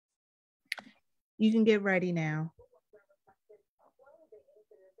You can get ready now.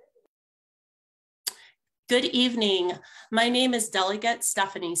 Good evening. My name is Delegate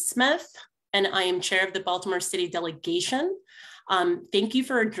Stephanie Smith, and I am chair of the Baltimore City Delegation. Thank you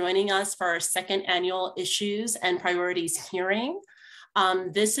for joining us for our second annual Issues and Priorities hearing.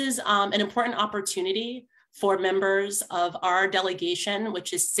 This is an important opportunity for members of our delegation,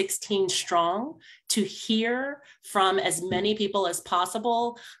 which is 16 strong, to hear from as many people as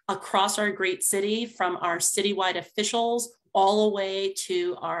possible across our great city, from our citywide officials all the way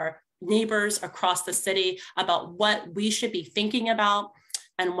to our neighbors across the city, about what we should be thinking about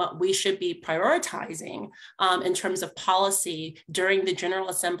and what we should be prioritizing in terms of policy during the General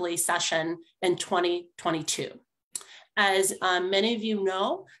Assembly session in 2022. As many of you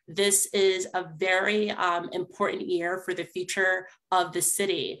know, this is a very important year for the future of the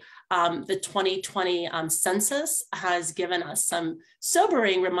city. The 2020 census has given us some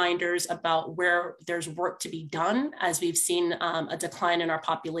sobering reminders about where there's work to be done, as we've seen a decline in our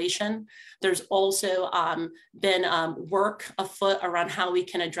population. There's also been work afoot around how we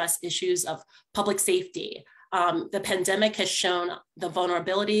can address issues of public safety. The pandemic has shown the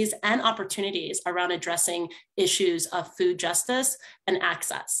vulnerabilities and opportunities around addressing issues of food justice and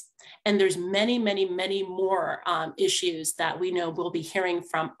access. And there's many, many, many more issues that we know we'll be hearing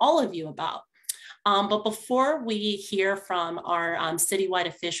from all of you about. But before we hear from our citywide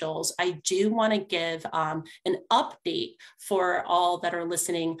officials, I do want to give an update for all that are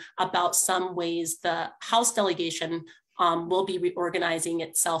listening about some ways the House delegation will be reorganizing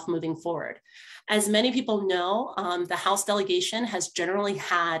itself moving forward. As many people know, the House delegation has generally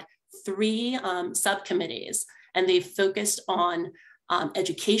had three subcommittees, and they've focused on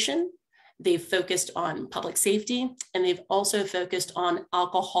education, they've focused on public safety, and they've also focused on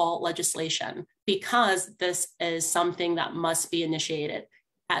alcohol legislation, because this is something that must be initiated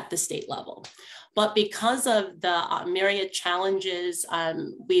at the state level. But because of the myriad challenges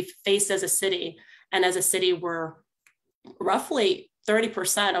we've faced as a city, and as a city we're roughly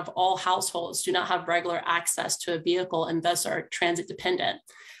 30% of all households do not have regular access to a vehicle and thus are transit dependent.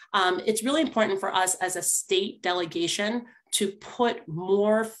 It's really important for us as a state delegation to put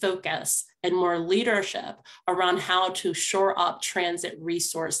more focus and more leadership around how to shore up transit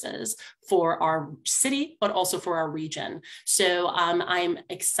resources for our city, but also for our region. So I'm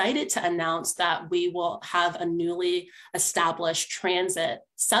excited to announce that we will have a newly established transit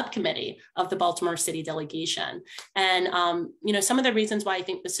subcommittee of the Baltimore City Delegation. And some of the reasons why I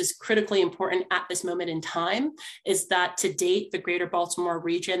think this is critically important at this moment in time is that to date, the greater Baltimore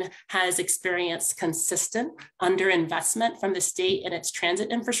region has experienced consistent underinvestment from the state in its transit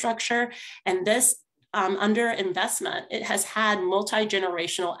infrastructure. And this underinvestment, it has had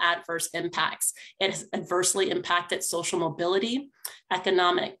multi-generational adverse impacts. It has adversely impacted social mobility,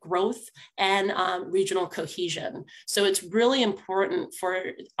 economic growth, and regional cohesion. So it's really important for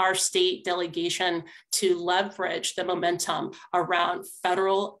our state delegation to leverage the momentum around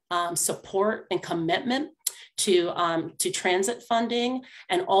federal support and commitment to transit funding,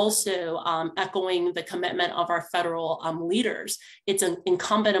 and also echoing the commitment of our federal leaders. It's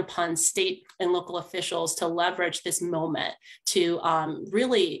incumbent upon state and local officials to leverage this moment to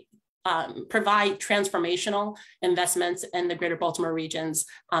really provide transformational investments in the greater Baltimore region's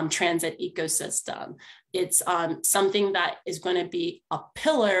transit ecosystem. It's something that is going to be a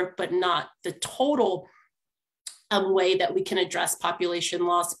pillar, but not the total way that we can address population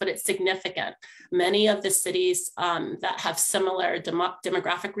loss, but it's significant. Many of the cities that have similar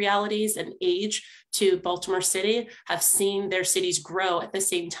demographic realities and age to Baltimore City have seen their cities grow at the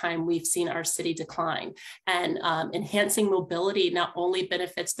same time we've seen our city decline. And enhancing mobility not only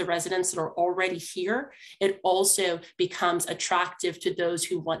benefits the residents that are already here, it also becomes attractive to those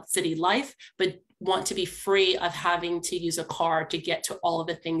who want city life, but want to be free of having to use a car to get to all of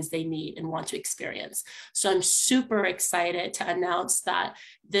the things they need and want to experience. So I'm super excited to announce that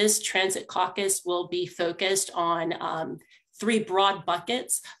this transit caucus will be focused on three broad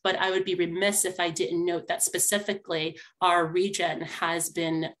buckets, but I would be remiss if I didn't note that specifically our region has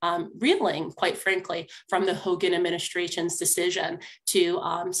been reeling, quite frankly, from the Hogan administration's decision to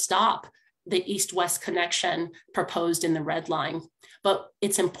stop the east-west connection proposed in the Red Line. But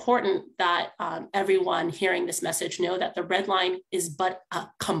it's important that everyone hearing this message know that the Red Line is but a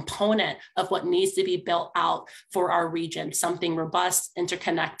component of what needs to be built out for our region, something robust,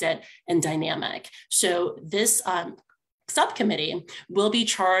 interconnected, and dynamic. So this subcommittee will be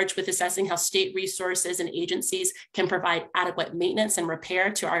charged with assessing how state resources and agencies can provide adequate maintenance and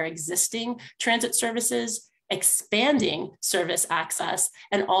repair to our existing transit services, expanding service access,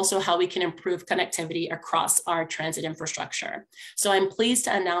 and also how we can improve connectivity across our transit infrastructure. So I'm pleased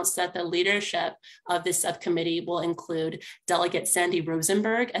to announce that the leadership of this subcommittee will include Delegate Sandy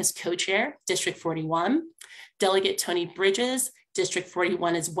Rosenberg as co-chair, District 41, Delegate Tony Bridges, District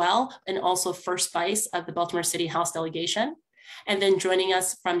 41 as well, and also first vice of the Baltimore City House delegation. And then joining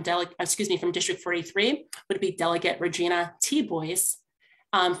us from District 43 would be Delegate Regina T. Boyce.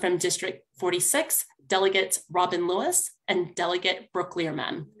 From District 46, Delegates Robin Lewis and Delegate Brooke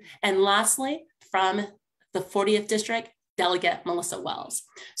Learman. And lastly, from the 40th District, Delegate Melissa Wells.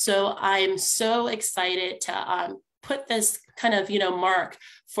 So I'm so excited to put this kind of mark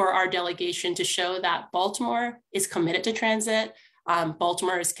for our delegation to show that Baltimore is committed to transit.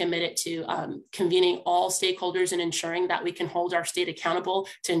 Baltimore is committed to convening all stakeholders and ensuring that we can hold our state accountable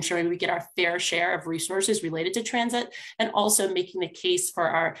to ensuring we get our fair share of resources related to transit, and also making the case for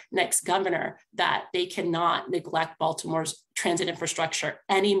our next governor that they cannot neglect Baltimore's transit infrastructure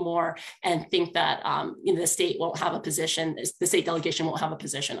anymore and think that the state won't have a position, the state delegation won't have a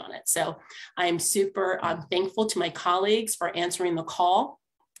position on it. So I'm super thankful to my colleagues for answering the call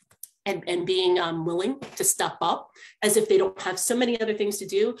and being willing to step up as if they don't have so many other things to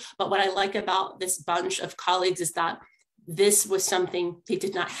do. But what I like about this bunch of colleagues is that this was something they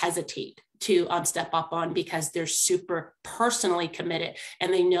did not hesitate to step up on, because they're super personally committed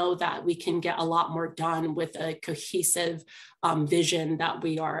and they know that we can get a lot more done with a cohesive vision that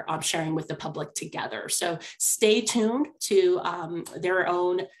we are sharing with the public together. So stay tuned to their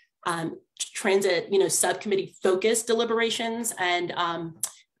own transit, subcommittee focused deliberations. And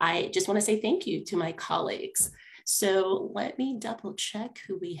I just want to say thank you to my colleagues. So let me double check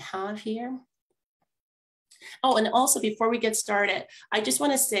who we have here. Oh, and also before we get started, I just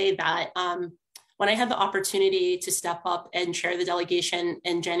want to say that when I had the opportunity to step up and chair the delegation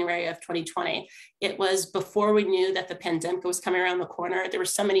in January of 2020, it was before we knew that the pandemic was coming around the corner. There were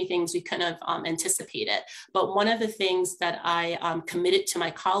so many things we couldn't have anticipated. But one of the things that I committed to my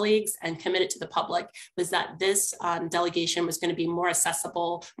colleagues and committed to the public was that this delegation was going to be more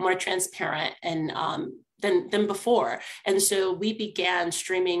accessible, more transparent, and than before. And so we began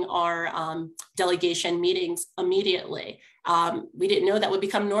streaming our delegation meetings immediately. We didn't know that would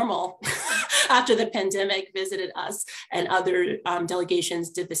become normal after the pandemic visited us, and other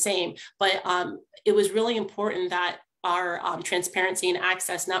delegations did the same. But it was really important that our transparency and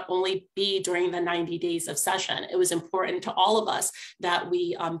access not only be during the 90 days of session. It was important to all of us that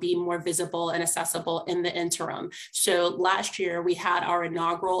we be more visible and accessible in the interim. So last year we had our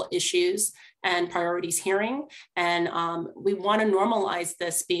inaugural issues and priorities hearing, and we want to normalize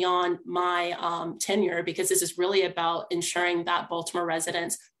this beyond my tenure, because this is really about ensuring that Baltimore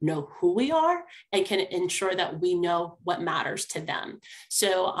residents know who we are and can ensure that we know what matters to them.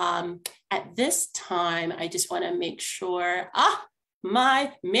 So at this time, I just want to make sure,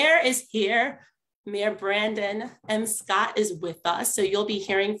 my mayor is here. Mayor Brandon M. Scott is with us. So you'll be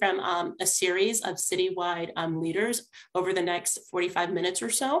hearing from a series of citywide leaders over the next 45 minutes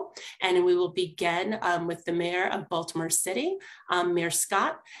or so. And we will begin with the mayor of Baltimore City, Mayor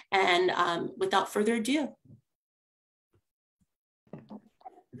Scott. And without further ado.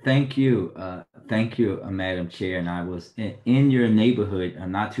 Thank you, Madam Chair. And I was in your neighborhood,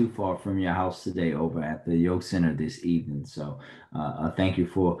 not too far from your house today, over at the Yoke Center this evening. So thank you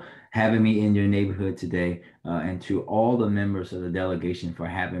for having me in your neighborhood today, and to all the members of the delegation for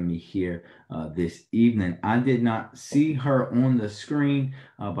having me here this evening. I did not see her on the screen,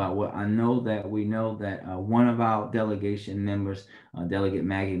 but what I know that we know that one of our delegation members, Delegate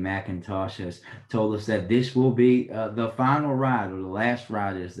Maggie McIntosh, has told us that this will be the final ride, or the last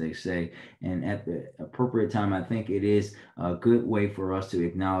ride, as they say. And at the appropriate time, I think it is a good way for us to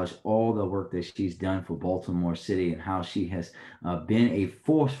acknowledge all the work that she's done for Baltimore City, and how she has been a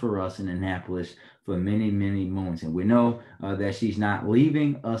force for us in Annapolis for many, many moons. And we know that she's not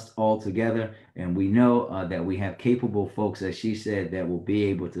leaving us altogether. And we know that we have capable folks, as she said, that will be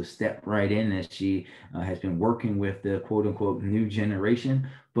able to step right in, as she has been working with the quote unquote new generation.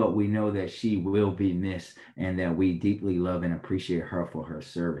 But we know that she will be missed, and that we deeply love and appreciate her for her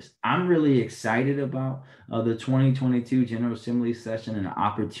service. I'm really excited about the 2022 General Assembly session and the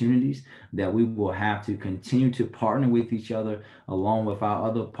opportunities that we will have to continue to partner with each other, along with our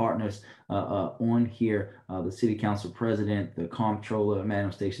other partners on here, the City Council President, the Comptroller,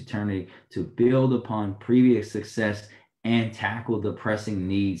 Madam State's Attorney, to build upon previous success and tackle the pressing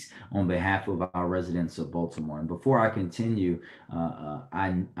needs on behalf of our residents of Baltimore. And before I continue,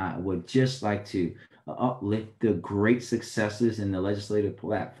 I would just like to uplift the great successes in the legislative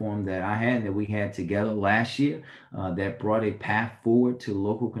platform that we had together last year, that brought a path forward to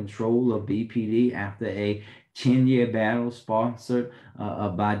local control of BPD after a 10-year battle sponsored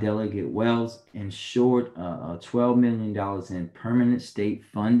by Delegate Wells ensured $12 million in permanent state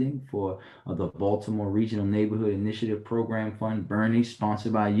funding for the Baltimore Regional Neighborhood Initiative Program Fund, Bernie,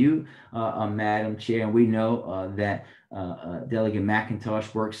 sponsored by you, Madam Chair. And we know that Delegate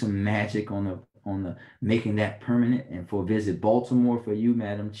McIntosh worked some magic on the making that permanent, and for Visit Baltimore for you,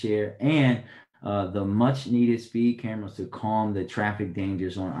 Madam Chair, and the much needed speed cameras to calm the traffic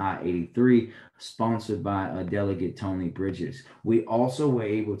dangers on I-83, sponsored by Delegate Tony Bridges. We also were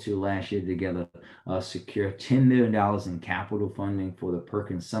able to last year together secure $10 million in capital funding for the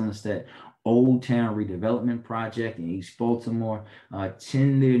Perkins Somerset Old Town Redevelopment Project in East Baltimore,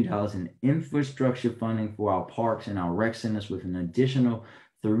 $10 million in infrastructure funding for our parks and our rec centers, with an additional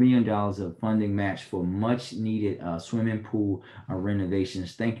 $3 million of funding match for much needed swimming pool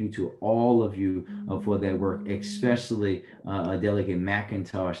renovations. Thank you to all of you for that work, especially Delegate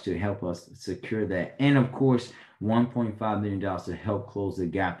McIntosh to help us secure that. And of course, $1.5 million to help close the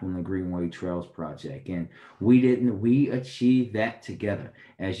gap on the Greenway Trails project. And we achieved that together.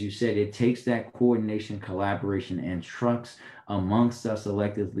 As you said, it takes that coordination, collaboration, and trust amongst us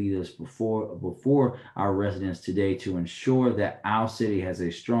elected leaders before our residents today to ensure that our city has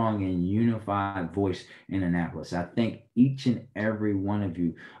a strong and unified voice in Annapolis. I thank each and every one of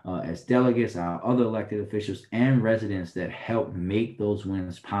you as delegates, our other elected officials, and residents that help make those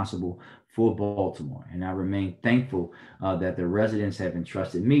wins possible for Baltimore. And I remain thankful that the residents have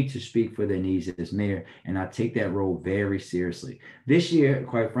entrusted me to speak for their needs as mayor, and I take that role very seriously. This year,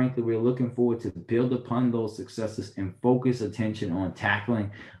 quite frankly, we're looking forward to build upon those successes and focus attention on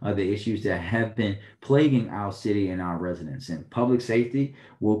tackling the issues that have been plaguing our city and our residents. And public safety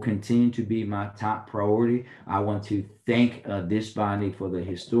will continue to be my top priority. I want to thank this body for the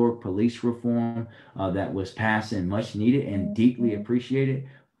historic police reform that was passed and much needed and deeply appreciated.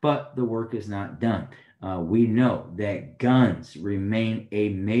 But the work is not done. We know that guns remain a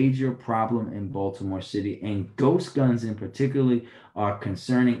major problem in Baltimore City, and ghost guns in particular are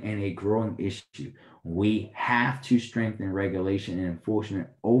concerning and a growing issue. We have to strengthen regulation and enforcement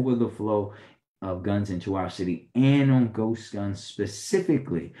over the flow of guns into our city, and on ghost guns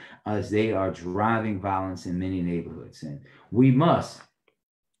specifically, as they are driving violence in many neighborhoods. And we must,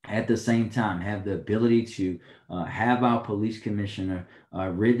 at the same time, have the ability to have our police commissioner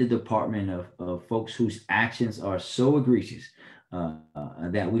rid the department of folks whose actions are so egregious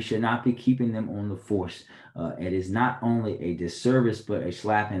that we should not be keeping them on the force. It is not only a disservice, but a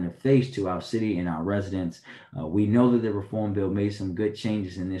slap in the face to our city and our residents. We know that the reform bill made some good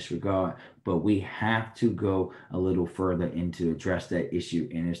changes in this regard, but we have to go a little further and to address that issue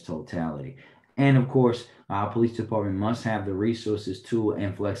in its totality. And of course, our police department must have the resources, tool,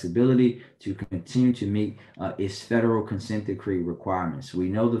 and flexibility to continue to meet its federal consent decree requirements. We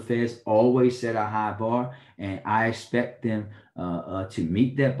know the feds always set a high bar, and I expect them to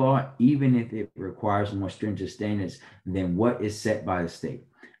meet that bar, even if it requires more stringent standards than what is set by the state.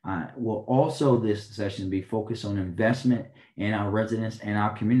 Will also this session be focused on investment in our residents and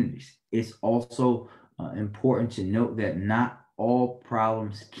our communities. It's also important to note that not all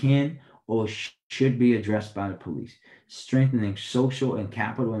problems can or should be addressed by the police. Strengthening social and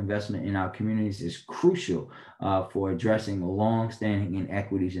capital investment in our communities is crucial for addressing long-standing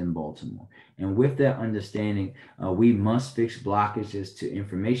inequities in Baltimore. And with that understanding, we must fix blockages to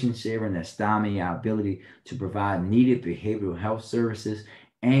information sharing that stymie our ability to provide needed behavioral health services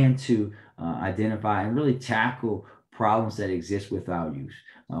and to identify and really tackle problems that exist with our youth.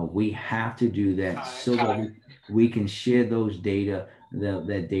 We have to do that so that we can share those data,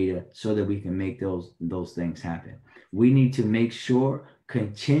 that data, so that we can make those things happen. We need to make sure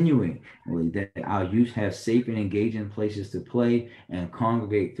continuing that our youth have safe and engaging places to play and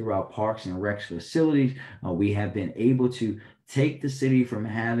congregate through our parks and rec facilities. We have been able to take the city from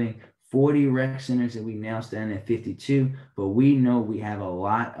having 40 rec centers and we now stand at 52, but we know we have a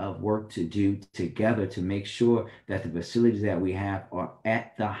lot of work to do together to make sure that the facilities that we have are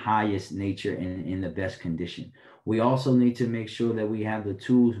at the highest nature and in the best condition. We also need to make sure that we have the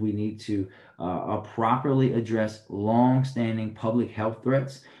tools we need to properly address long-standing public health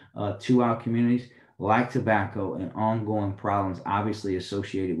threats to our communities, like tobacco and ongoing problems obviously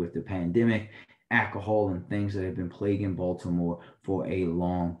associated with the pandemic, alcohol, and things that have been plaguing Baltimore for a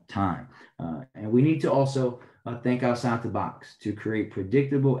long time. And we need to also think outside the box to create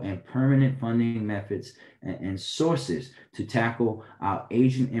predictable and permanent funding methods and sources to tackle our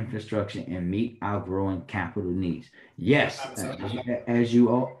aging infrastructure and meet our growing capital needs. Yes, as you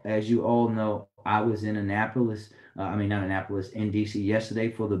all know, I was in Annapolis, not Annapolis, in DC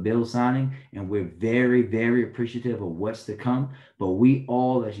yesterday for the bill signing, and we're very, very appreciative of what's to come. But we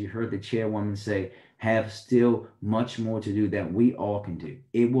all, as you heard the chairwoman say, have still much more to do that we all can do.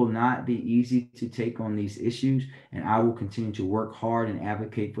 It will not be easy to take on these issues, and I will continue to work hard and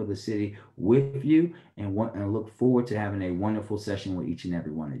advocate for the city with you, and look forward to having a wonderful session with each and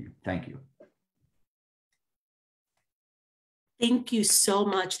every one of you. Thank you. Thank you so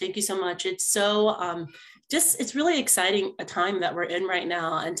much. Thank you so much. It's so it's really exciting a time that we're in right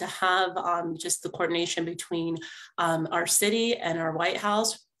now, and to have just the coordination between our city and our White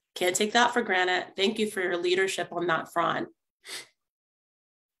House. Can't take that for granted. Thank you for your leadership on that front.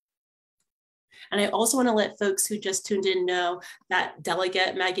 And I also want to let folks who just tuned in know that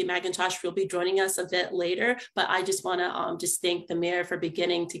Delegate Maggie McIntosh will be joining us a bit later, but I just want to just thank the mayor for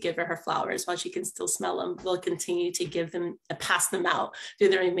beginning to give her flowers while she can still smell them. We'll continue to give them, pass them out through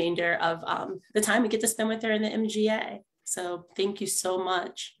the remainder of the time we get to spend with her in the MGA. So thank you so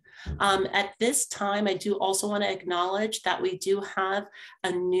much. At this time, I do also want to acknowledge that we do have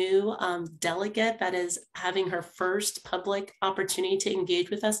a new delegate that is having her first public opportunity to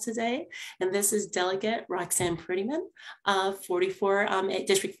engage with us today. And this is Delegate Roxanne Prettyman of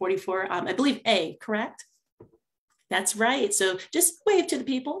District 44, I believe A, correct? That's right. So just wave to the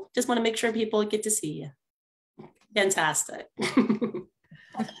people. Just want to make sure people get to see you. Fantastic.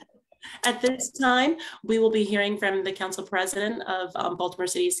 At this time, we will be hearing from the Council President of Baltimore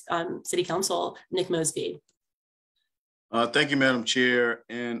City's City Council, Nick Mosby. Thank you, Madam Chair.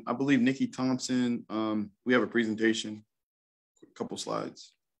 And I believe Nikki Thompson, we have a presentation, a couple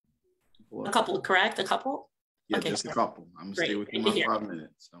slides. A couple, correct? A couple? Yeah, okay, just a couple. I'm gonna stay within my 5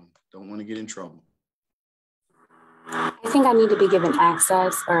 minutes. So don't want to get in trouble. I think I need to be given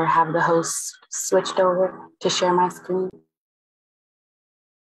access or have the host switched over to share my screen.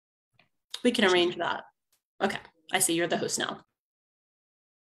 We can arrange that. Okay, I see you're the host now.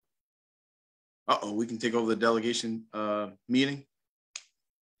 Uh-oh, we can take over the delegation meeting.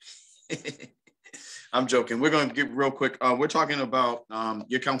 I'm joking. We're going to get real quick. We're talking about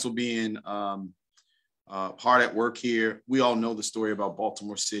your council being hard at work here. We all know the story about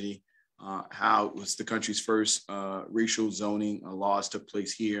Baltimore City, how it was the country's first racial zoning laws took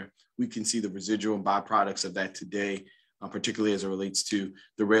place here. We can see the residual and byproducts of that today. Particularly as it relates to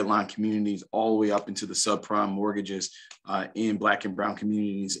the red line communities all the way up into the subprime mortgages in Black and brown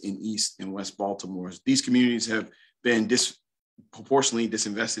communities in East and West Baltimore. These communities have been disproportionately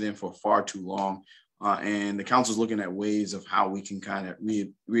disinvested in for far too long. And the council is looking at ways of how we can kind of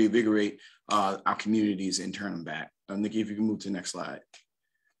reinvigorate our communities and turn them back. Nikki, if you can move to the next slide.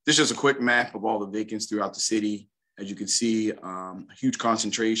 This is just a quick map of all the vacants throughout the city. As you can see, a huge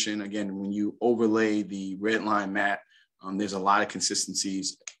concentration. Again, when you overlay the red line map, there's a lot of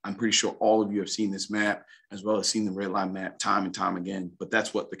consistencies. I'm pretty sure all of you have seen this map as well as seen the red line map time and time again, but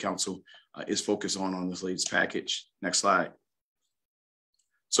that's what the council is focused on this latest package. Next slide.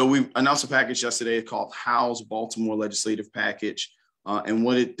 So we announced a package yesterday called House Baltimore Legislative Package. And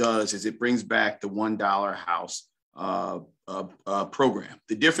what it does is it brings back the $1 house program.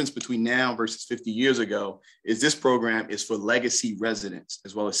 The difference between now versus 50 years ago is this program is for legacy residents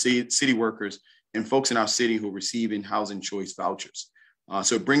as well as city workers and folks in our city who are receiving housing choice vouchers.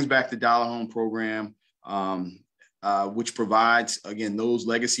 So it brings back the Dollar Home program, which provides, again, those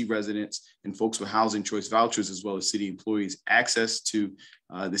legacy residents and folks with housing choice vouchers, as well as city employees, access to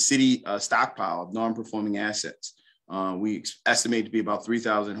the city stockpile of non-performing assets. We estimate to be about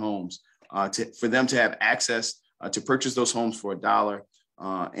 3,000 homes for them to have access to purchase those homes for $1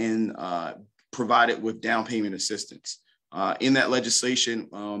 and provide it with down payment assistance. In that legislation,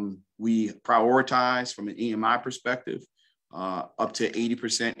 we prioritize from an AMI perspective up to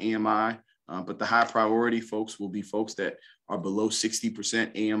 80% AMI, but the high priority folks will be folks that are below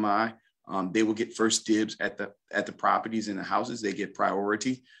 60% AMI. They will get first dibs at the properties and the houses. They get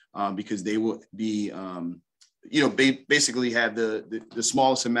priority because they will be, basically have the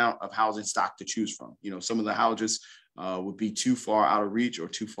smallest amount of housing stock to choose from. Some of the houses would be too far out of reach or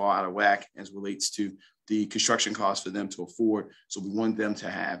too far out of whack as relates to the construction costs for them to afford. So we want them to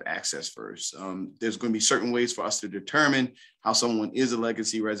have access first. There's going to be certain ways for us to determine how someone is a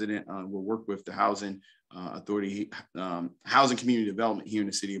legacy resident. We'll work with the Housing Authority, Housing Community Development here in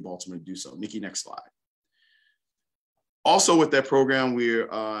the city of Baltimore to do so. Nikki, next slide. Also with that program, we're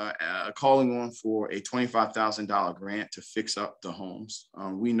calling on for a $25,000 grant to fix up the homes.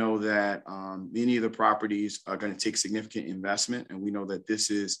 We know that many of the properties are going to take significant investment, and we know that this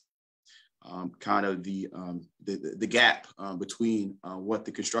is kind of the gap between what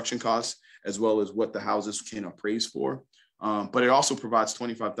the construction costs as well as what the houses can appraise for. But it also provides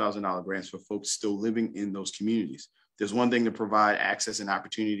 $25,000 grants for folks still living in those communities. There's one thing to provide access and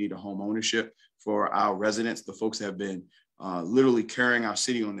opportunity to home ownership for our residents, the folks that have been literally carrying our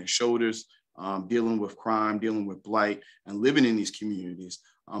city on their shoulders dealing with crime, dealing with blight, and living in these communities.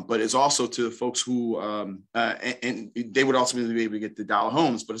 But it's also to the folks who, and they would ultimately be able to get the dollar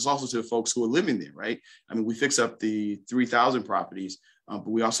homes, but it's also to the folks who are living there, right? I mean, we fix up the 3,000 properties, but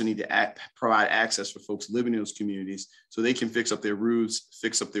we also need to provide access for folks living in those communities so they can fix up their roofs,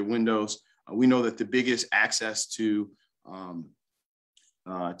 fix up their windows. We know that the biggest access to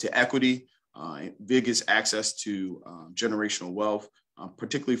equity, biggest access to generational wealth,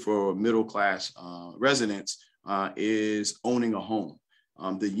 particularly for middle-class residents, is owning a home.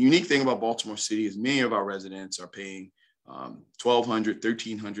 The unique thing about Baltimore City is many of our residents are paying $1,200,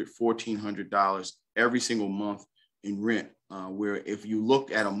 $1,300, $1,400 every single month in rent, where if you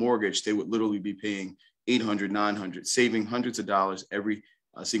look at a mortgage, they would literally be paying $800, $900, saving hundreds of dollars every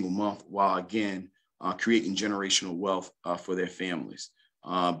single month, while again, creating generational wealth for their families.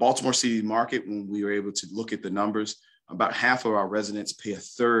 Baltimore City market, when we were able to look at the numbers, about half of our residents pay a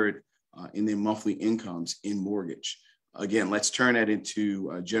third in their monthly incomes in mortgage. Again, let's turn that into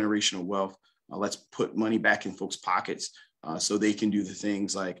generational wealth. Let's put money back in folks' pockets so they can do the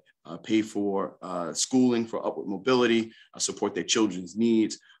things like pay for schooling for upward mobility, support their children's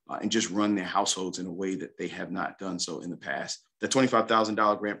needs, and just run their households in a way that they have not done so in the past. The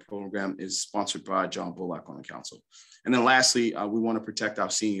 $25,000 grant program is sponsored by John Bullock on the council. And then lastly, we want to protect our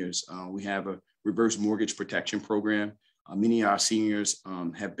seniors. We have a reverse mortgage protection program. Many of our seniors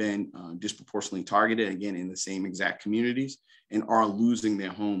have been disproportionately targeted, again, in the same exact communities, and are losing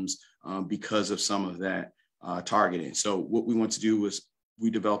their homes because of some of that targeting. So what we want to do is we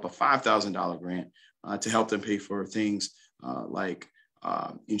develop a $5,000 grant to help them pay for things like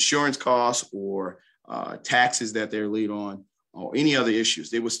insurance costs or taxes that they're late on, or any other issues.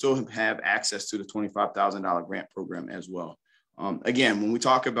 They will still have access to the $25,000 grant program as well. Again, when we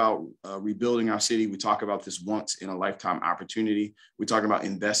talk about rebuilding our city, we talk about this once in a lifetime opportunity. We talk about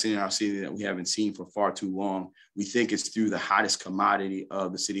investing in our city that we haven't seen for far too long. We think it's through the hottest commodity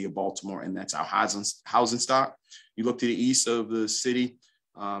of the city of Baltimore, and that's our housing stock. You look to the east of the city,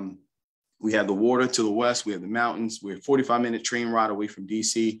 we have the water. To the west, we have the mountains. We're a 45-minute train ride away from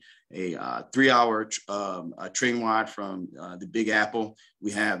DC, a 3-hour train ride from the Big Apple.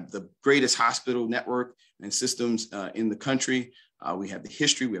 We have the greatest hospital network and systems in the country. We have the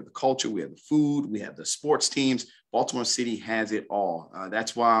history, we have the culture, we have the food, we have the sports teams. Baltimore City has it all.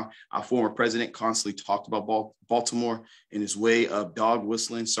 That's why our former president constantly talked about Baltimore in his way of dog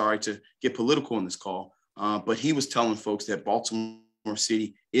whistling. Sorry to get political in this call, but he was telling folks that Baltimore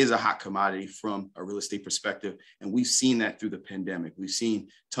City is a hot commodity from a real estate perspective. And we've seen that through the pandemic. We've seen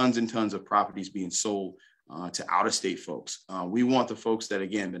tons and tons of properties being sold to out-of-state folks. We want the folks that,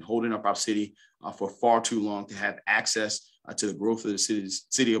 again, been holding up our city for far too long to have access to the growth of the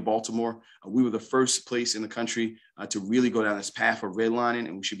city of Baltimore. We were the first place in the country to really go down this path of redlining,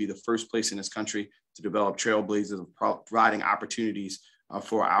 and we should be the first place in this country to develop trailblazers of providing opportunities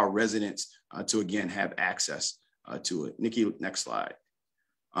for our residents to, again, have access to it. Nikki, next slide.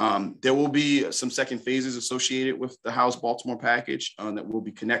 There will be some second phases associated with the House Baltimore package that we'll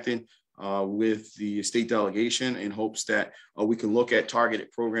be connecting with the state delegation in hopes that we can look at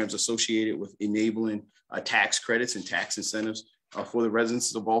targeted programs associated with enabling tax credits and tax incentives for the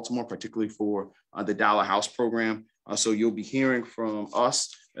residents of Baltimore, particularly for the Dollar House program. So you'll be hearing from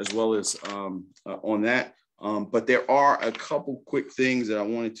us as well as on that. But there are a couple quick things that I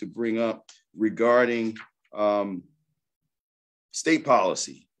wanted to bring up regarding state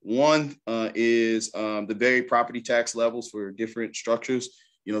policy. One is the varied property tax levels for different structures.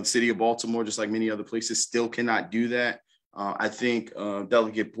 You know, the city of Baltimore, just like many other places, still cannot do that. I think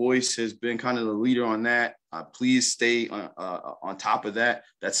Delegate Boyce has been kind of the leader on that. Please stay on top of that.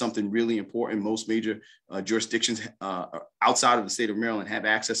 That's something really important. Most major jurisdictions outside of the state of Maryland have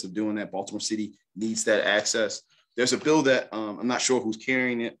access of doing that. Baltimore City needs that access. There's a bill that I'm not sure who's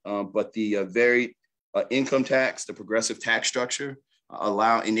carrying it, but the varied income tax, the progressive tax structure,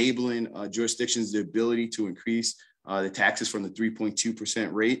 enabling jurisdictions the ability to increase the taxes from the 3.2%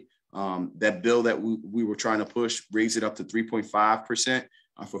 rate. That bill that we were trying to push, raise it up to 3.5%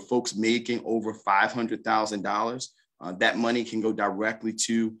 for folks making over $500,000. That money can go directly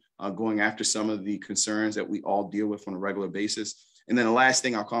to going after some of the concerns that we all deal with on a regular basis. And then the last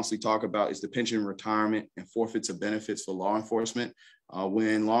thing I'll constantly talk about is the pension retirement and forfeits of benefits for law enforcement.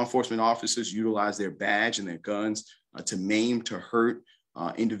 When law enforcement officers utilize their badge and their guns to maim, to hurt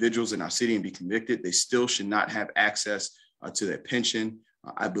individuals in our city and be convicted, they still should not have access to their pension.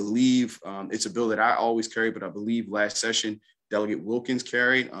 I believe it's a bill that I always carry, but I believe last session, Delegate Wilkins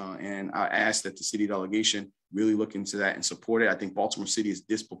carried, and I asked that the city delegation really look into that and support it. I think Baltimore City is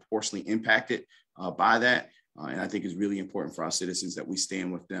disproportionately impacted by that. And I think it's really important for our citizens that we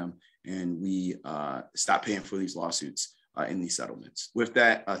stand with them and we stop paying for these lawsuits in these settlements. With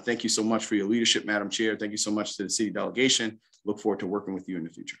that, thank you so much for your leadership, Madam Chair. Thank you so much to the city delegation. Look forward to working with you in the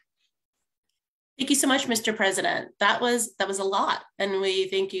future. Thank you so much, Mr. President. That was a lot, and we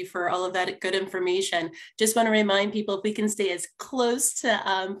thank you for all of that good information. Just want to remind people if we can stay as close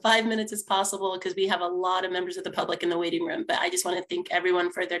to 5 minutes as possible, because we have a lot of members of the public in the waiting room, but I just want to thank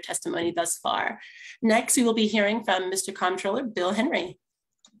everyone for their testimony thus far. Next, we will be hearing from Mr. Comptroller Bill Henry.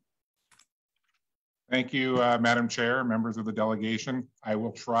 Thank you, Madam Chair, members of the delegation. I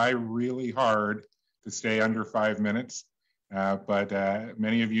will try really hard to stay under 5 minutes. But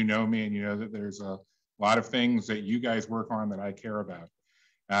many of you know me, and you know that there's a lot of things that you guys work on that I care about.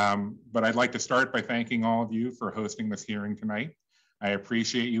 But I'd like to start by thanking all of you for hosting this hearing tonight. I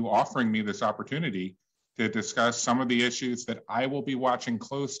appreciate you offering me this opportunity to discuss some of the issues that I will be watching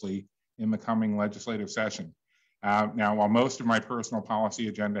closely in the coming legislative session. Now, while most of my personal policy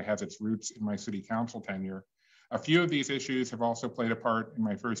agenda has its roots in my city council tenure, a few of these issues have also played a part in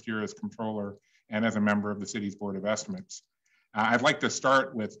my first year as comptroller and as a member of the city's Board of Estimates. I'd like to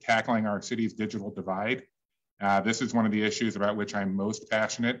start with tackling our city's digital divide. This is one of the issues about which I'm most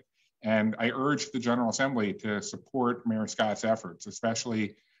passionate, and I urge the General Assembly to support Mayor Scott's efforts,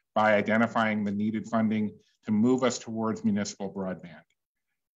 especially by identifying the needed funding to move us towards municipal broadband.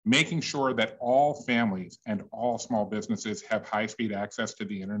 Making sure that all families and all small businesses have high-speed access to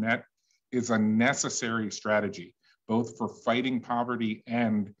the internet is a necessary strategy, both for fighting poverty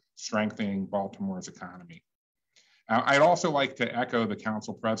and strengthening Baltimore's economy. I'd also like to echo the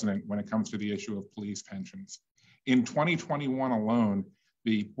council president when it comes to the issue of police pensions. In 2021 alone,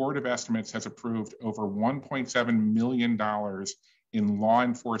 the Board of Estimates has approved over $1.7 million in law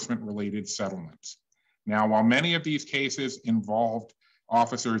enforcement related settlements. Now, while many of these cases involved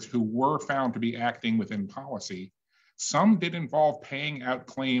officers who were found to be acting within policy, some did involve paying out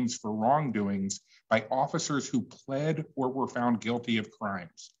claims for wrongdoings by officers who pled or were found guilty of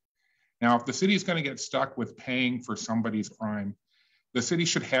crimes. Now, if the city is going to get stuck with paying for somebody's crime, the city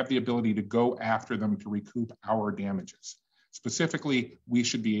should have the ability to go after them to recoup our damages. Specifically, we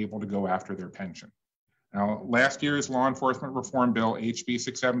should be able to go after their pension. Now, last year's law enforcement reform bill, HB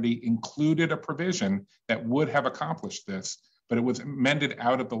 670, included a provision that would have accomplished this, but it was amended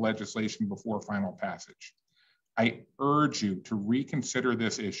out of the legislation before final passage. I urge you to reconsider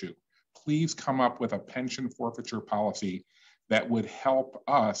this issue. Please come up with a pension forfeiture policy that would help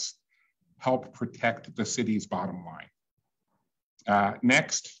us help protect the city's bottom line.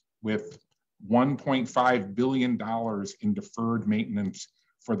 Next, with $1.5 billion in deferred maintenance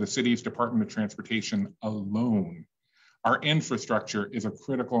for the city's Department of Transportation alone, our infrastructure is of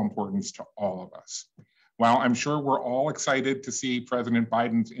critical importance to all of us. While I'm sure we're all excited to see President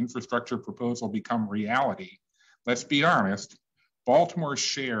Biden's infrastructure proposal become reality, let's be honest, Baltimore's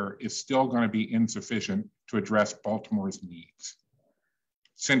share is still going to be insufficient to address Baltimore's needs.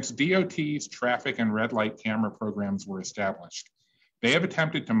 Since DOT's traffic and red light camera programs were established, they have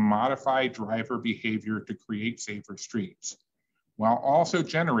attempted to modify driver behavior to create safer streets, while also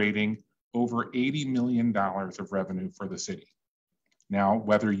generating over $80 million of revenue for the city. Now,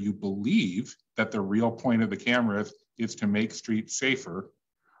 whether you believe that the real point of the cameras is to make streets safer,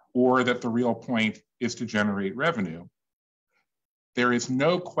 or that the real point is to generate revenue, there is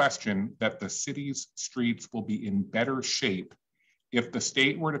no question that the city's streets will be in better shape if the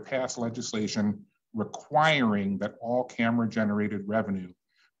state were to pass legislation requiring that all camera-generated revenue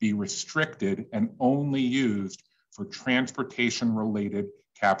be restricted and only used for transportation-related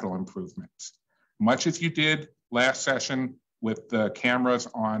capital improvements. Much as you did last session with the cameras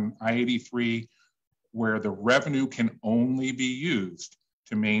on I-83, where the revenue can only be used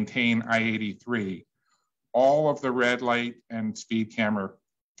to maintain I-83, all of the red light and speed camera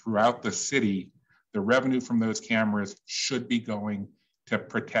throughout the city, the revenue from those cameras should be going to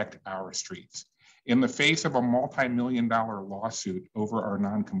protect our streets. In the face of a multi-million-dollar lawsuit over our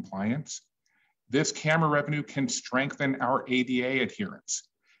non-compliance, this camera revenue can strengthen our ADA adherence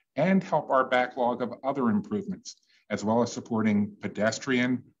and help our backlog of other improvements, as well as supporting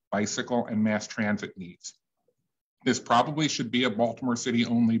pedestrian, bicycle, and mass transit needs. This probably should be a Baltimore City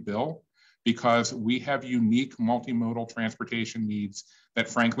only bill because we have unique multimodal transportation needs that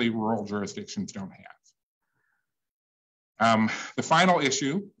frankly rural jurisdictions don't have. The final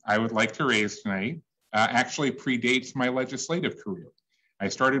issue I would like to raise tonight actually predates my legislative career. I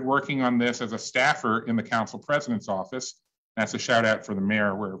started working on this as a staffer in the council president's office. That's a shout out for the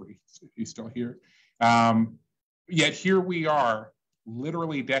mayor, wherever he's still here. Yet here we are,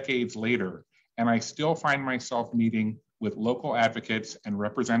 literally decades later, and I still find myself meeting with local advocates and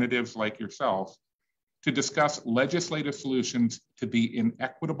representatives like yourself to discuss legislative solutions to the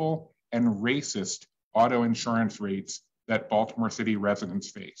inequitable and racist auto insurance rates that Baltimore City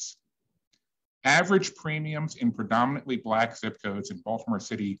residents face. Average premiums in predominantly Black zip codes in Baltimore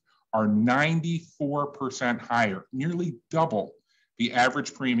City are 94% higher, nearly double the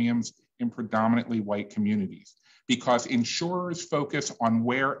average premiums in predominantly white communities, because insurers focus on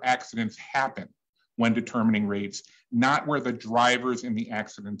where accidents happen when determining rates, not where the drivers in the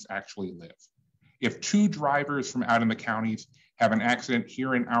accidents actually live. If two drivers from out in the counties have an accident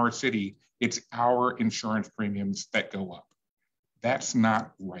here in our city, it's our insurance premiums that go up. That's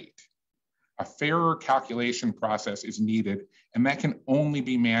not right. A fairer calculation process is needed, and that can only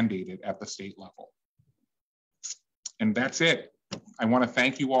be mandated at the state level. And that's it. I want to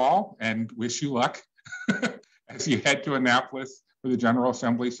thank you all and wish you luck as you head to Annapolis for the General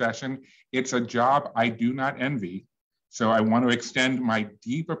Assembly session. It's a job I do not envy, so I want to extend my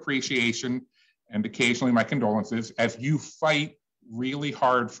deep appreciation and occasionally my condolences as you fight really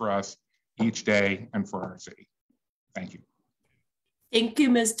hard for us each day and for our city. Thank you. Thank you,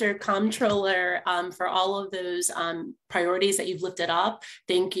 Mr. Comptroller, for all of those priorities that you've lifted up.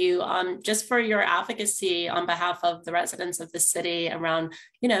 Thank you just for your advocacy on behalf of the residents of the city around,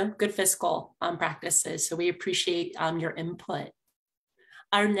 good fiscal practices. So we appreciate your input.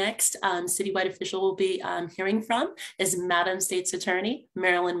 Our next citywide official we'll be hearing from is Madam State's Attorney,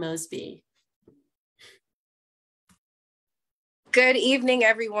 Marilyn Mosby. Good evening,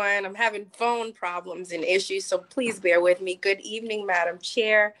 everyone. I'm having phone problems and issues, so please bear with me. Good evening, Madam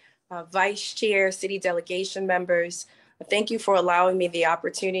Chair, Vice Chair, City Delegation members. Thank you for allowing me the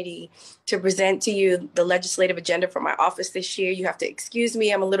opportunity to present to you the legislative agenda for my office this year. You have to excuse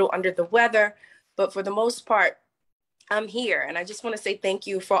me, I'm a little under the weather, but for the most part, I'm here. And I just want to say thank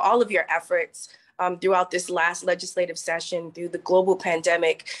you for all of your efforts throughout this last legislative session, through the global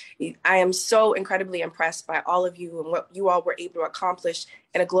pandemic. I am so incredibly impressed by all of you and what you all were able to accomplish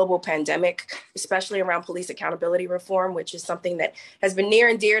in a global pandemic, especially around police accountability reform, which is something that has been near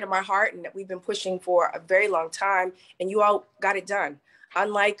and dear to my heart and that we've been pushing for a very long time. And you all got it done,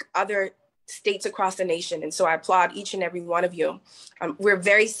 unlike other states across the nation. And so I applaud each and every one of you. We're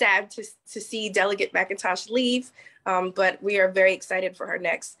very sad to see Delegate McIntosh leave, but we are very excited for her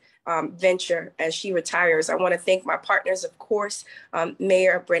next venture as she retires. I want to thank my partners, of course,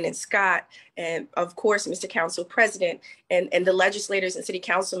 Mayor Brendan Scott, and of course, Mr. Council President, and the legislators and city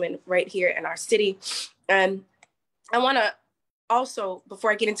councilmen right here in our city. And I want to also,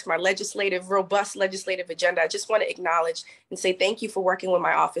 before I get into my robust legislative agenda, I just want to acknowledge and say thank you for working with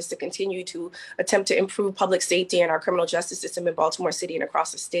my office to continue to attempt to improve public safety in our criminal justice system in Baltimore City and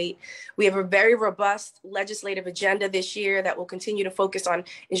across the state. We have a very robust legislative agenda this year that will continue to focus on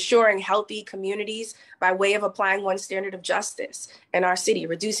ensuring healthy communities by way of applying one standard of justice in our city,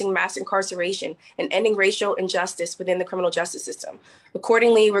 reducing mass incarceration, and ending racial injustice within the criminal justice system.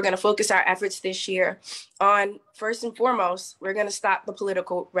 Accordingly, we're going to focus our efforts this year on, first and foremost, we're going to stop the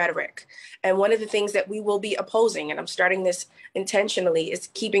political rhetoric. And one of the things that we will be opposing, and I'm starting this intentionally, is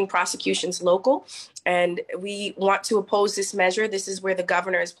keeping prosecutions local. And we want to oppose this measure. This is where the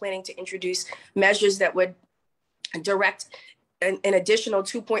governor is planning to introduce measures that would direct an additional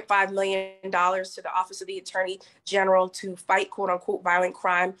 $2.5 million to the Office of the Attorney General to fight quote unquote violent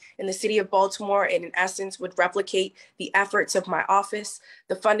crime in the city of Baltimore, and in essence would replicate the efforts of my office.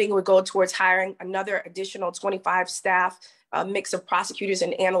 The funding would go towards hiring another additional 25 staff, a mix of prosecutors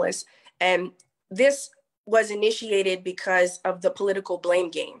and analysts. And this was initiated because of the political blame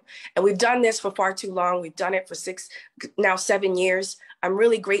game. And we've done this for far too long. We've done it for 7 years. I'm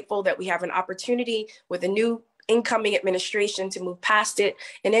really grateful that we have an opportunity with a new incoming administration to move past it.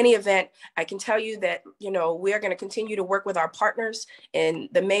 In any event, I can tell you that, we are going to continue to work with our partners in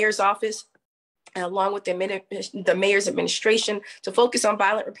the mayor's office, along with the mayor's administration, to focus on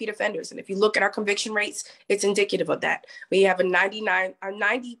violent repeat offenders. And if you look at our conviction rates, it's indicative of that. We have over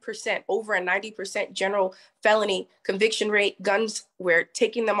a 90% general felony conviction rate. Guns, we're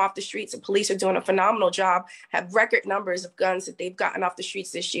taking them off the streets, and police are doing a phenomenal job, have record numbers of guns that they've gotten off the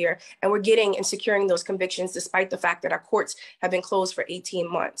streets this year. And we're getting and securing those convictions despite the fact that our courts have been closed for 18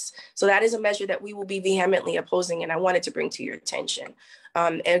 months. So that is a measure that we will be vehemently opposing, and I wanted to bring to your attention.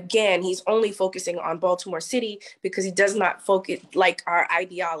 Again, he's only focusing on Baltimore City because he does not focus like our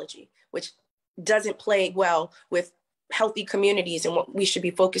ideology, which doesn't play well with healthy communities and what we should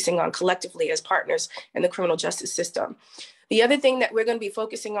be focusing on collectively as partners in the criminal justice system. The other thing that we're going to be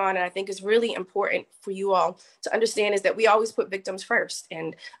focusing on, and I think is really important for you all to understand, is that we always put victims first.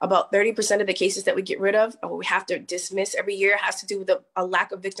 And about 30% of the cases that we get rid of, or we have to dismiss every year, has to do with a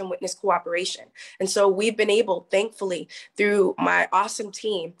lack of victim witness cooperation. And so we've been able, thankfully, through my awesome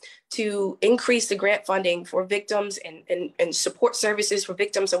team, to increase the grant funding for victims and support services for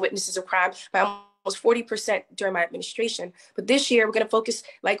victims and witnesses of crime by almost 40% during my administration. But this year, we're going to focus,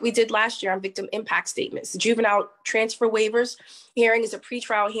 like we did last year, on victim impact statements. The juvenile transfer waivers hearing is a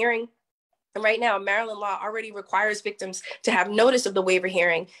pretrial hearing. And right now, Maryland law already requires victims to have notice of the waiver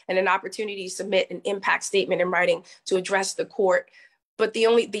hearing and an opportunity to submit an impact statement in writing to address the court. But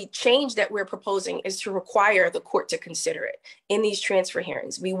the change that we're proposing is to require the court to consider it in these transfer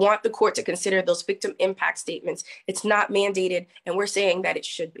hearings. We want the court to consider those victim impact statements. It's not mandated, and we're saying that it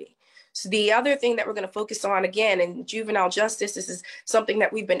should be. So the other thing that we're going to focus on, again, in juvenile justice, this is something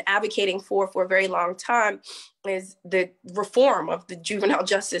that we've been advocating for a very long time, is the reform of the juvenile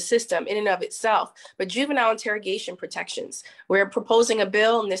justice system in and of itself, but juvenile interrogation protections. We're proposing a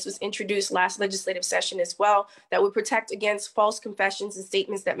bill, and this was introduced last legislative session as well, that would protect against false confessions and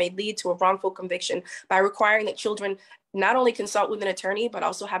statements that may lead to a wrongful conviction by requiring that children not only consult with an attorney, but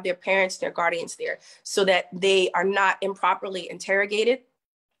also have their parents, their guardians there, so that they are not improperly interrogated.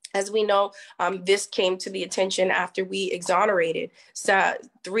 As we know, this came to the attention after we exonerated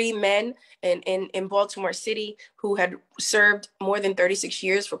 3 men in Baltimore City who had served more than 36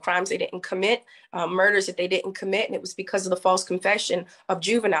 years for crimes they didn't commit, murders that they didn't commit. And it was because of the false confession of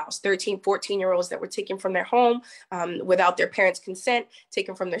juveniles, 13, 14-year-olds that were taken from their home without their parents' consent,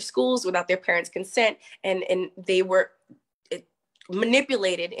 taken from their schools without their parents' consent, and they were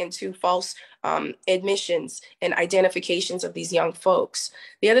manipulated into false admissions and identifications of these young folks.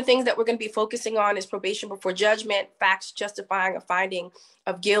 The other things that we're going to be focusing on is probation before judgment, facts justifying a finding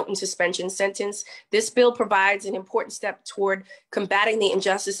of guilt and suspension sentence. This bill provides an important step toward combating the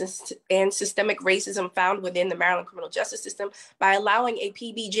injustice and systemic racism found within the Maryland criminal justice system by allowing a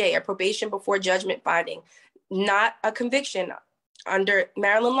PBJ, a probation before judgment finding, not a conviction, under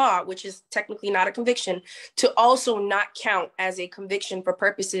Maryland law, which is technically not a conviction, to also not count as a conviction for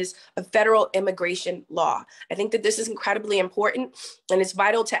purposes of federal immigration law. I think that this is incredibly important, and it's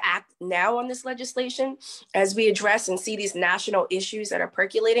vital to act now on this legislation as we address and see these national issues that are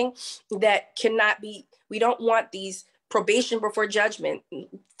percolating that cannot be, we don't want these probation before judgment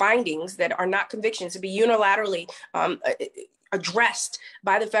findings that are not convictions to be unilaterally addressed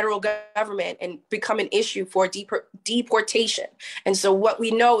by the federal government and become an issue for deportation. And so what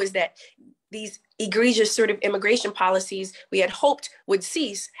we know is that these egregious sort of immigration policies we had hoped would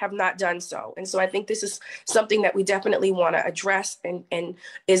cease have not done so. And so I think this is something that we definitely want to address and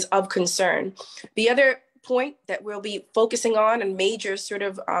is of concern. The other point that we'll be focusing on and major sort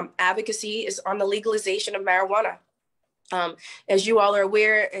of advocacy is on the legalization of marijuana. As you all are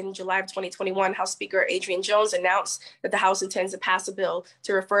aware, in July of 2021, House Speaker Adrian Jones announced that the House intends to pass a bill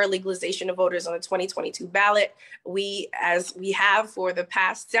to refer legalization of voters on the 2022 ballot. We, as we have for the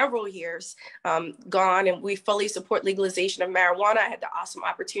past several years, gone and we fully support legalization of marijuana. I had the awesome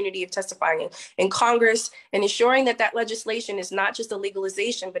opportunity of testifying in Congress and ensuring that that legislation is not just a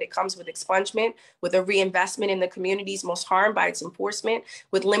legalization, but it comes with expungement, with a reinvestment in the communities most harmed by its enforcement,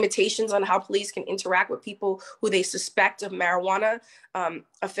 with limitations on how police can interact with people who they suspect of marijuana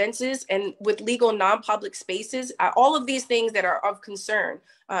offenses, and with legal non-public spaces, all of these things that are of concern.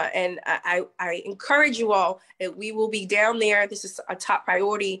 And I encourage you all that we will be down there. This is a top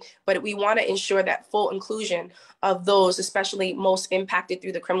priority, but we want to ensure that full inclusion of those, especially most impacted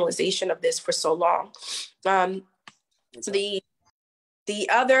through the criminalization of this for so long. The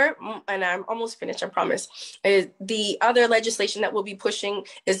other, and I'm almost finished, I promise, is the other legislation that we'll be pushing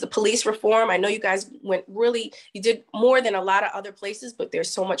is the police reform. I know you guys you did more than a lot of other places, but there's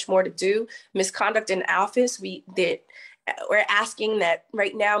so much more to do. Misconduct in office, we're asking that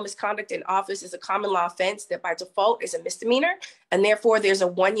right now misconduct in office is a common law offense that by default is a misdemeanor, and therefore there's a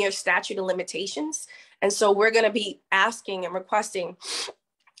 1-year statute of limitations. And so we're going to be asking and requesting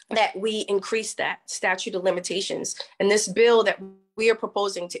that we increase that statute of limitations. And this bill that we are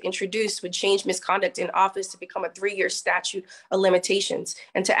proposing to introduce would change misconduct in office to become a 3-year statute of limitations,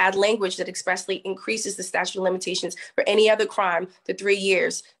 and to add language that expressly increases the statute of limitations for any other crime to 3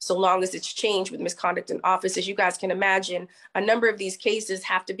 years, so long as it's changed with misconduct in office. As you guys can imagine, a number of these cases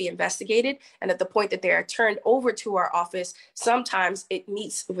have to be investigated. And at the point that they are turned over to our office, sometimes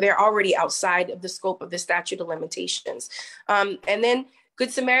they're already outside of the scope of the statute of limitations. And then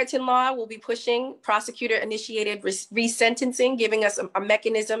Good Samaritan law will be pushing prosecutor-initiated resentencing, giving us a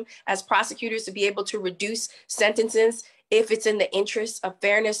mechanism as prosecutors to be able to reduce sentences if it's in the interest of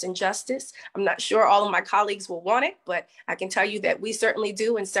fairness and justice. I'm not sure all of my colleagues will want it, but I can tell you that we certainly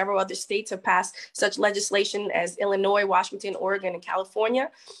do, and several other states have passed such legislation as Illinois, Washington, Oregon, and California.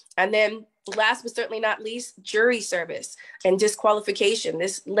 And then last but certainly not least, jury service and disqualification.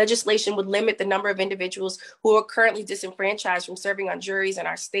 This legislation would limit the number of individuals who are currently disenfranchised from serving on juries in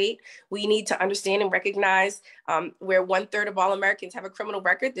our state. We need to understand and recognize where 1/3 of all Americans have a criminal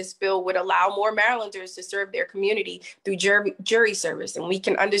record. This bill would allow more Marylanders to serve their community through jury service. And we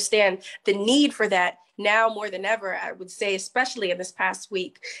can understand the need for that now more than ever, I would say, especially in this past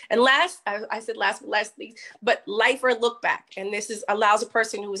week. And last, I said last but lastly, but lifer look back. And this allows a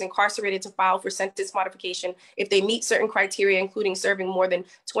person who is incarcerated to file for sentence modification if they meet certain criteria, including serving more than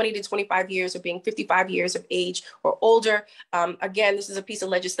 20 to 25 years or being 55 years of age or older. Again, this is a piece of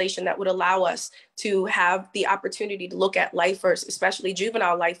legislation that would allow us to have the opportunity to look at lifers, especially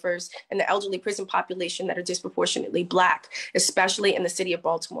juvenile lifers and the elderly prison population that are disproportionately Black, especially in the city of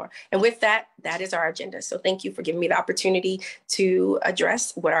Baltimore. And with that, that is our agenda. So thank you for giving me the opportunity to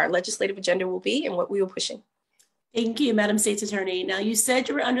address what our legislative agenda will be and what we were pushing. Thank you, Madam State's Attorney. Now, you said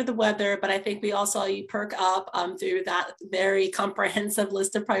you were under the weather, but I think we all saw you perk up through that very comprehensive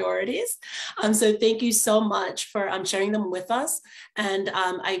list of priorities. So thank you so much for sharing them with us. And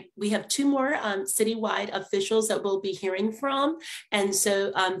we have 2 more citywide officials that we'll be hearing from. And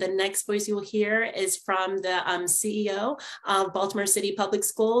so the next voice you will hear is from the CEO of Baltimore City Public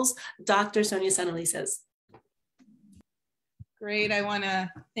Schools, Dr. Sonia Sanalices. Great. I want to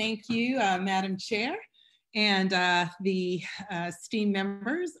thank you, Madam Chair, and the esteemed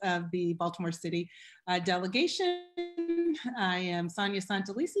members of the Baltimore City Delegation. I am Sonia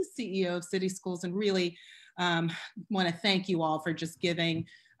Sanalices, CEO of City Schools, and really want to thank you all for just giving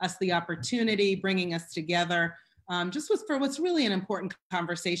us the opportunity, bringing us together, for what's really an important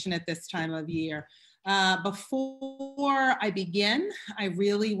conversation at this time of year. Before I begin, I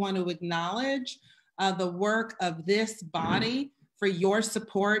really want to acknowledge the work of this body for your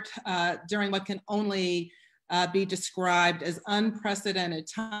support during what can only be described as unprecedented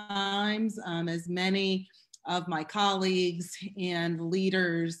times, as many of my colleagues and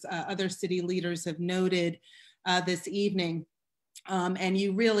leaders, other city leaders have noted this evening. And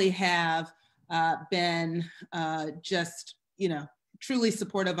you really have been just, truly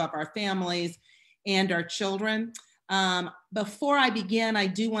supportive of our families and our children. Before I begin, I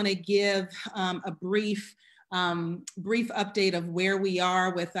do want to give a brief update of where we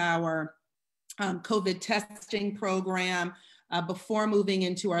are with our COVID testing program before moving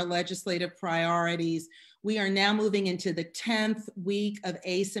into our legislative priorities. We are now moving into the 10th week of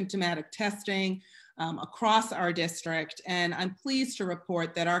asymptomatic testing across our district. And I'm pleased to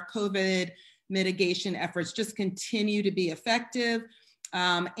report that our COVID mitigation efforts just continue to be effective.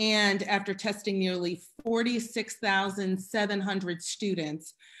 And after testing nearly 46,700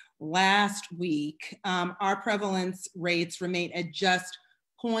 students last week, our prevalence rates remain at just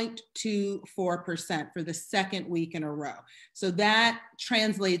 0.24% for the 2nd week in a row. So that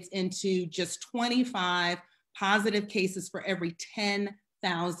translates into just 25 positive cases for every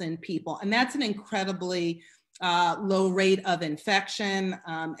 10,000 people. And that's an incredibly low rate of infection.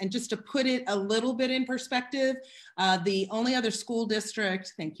 And just to put it a little bit in perspective, the only other school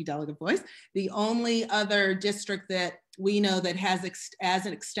district, thank you, Delegate Boyce, the only other district that we know that has as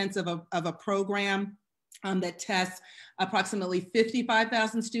an extensive of a program that tests approximately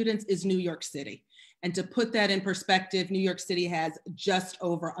 55,000 students is New York City. And to put that in perspective, New York City has just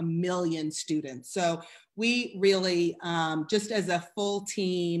over 1 million students. So we really, just as a full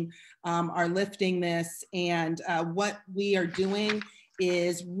team, are lifting this. And what we are doing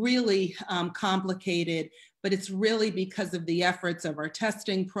is really complicated, but it's really because of the efforts of our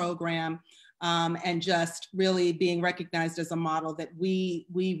testing program and just really being recognized as a model that we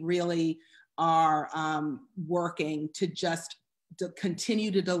really are working to just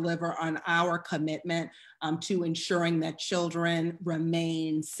continue to deliver on our commitment to ensuring that children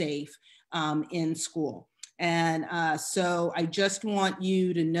remain safe in school. And so I just want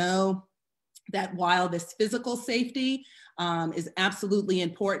you to know that while this physical safety is absolutely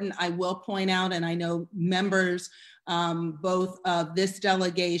important, I will point out, and I know members both of this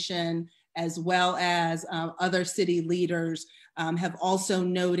delegation as well as other city leaders have also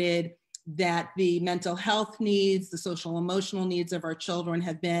noted that the mental health needs, the social emotional needs of our children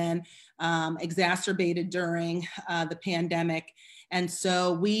have been exacerbated during the pandemic. And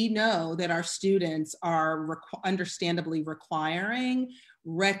so we know that our students are understandably requiring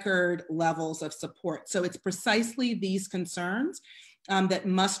record levels of support. So it's precisely these concerns that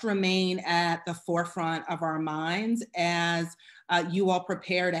must remain at the forefront of our minds as you all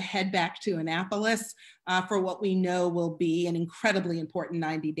prepare to head back to Annapolis for what we know will be an incredibly important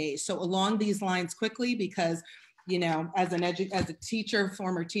 90 days. So along these lines quickly, because you know, as a teacher,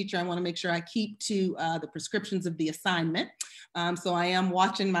 former teacher, I want to make sure I keep to the prescriptions of the assignment. So I am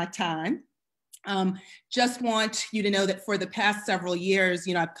watching my time. Just want you to know that for the past several years,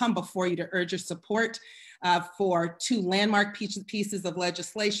 you know, I've come before you to urge your support for two landmark pieces of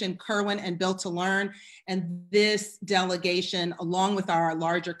legislation, Kerwin and Built to Learn. And this delegation, along with our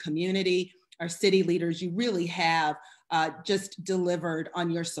larger community, our city leaders, you really have just delivered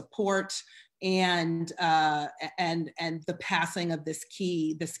on your support and the passing of this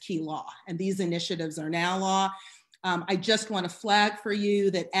key law. And these initiatives are now law. I just want to flag for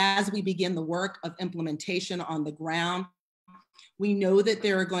you that as we begin the work of implementation on the ground, we know that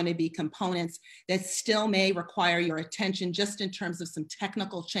there are going to be components that still may require your attention just in terms of some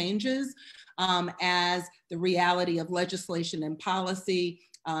technical changes as the reality of legislation and policy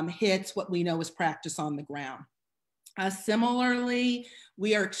hits what we know is practice on the ground. Similarly,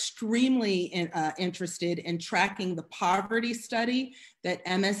 we are extremely interested in tracking the poverty study that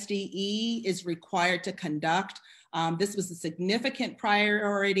MSDE is required to conduct. This was a significant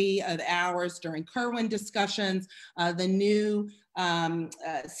priority of ours during Kerwin discussions. The new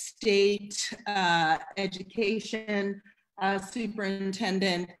state education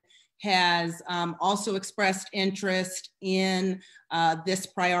superintendent has also expressed interest in this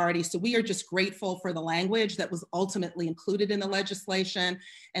priority. So we are just grateful for the language that was ultimately included in the legislation.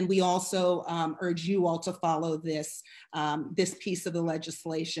 And we also urge you all to follow this, this piece of the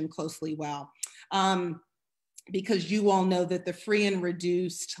legislation closely well. Because you all know that the free and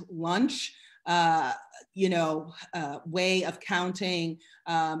reduced lunch way of counting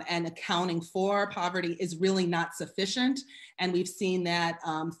and accounting for poverty is really not sufficient. And we've seen that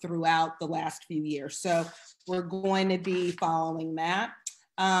throughout the last few years. So we're going to be following that.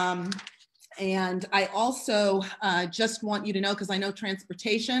 And I also just want you to know, because I know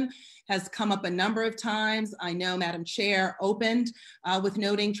transportation has come up a number of times. I know Madam Chair opened with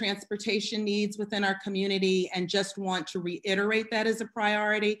noting transportation needs within our community, and just want to reiterate that as a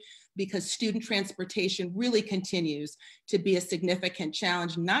priority, because student transportation really continues to be a significant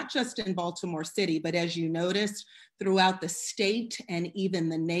challenge, not just in Baltimore City, but as you noticed, throughout the state and even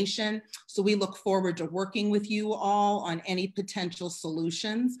the nation. So we look forward to working with you all on any potential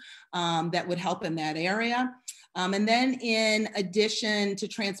solutions that would help in that area. And then in addition to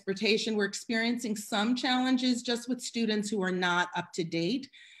transportation, we're experiencing some challenges just with students who are not up to date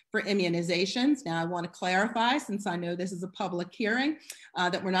for immunizations. Now I want to clarify, since I know this is a public hearing,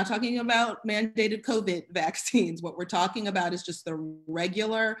 that we're not talking about mandated COVID vaccines. What we're talking about is just the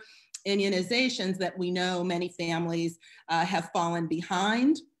regular immunizations that we know many families have fallen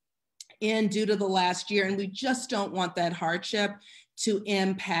behind in due to the last year. And we just don't want that hardship to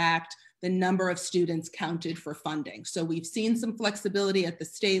impact the number of students counted for funding. So we've seen some flexibility at the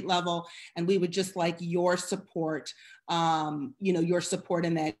state level, and we would just like your support, your support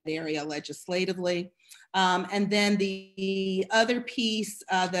in that area legislatively. And then the other piece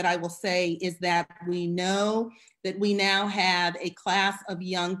that I will say is that we know that we now have a class of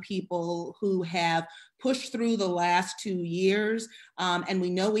young people who have pushed through the last 2 years. And we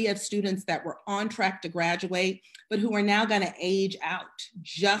know we have students that were on track to graduate, but who are now going to age out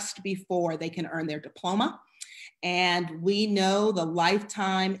just before they can earn their diploma. And we know the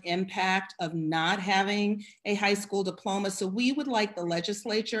lifetime impact of not having a high school diploma. So we would like the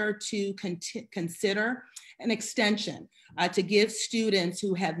legislature to consider an extension to give students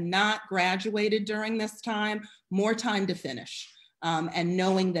who have not graduated during this time more time to finish. And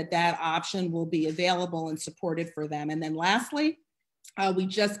knowing that that option will be available and supported for them. And then lastly, we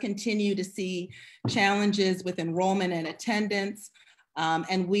just continue to see challenges with enrollment and attendance.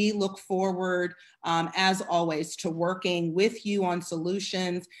 And we look forward, as always, to working with you on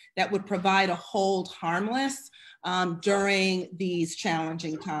solutions that would provide a hold harmless during these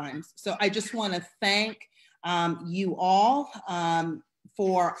challenging times. So I just want to thank you all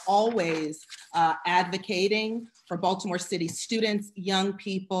for always advocating for Baltimore City students, young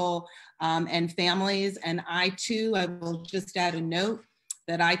people, and families. And I will just add a note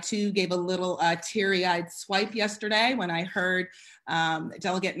that I too gave a little teary-eyed swipe yesterday when I heard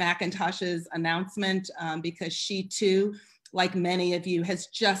Delegate McIntosh's announcement, because she too, like many of you, has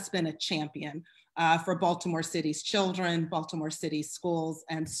just been a champion for Baltimore City's children, Baltimore City schools.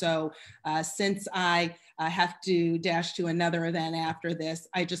 And so since I have to dash to another event after this,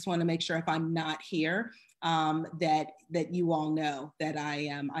 I just want to make sure if I'm not here, that you all know that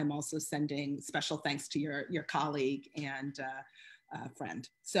I'm also sending special thanks to your colleague and friend.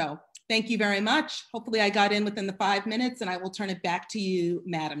 So thank you very much. Hopefully I got in within the 5 minutes, and I will turn it back to you,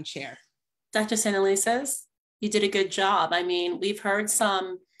 Madam Chair. Dr. Sanalisa, you did a good job. I mean, we've heard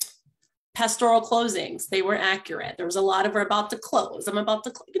some pastoral closings. They were accurate. There was a lot of we're about to close. I'm about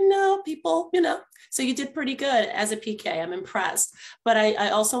to close. People, So you did pretty good as a PK. I'm impressed. But I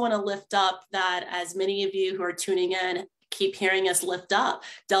also want to lift up that, as many of you who are tuning in keep hearing us lift up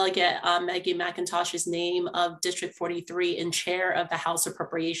Delegate Maggie McIntosh's name of District 43 and chair of the House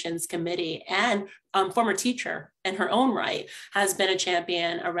Appropriations Committee, and former teacher in her own right, has been a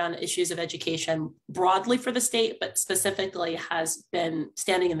champion around issues of education broadly for the state, but specifically has been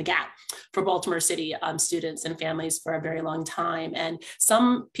standing in the gap for Baltimore City students and families for a very long time. And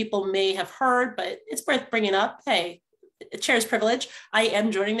some people may have heard, but it's worth bringing up. Hey, chair's privilege. I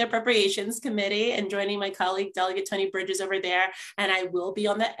am joining the Appropriations Committee and joining my colleague, Delegate Tony Bridges over there. And I will be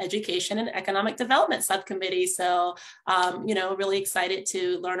on the Education and Economic Development Subcommittee. So, really excited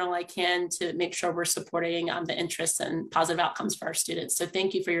to learn all I can to make sure we're supporting the interests and positive outcomes for our students. So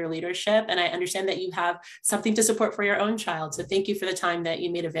thank you for your leadership. And I understand that you have something to support for your own child. So thank you for the time that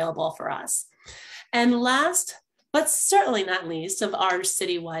you made available for us. And last, but certainly not least of our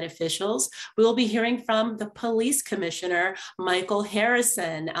citywide officials, we will be hearing from the Police Commissioner, Michael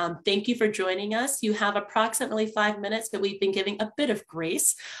Harrison. Thank you for joining us. You have approximately 5 minutes, but we've been giving a bit of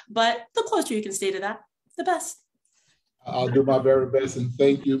grace, but the closer you can stay to that, the best. I'll do my very best, and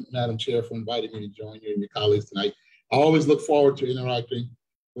thank you, Madam Chair, for inviting me to join you and your colleagues tonight. I always look forward to interacting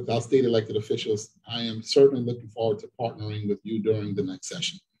with our state elected officials. I am certainly looking forward to partnering with you during the next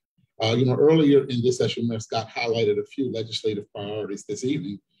session. Earlier in this session, Mayor Scott highlighted a few legislative priorities this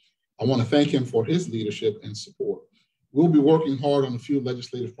evening. I want to thank him for his leadership and support. We'll be working hard on a few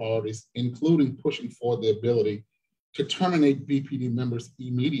legislative priorities, including pushing for the ability to terminate BPD members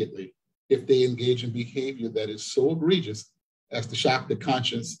immediately if they engage in behavior that is so egregious as to shock the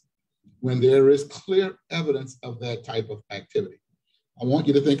conscience when there is clear evidence of that type of activity. I want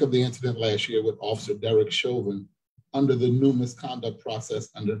you to think of the incident last year with Officer Derek Chauvin under the new misconduct process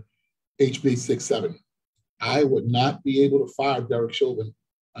under HB 67. I would not be able to fire Derek Chauvin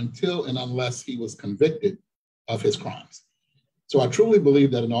until and unless he was convicted of his crimes. So I truly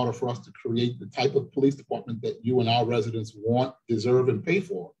believe that in order for us to create the type of police department that you and our residents want, deserve, and pay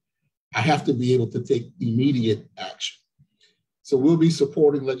for, I have to be able to take immediate action. So we'll be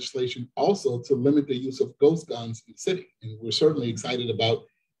supporting legislation also to limit the use of ghost guns in the city. And we're certainly excited about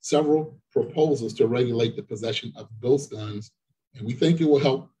several proposals to regulate the possession of ghost guns. And we think it will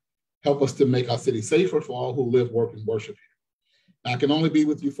help us to make our city safer for all who live, work, and worship here. Now, I can only be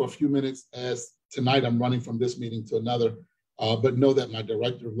with you for a few minutes, as tonight I'm running from this meeting to another, but know that my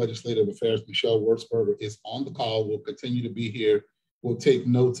Director of Legislative Affairs, Michelle Wurzberger, is on the call. We'll continue to be here. We'll take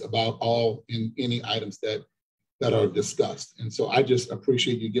notes about any items that are discussed. And so I just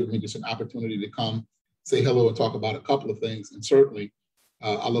appreciate you giving me just an opportunity to come, say hello, and talk about a couple of things. And certainly,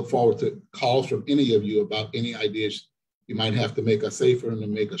 I look forward to calls from any of you about any ideas you might have to make us safer and to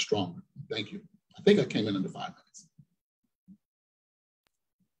make us stronger. Thank you. I think I came in under 5 minutes.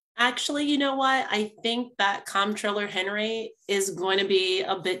 Actually, you know what? I think that Comptroller Henry is going to be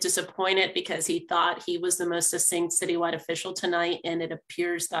a bit disappointed because he thought he was the most succinct citywide official tonight, and it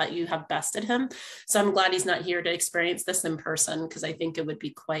appears that you have bested him. So I'm glad he's not here to experience this in person, because I think it would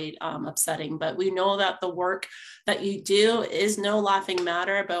be quite upsetting. But we know that the work that you do is no laughing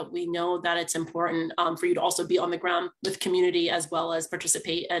matter, but we know that it's important for you to also be on the ground with community as well as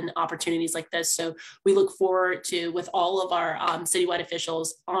participate in opportunities like this. So we look forward to, with all of our citywide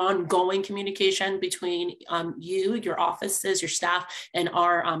officials, ongoing communication between you, your offices, your staff, and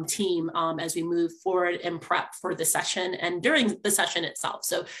our team as we move forward and prep for the session and during the session itself.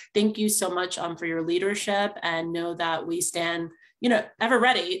 So thank you so much for your leadership, and know that we stand ever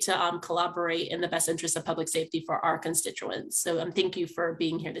ready to collaborate in the best interest of public safety for our constituents. So thank you for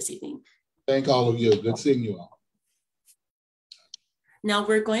being here this evening. Thank all of you. Good seeing you all. Now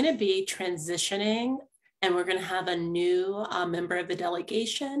we're going to be transitioning, and we're going to have a new member of the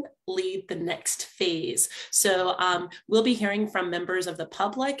delegation lead the next phase. So we'll be hearing from members of the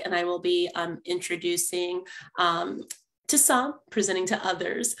public, and I will be introducing to some, presenting to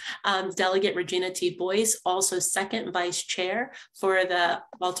others, Delegate Regina T. Boyce, also second vice chair for the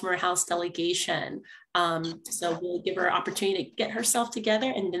Baltimore House delegation. So we'll give her an opportunity to get herself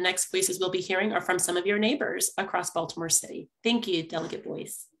together, and the next voices we'll be hearing are from some of your neighbors across Baltimore City. Thank you, Delegate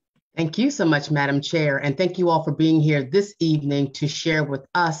Boyce. Thank you so much, Madam Chair, and thank you all for being here this evening to share with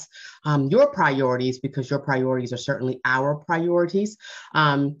us your priorities, because your priorities are certainly our priorities.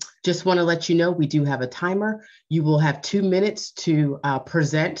 Just want to let you know we do have a timer. You will have 2 minutes to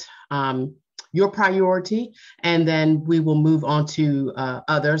present your priority, and then we will move on to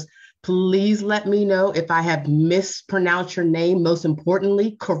others. Please let me know if I have mispronounced your name. Most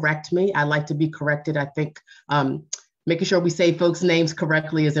importantly, correct me. I like to be corrected. I think making sure we say folks' names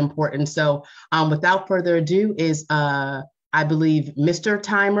correctly is important. So without further ado, is I believe Mr.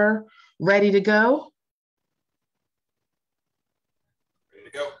 Timer ready to go? Ready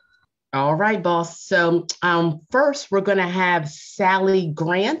to go. All right, boss. So first, we're going to have Sally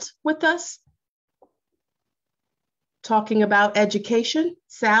Grant with us talking about education.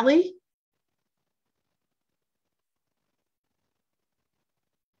 Sally?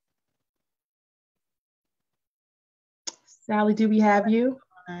 Sally, do we have you?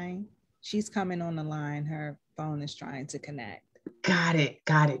 She's coming on the line. Her phone is trying to connect. Got it,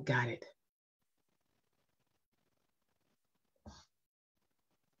 got it, got it.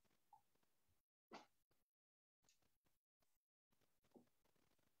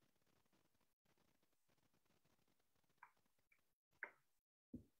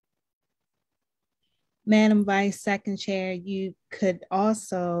 Madam Vice Second Chair, you could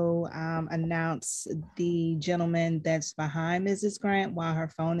also announce the gentleman that's behind Mrs. Grant while her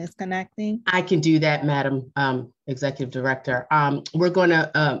phone is connecting. I can do that, Madam Executive Director. We're going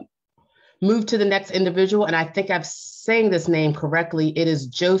to move to the next individual, and I think I'm saying this name correctly. It is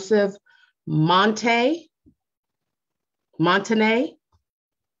Joseph Montagne,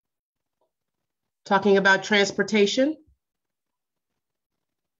 talking about transportation.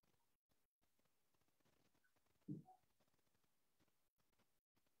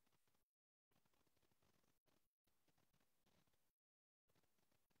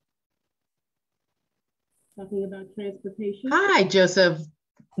 Talking about transportation. Hi, Joseph.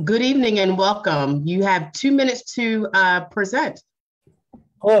 Good evening and welcome. You have 2 minutes to present.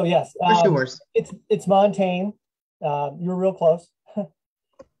 Hello, yes. It's yours. It's Montaigne. You're real close.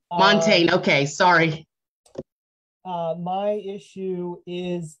 Montaigne, okay, sorry. My issue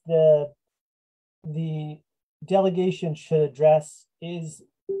is the delegation should address is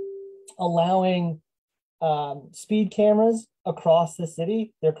allowing speed cameras across the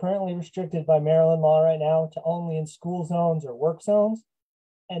city. They're currently restricted by Maryland law right now to only in school zones or work zones.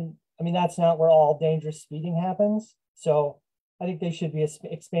 And I mean, that's not where all dangerous speeding happens. So I think they should be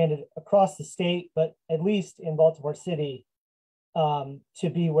expanded across the state, but at least in Baltimore City to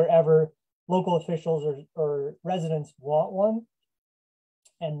be wherever local officials or residents want one.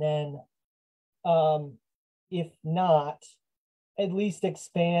 And then if not, at least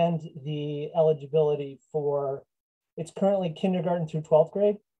expand the eligibility for, it's currently kindergarten through 12th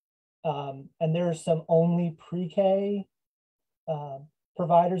grade. And there are some only pre-K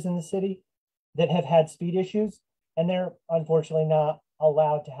providers in the city that have had speed issues, and they're unfortunately not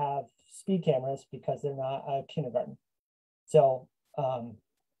allowed to have speed cameras because they're not a kindergarten. So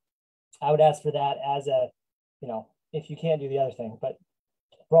I would ask for that as a, if you can't do the other thing, but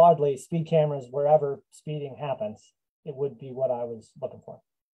broadly, speed cameras wherever speeding happens, it would be what I was looking for.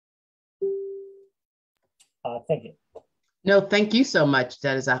 Thank you. No, thank you so much.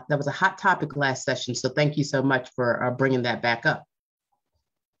 That was a hot topic last session, so thank you so much for bringing that back up.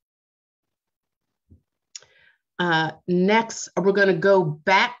 Next, we're going to go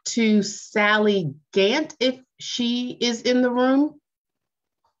back to Sally Gant if she is in the room.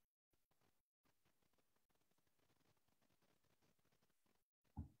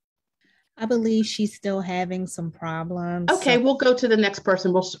 I believe she's still having some problems. Okay, we'll go to the next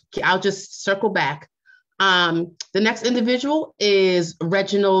person. I'll just circle back. The next individual is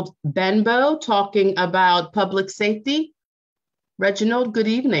Reginald Benbow talking about public safety. Reginald, good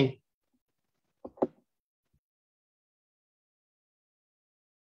evening.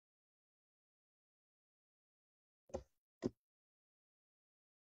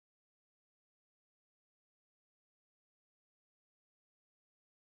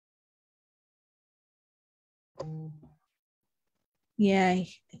 Yeah,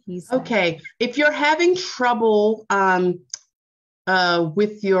 he's okay. If you're having trouble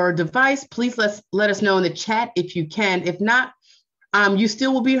with your device, please let us know in the chat if you can. If not, you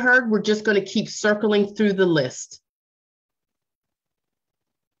still will be heard. We're just going to keep circling through the list.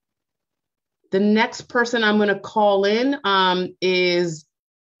 The next person I'm going to call in is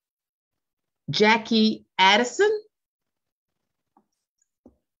Jackie Addison.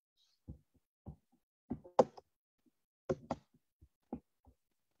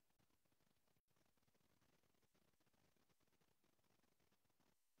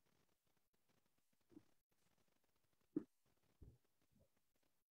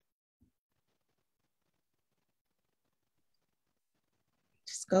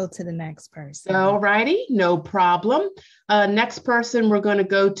 go to the next person. All righty, no problem. Next person we're going to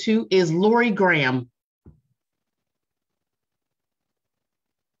go to is Lori Graham.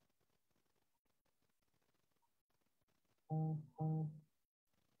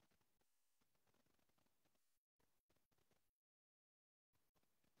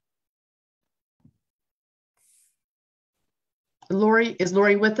 Lori, is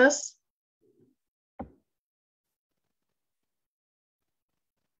Lori with us?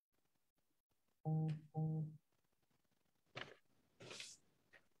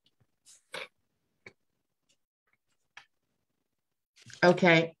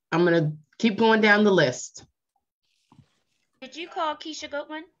 Okay, I'm going to keep going down the list. Did you call Keisha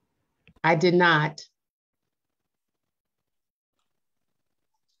Goodwin? I did not.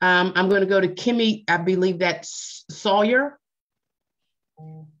 I'm going to go to Kimmy, I believe that's Sawyer.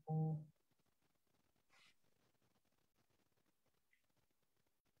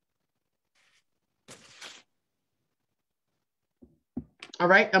 All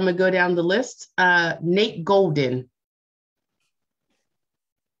right, I'm going to go down the list. Nate Golden.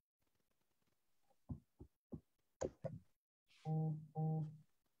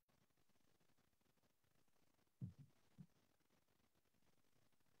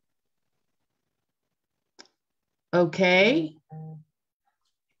 Okay.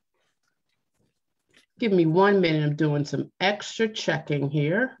 Give me 1 minute. I'm doing some extra checking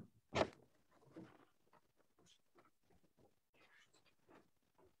here.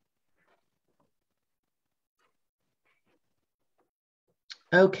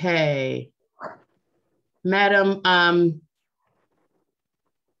 Okay. Madam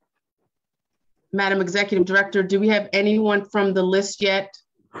Executive Director, do we have anyone from the list yet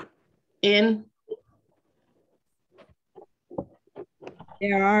in?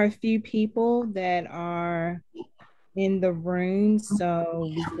 There are a few people that are in the room,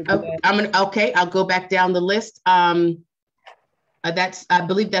 so we could okay, I'll go back down the list. I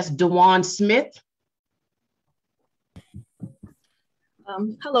believe that's Dewan Smith.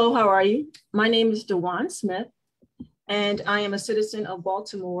 Hello, how are you? My name is Dewan Smith, and I am a citizen of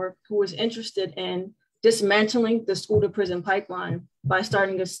Baltimore who is interested in dismantling the school to prison pipeline by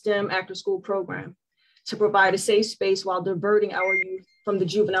starting a STEM after school program to provide a safe space while diverting our youth from the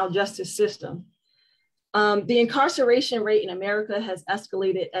juvenile justice system. The incarceration rate in America has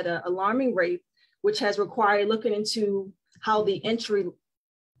escalated at an alarming rate, which has required looking into how the entry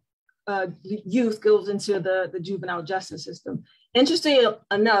youth goes into the juvenile justice system. Interestingly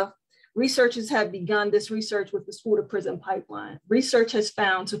enough, researchers have begun this research with the school to prison pipeline. Research has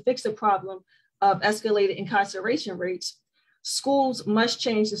found to fix the problem of escalated incarceration rates, schools must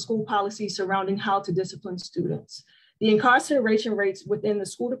change the school policy surrounding how to discipline students. The incarceration rates within the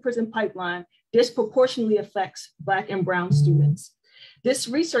school to prison pipeline disproportionately affects Black and Brown students. This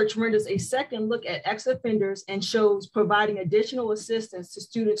research renders a second look at ex-offenders and shows providing additional assistance to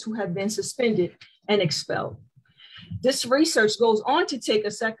students who have been suspended and expelled. This research goes on to take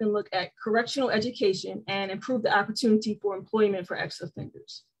a second look at correctional education and improve the opportunity for employment for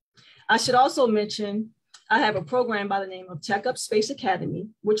ex-offenders. I should also mention, I have a program by the name of Tech Up Space Academy,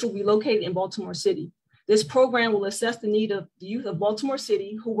 which will be located in Baltimore City. This program will assess the need of the youth of Baltimore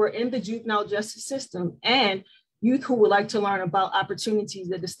City who were in the juvenile justice system and youth who would like to learn about opportunities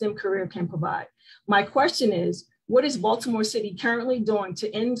that the STEM career can provide. My question is, what is Baltimore City currently doing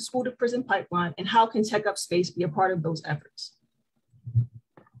to end the school to prison pipeline, and how can Tech Up Space be a part of those efforts?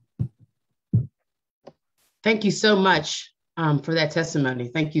 Thank you so much for that testimony.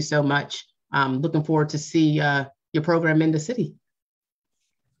 Thank you so much. Looking forward to see your program in the city.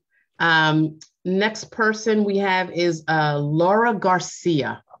 Next person we have is Laura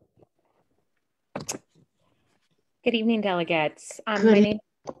Garcia. Good evening, delegates.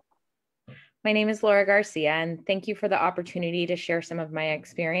 My name is Laura Garcia, and thank you for the opportunity to share some of my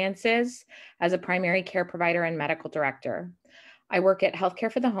experiences as a primary care provider and medical director. I work at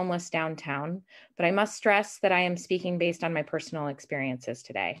Healthcare for the Homeless downtown, but I must stress that I am speaking based on my personal experiences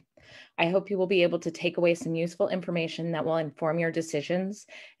today. I hope you will be able to take away some useful information that will inform your decisions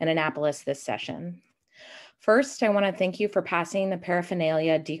in Annapolis this session. First, I want to thank you for passing the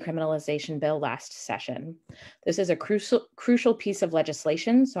paraphernalia decriminalization bill last session. This is a crucial piece of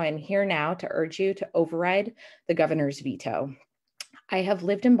legislation, so I'm here now to urge you to override the governor's veto. I have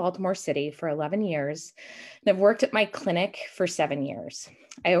lived in Baltimore City for 11 years and have worked at my clinic for 7 years.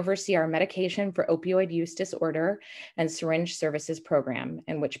 I oversee our medication for opioid use disorder and syringe services program,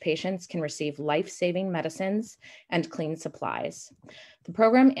 in which patients can receive life-saving medicines and clean supplies. The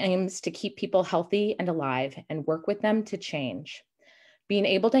program aims to keep people healthy and alive and work with them to change. Being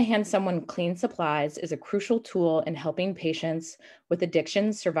able to hand someone clean supplies is a crucial tool in helping patients with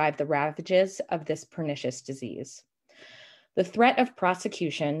addictions survive the ravages of this pernicious disease. The threat of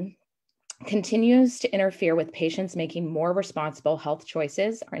prosecution continues to interfere with patients making more responsible health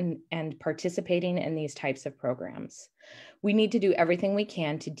choices and participating in these types of programs. We need to do everything we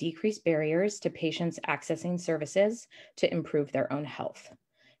can to decrease barriers to patients accessing services to improve their own health.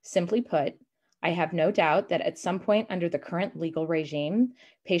 Simply put, I have no doubt that at some point under the current legal regime,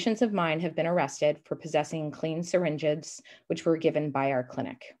 patients of mine have been arrested for possessing clean syringes, which were given by our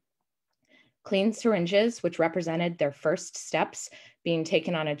clinic. Clean syringes, which represented their first steps being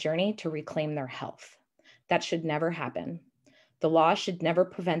taken on a journey to reclaim their health. That should never happen. The law should never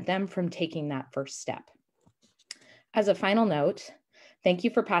prevent them from taking that first step. As a final note, thank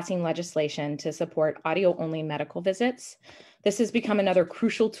you for passing legislation to support audio-only medical visits. This has become another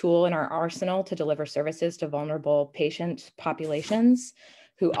crucial tool in our arsenal to deliver services to vulnerable patient populations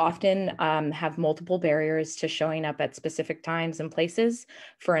who often have multiple barriers to showing up at specific times and places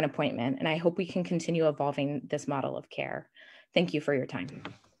for an appointment. And I hope we can continue evolving this model of care. Thank you for your time.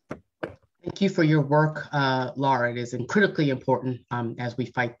 Thank you for your work, Laura. It is critically important as we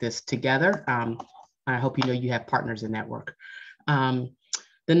fight this together. I hope you know you have partners in that work. The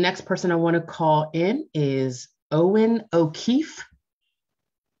next person I want to call in is Owen O'Keefe.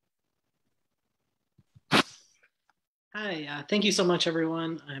 Hi, thank you so much,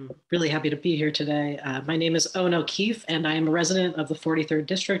 everyone. I'm really happy to be here today. My name is Owen O'Keefe, and I am a resident of the 43rd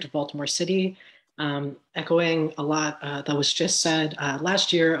District of Baltimore City. Echoing a lot that was just said,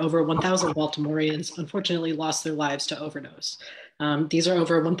 last year, over 1,000 Baltimoreans unfortunately lost their lives to overdose. These are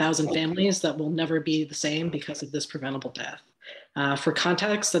over 1,000 families that will never be the same because of this preventable death. For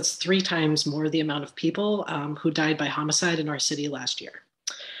context, that's 3 times more the amount of people who died by homicide in our city last year.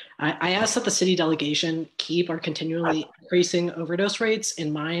 I ask that the city delegation keep our continually increasing overdose rates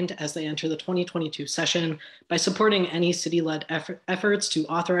in mind as they enter the 2022 session by supporting any city-led efforts to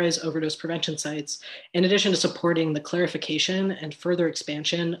authorize overdose prevention sites, in addition to supporting the clarification and further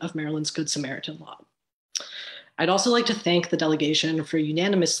expansion of Maryland's Good Samaritan law. I'd also like to thank the delegation for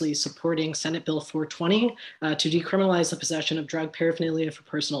unanimously supporting Senate Bill 420 to decriminalize the possession of drug paraphernalia for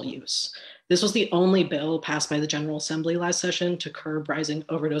personal use. This was the only bill passed by the General Assembly last session to curb rising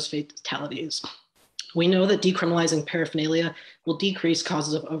overdose fatalities. We know that decriminalizing paraphernalia will decrease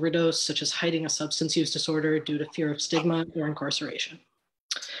causes of overdose, such as hiding a substance use disorder due to fear of stigma or incarceration.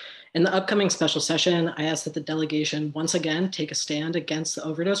 In the upcoming special session, I ask that the delegation once again take a stand against the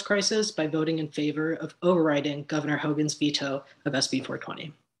overdose crisis by voting in favor of overriding Governor Hogan's veto of SB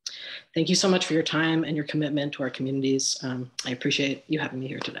 420. Thank you so much for your time and your commitment to our communities. I appreciate you having me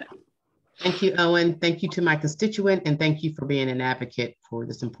here today. Thank you, Owen. Thank you to my constituent, and thank you for being an advocate for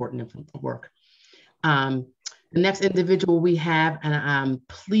this important work. The next individual we have, and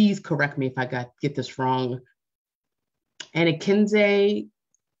please correct me if I get this wrong, Anakinze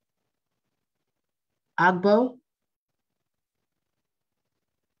Agbo.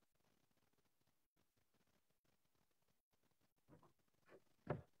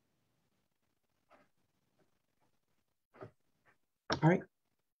 All right,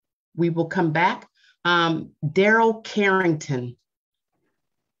 we will come back. Daryl Carrington.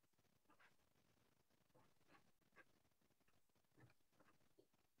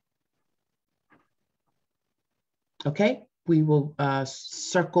 Okay, we will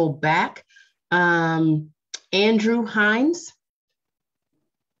circle back. Andrew Hines.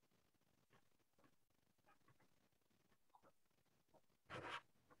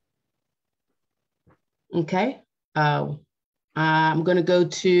 Okay, I'm going to go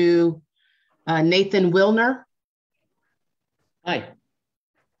to Nathan Wilner. Hi.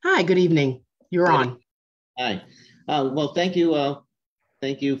 Hi, good evening. You're on. Hi. Well, thank you.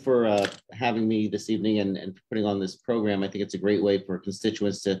 Thank you for having me this evening and putting on this program. I think it's a great way for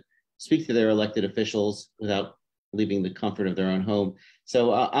constituents to speak to their elected officials without leaving the comfort of their own home.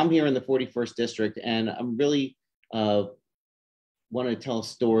 So I'm here in the 41st District, and I'm really want to tell a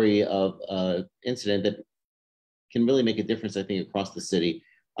story of an incident that can really make a difference, I think, across the city.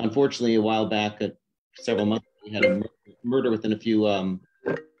 Unfortunately, a while back, several months ago, we had a murder within a few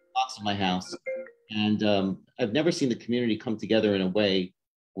blocks of my house. And I've never seen the community come together in a way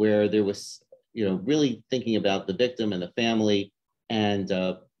where there was, really thinking about the victim and the family and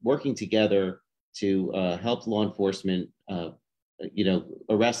working together to help law enforcement,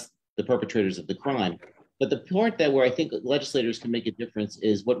 arrest the perpetrators of the crime. But the part where I think legislators can make a difference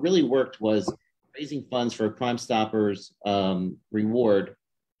is what really worked was raising funds for a Crime Stoppers reward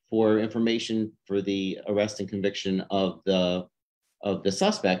for information for the arrest and conviction of the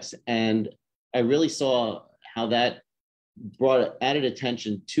suspects. And I really saw how that brought added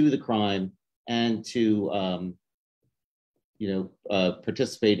attention to the crime and to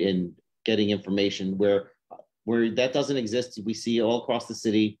participate in getting information where that doesn't exist. We see all across the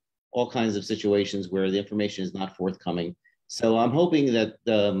city all kinds of situations where the information is not forthcoming. So I'm hoping that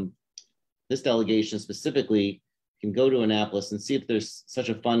this delegation specifically can go to Annapolis and see if there's such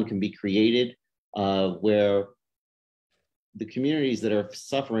a fund can be created where the communities that are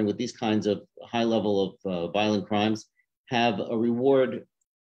suffering with these kinds of high level of violent crimes have a reward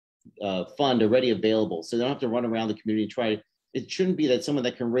fund already available. So they don't have to run around the community and try to, it shouldn't be that someone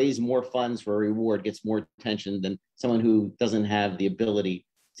that can raise more funds for a reward gets more attention than someone who doesn't have the ability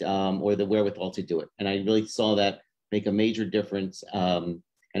or the wherewithal to do it. And I really saw that make a major difference. And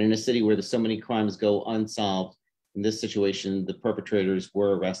in a city where there's so many crimes go unsolved, in this situation, the perpetrators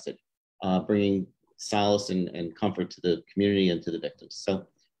were arrested, bringing solace and comfort to the community and to the victims. So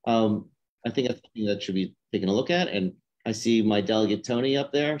I think that's something that should be taken a look at. And I see my delegate, Tony,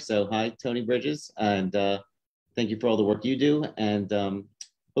 up there. So hi, Tony Bridges. And thank you for all the work you do. And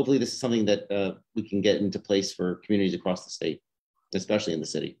hopefully this is something that we can get into place for communities across the state, especially in the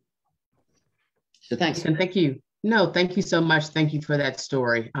city. So thanks. And thank you. No, thank you so much. Thank you for that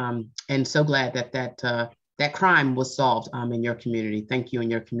story. And so glad that that crime was solved in your community. Thank you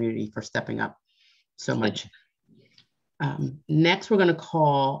and your community for stepping up so much. Next, we're going to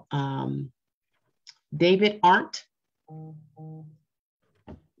call David Arndt.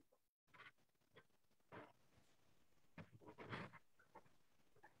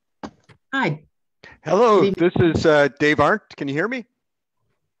 Hi. Hello, this is Dave Arndt. Can you hear me?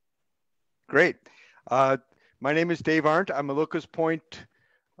 Great. My name is Dave Arndt. I'm a Locust Point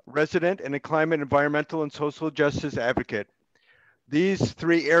resident and a climate, environmental, and social justice advocate. These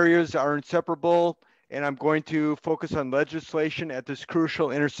three areas are inseparable, and I'm going to focus on legislation at this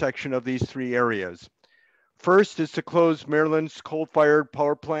crucial intersection of these three areas. First is to close Maryland's coal-fired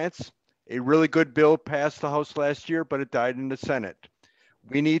power plants. A really good bill passed the House last year, but it died in the Senate.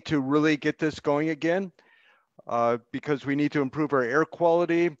 We need to really get this going again because we need to improve our air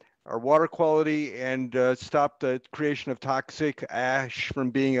quality, our water quality, and stop the creation of toxic ash from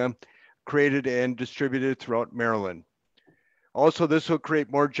being created and distributed throughout Maryland. Also, this will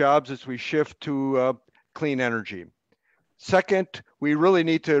create more jobs as we shift to clean energy. Second, we really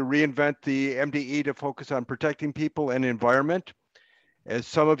need to reinvent the MDE to focus on protecting people and environment. As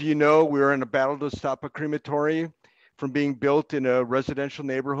some of you know, we're in a battle to stop a crematorium from being built in a residential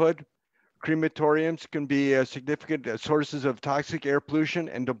neighborhood. Crematoriums can be significant sources of toxic air pollution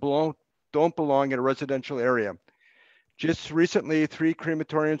and don't belong in a residential area. Just recently, 3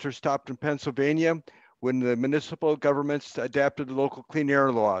 crematoriums were stopped in Pennsylvania when the municipal governments adapted the local clean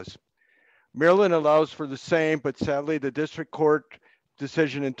air laws. Maryland allows for the same, but sadly the district court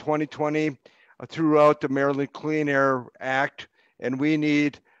decision in 2020 threw out the Maryland Clean Air Act, and we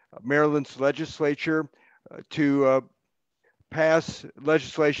need Maryland's legislature to pass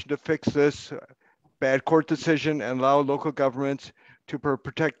legislation to fix this bad court decision and allow local governments to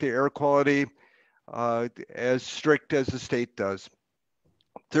protect the air quality as strict as the state does.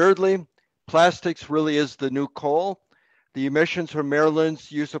 Thirdly, plastics really is the new coal. The emissions from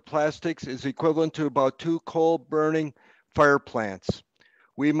Maryland's use of plastics is equivalent to about 2 coal-burning fire plants.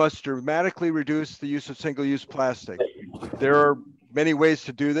 We must dramatically reduce the use of single-use plastic. There are many ways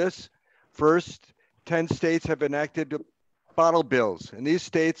to do this. First, 10 states have enacted bottle bills. In these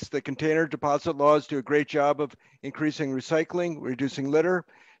states, the container deposit laws do a great job of increasing recycling, reducing litter,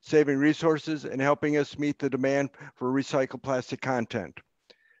 saving resources, and helping us meet the demand for recycled plastic content.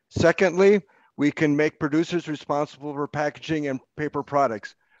 Secondly, we can make producers responsible for packaging and paper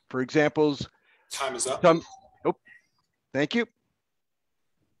products. For examples, time is up. Thank you.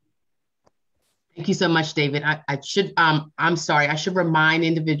 Thank you so much, David. I'm sorry, I should remind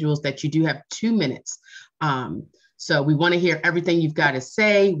individuals that you do have 2 minutes. So we want to hear everything you've got to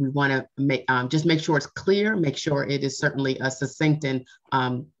say. We want to make just make sure it's clear, make sure it is certainly succinct, and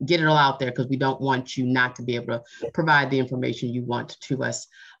get it all out there because we don't want you not to be able to provide the information you want to us.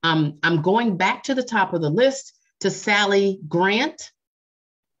 I'm going back to the top of the list to Sally Grant.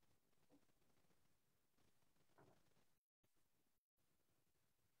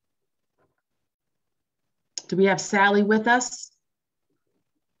 Do we have Sally with us?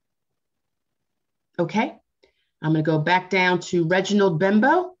 Okay. I'm going to go back down to Reginald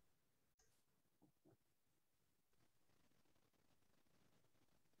Bembo.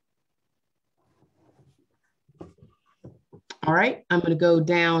 All right, I'm going to go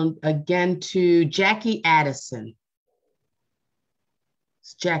down again to Jackie Addison.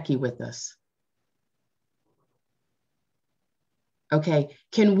 Is Jackie with us? Okay,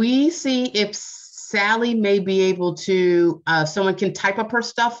 can we see if Sally may be able to, someone can type up her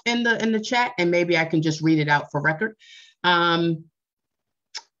stuff in the chat, and maybe I can just read it out for record. No,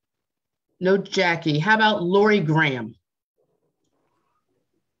 Jackie. How about Lori Graham?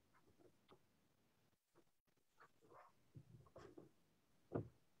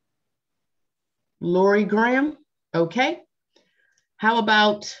 Lori Graham, okay. How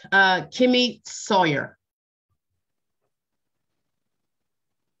about Kimmy Sawyer?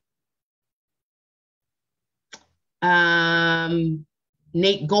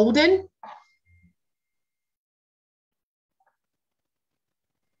 Nate Golden.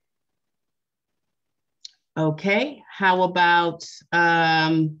 Okay, how about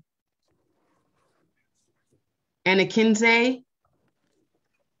Anakinze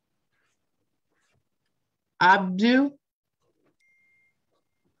Abdu?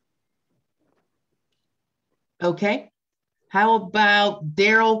 Okay, how about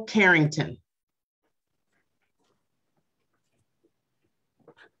Daryl Carrington?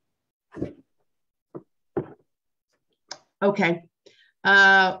 Okay,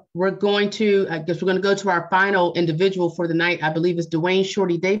 we're going to, I guess we're going to go to our final individual for the night. I believe it's Dwayne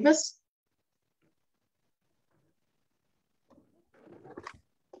Shorty Davis.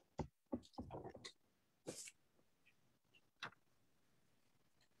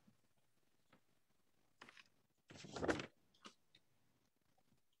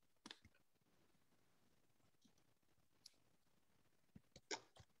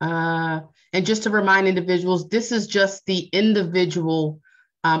 And just to remind individuals, this is just the individual.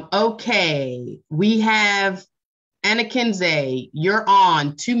 Okay, we have Anakinze, you're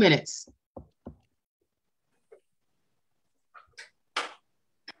on, 2 minutes.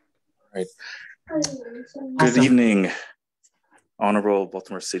 Right. Good evening, Honorable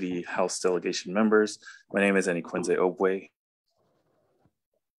Baltimore City House Delegation members. My name is Anakinze Obwe.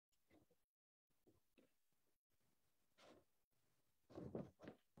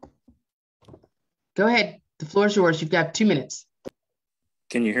 Go ahead. The floor is yours. You've got 2 minutes.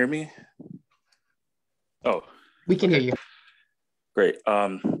 Can you hear me? Oh. We can hear you. Great.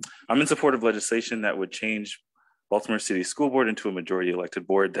 I'm in support of legislation that would change Baltimore City School Board into a majority elected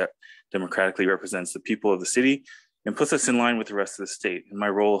board that democratically represents the people of the city and puts us in line with the rest of the state. In my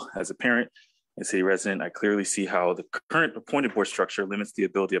role as a parent and city resident, I clearly see how the current appointed board structure limits the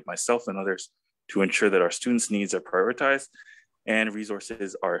ability of myself and others to ensure that our students' needs are prioritized and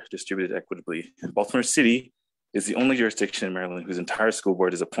resources are distributed equitably. Baltimore City is the only jurisdiction in Maryland whose entire school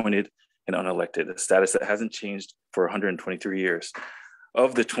board is appointed and unelected, a status that hasn't changed for 123 years.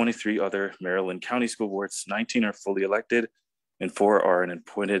 Of the 23 other Maryland county school boards, 19 are fully elected and 4 are an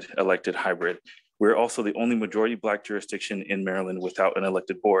appointed elected hybrid. We're also the only majority Black jurisdiction in Maryland without an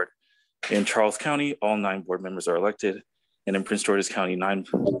elected board. In Charles County, all 9 board members are elected, and in Prince George's County, 9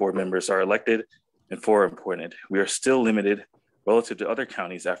 board members are elected and 4 are appointed. We are still limited relative to other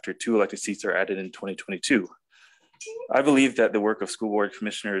counties after 2 elected seats are added in 2022. I believe that the work of school board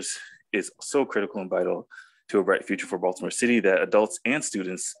commissioners is so critical and vital to a bright future for Baltimore City that adults and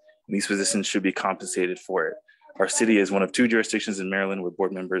students in these positions should be compensated for it. Our city is one of 2 jurisdictions in Maryland where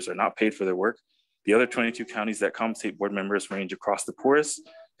board members are not paid for their work. The other 22 counties that compensate board members range across the poorest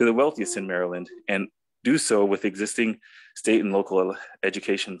to the wealthiest in Maryland, and do so with existing state and local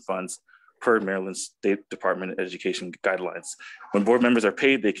education funds per Maryland State Department of Education guidelines. When board members are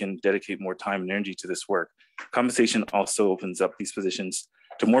paid, they can dedicate more time and energy to this work. Compensation also opens up these positions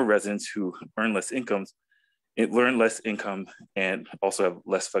to more residents who earn less income and also have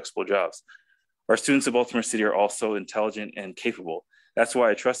less flexible jobs. Our students in Baltimore City are also intelligent and capable. That's why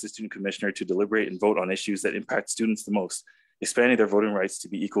I trust the student commissioner to deliberate and vote on issues that impact students the most. Expanding their voting rights to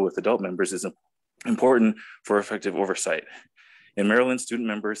be equal with adult members is important for effective oversight. In Maryland, student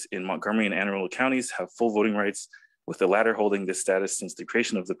members in Montgomery and Anne Arundel counties have full voting rights, with the latter holding this status since the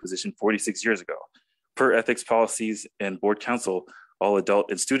creation of the position 46 years ago. Per ethics policies and board council, all adult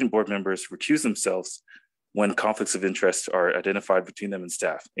and student board members recuse themselves when conflicts of interest are identified between them and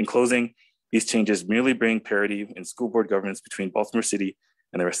staff. In closing, these changes merely bring parity in school board governance between Baltimore City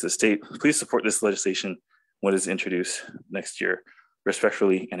and the rest of the state. Please support this legislation when it is introduced next year.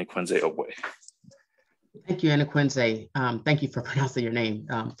 Respectfully, Anakinze Obwe. Thank you, Anakinze. Thank you for pronouncing your name,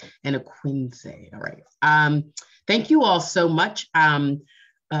 Anakinze. All right. Thank you all so much.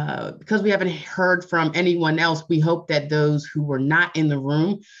 Because we haven't heard from anyone else, we hope that those who were not in the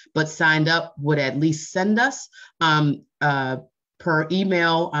room but signed up would at least send us per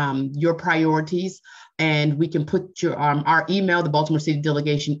email your priorities, and we can put your our email, the Baltimore City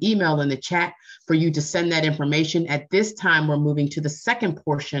Delegation email, in the chat for you to send that information. At this time, we're moving to the second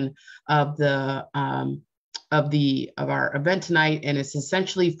portion of the of our event tonight, and it's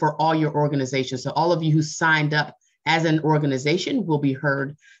essentially for all your organizations. So all of you who signed up as an organization will be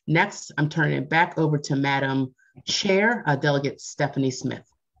heard next. I'm turning it back over to Madam Chair, Delegate Stephanie Smith.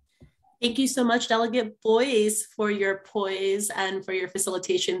 Thank you so much, Delegate Boyce, for your poise and for your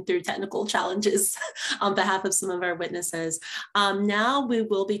facilitation through technical challenges on behalf of some of our witnesses. Now we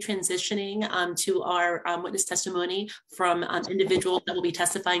will be transitioning to our witness testimony from individuals that will be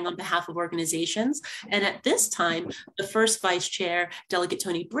testifying on behalf of organizations. And at this time, the first Vice Chair, Delegate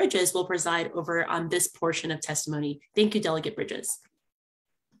Tony Bridges, will preside over this portion of testimony. Thank you, Delegate Bridges.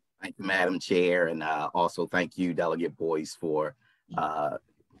 Thank you, Madam Chair, and also thank you, Delegate Boyce, for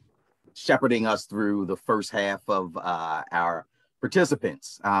shepherding us through the first half of our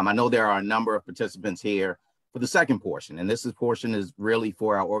participants. I know there are a number of participants here for the second portion, and this portion is really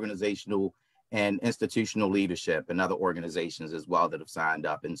for our organizational and institutional leadership and other organizations as well that have signed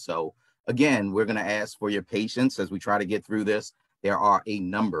up. And so, again, we're going to ask for your patience as we try to get through this. There are a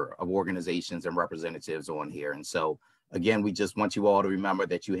number of organizations and representatives on here. And so, again, we just want you all to remember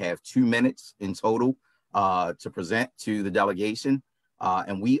that you have 2 minutes in total to present to the delegation.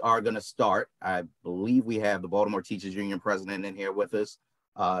 And we are going to start. I believe we have the Baltimore Teachers Union president in here with us,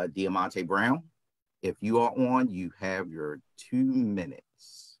 Diamante Brown. If you are on, you have your 2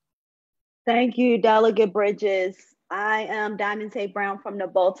 minutes. Thank you, Delegate Bridges. I am Diamante Brown from the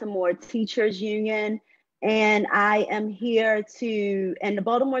Baltimore Teachers Union, and I am here and the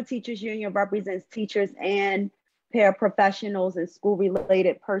Baltimore Teachers Union represents teachers and paraprofessionals and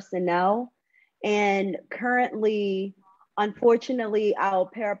school-related personnel. And currently, unfortunately, our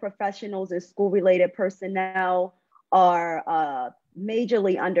paraprofessionals and school-related personnel are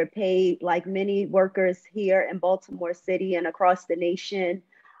majorly underpaid, like many workers here in Baltimore City and across the nation.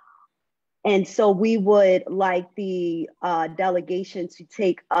 And so we would like the delegation to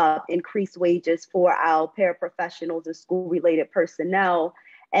take up increased wages for our paraprofessionals and school-related personnel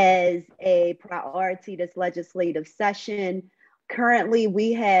as a priority this legislative session. Currently,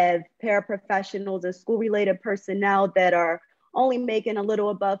 we have paraprofessionals and school-related personnel that are only making a little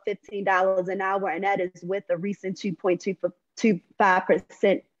above $15 an hour, and that is with a recent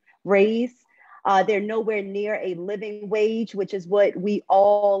 2.25% raise. They're nowhere near a living wage, which is what we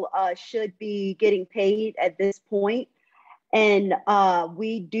all should be getting paid at this point. And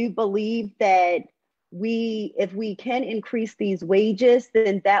we do believe that if we can increase these wages,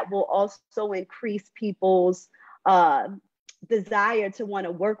 then that will also increase people's desire to want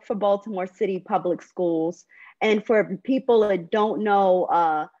to work for Baltimore City Public Schools. And for people that don't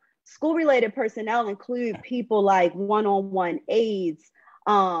know, school-related personnel include people like one-on-one aides,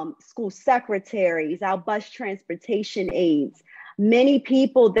 school secretaries, our bus transportation aides, many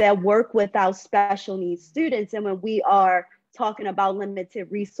people that work with our special needs students. And when we are talking about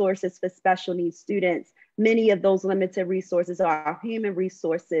limited resources for special needs students, many of those limited resources are our human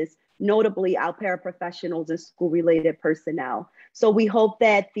resources, notably our paraprofessionals and school-related personnel. So we hope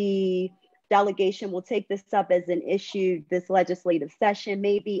that the delegation will take this up as an issue this legislative session,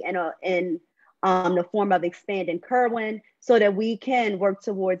 maybe in the form of expanding Kerwin, so that we can work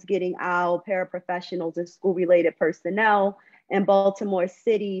towards getting our paraprofessionals and school-related personnel in Baltimore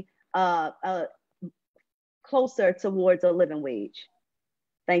City closer towards a living wage.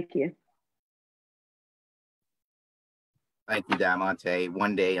 Thank you. Thank you, Diamante.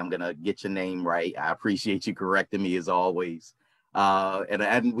 One day I'm going to get your name right. I appreciate you correcting me as always.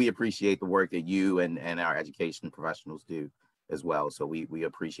 And we appreciate the work that you and our education professionals do as well. So we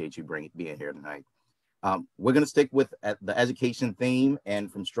appreciate you being here tonight. We're going to stick with the education theme,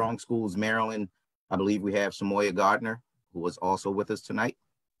 and from Strong Schools, Maryland, I believe we have Samoya Gardner, who is also with us tonight.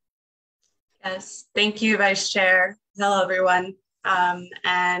 Yes, thank you, Vice Chair. Hello, everyone.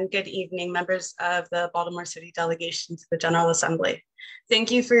 And good evening, members of the Baltimore City Delegation to the General Assembly.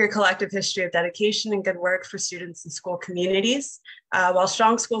 Thank you for your collective history of dedication and good work for students and school communities. While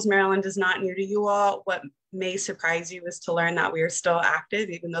Strong Schools Maryland is not new to you all, what may surprise you is to learn that we are still active,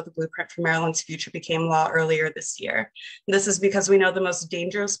 even though the Blueprint for Maryland's Future became law earlier this year. This is because we know the most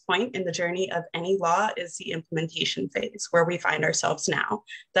dangerous point in the journey of any law is the implementation phase, where we find ourselves now.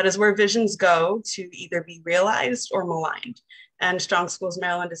 That is where visions go to either be realized or maligned. And Strong Schools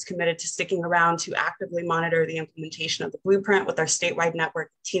Maryland is committed to sticking around to actively monitor the implementation of the Blueprint with our statewide network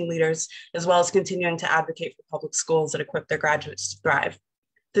of team leaders, as well as continuing to advocate for public schools that equip their graduates to thrive.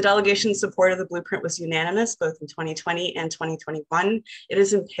 The delegation's support of the Blueprint was unanimous, both in 2020 and 2021. It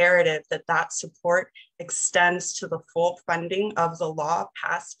is imperative that that support extends to the full funding of the law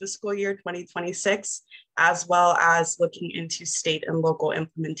past fiscal year 2026, as well as looking into state and local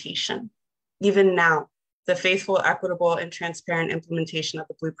implementation. Even now, The faithful, equitable, and transparent implementation of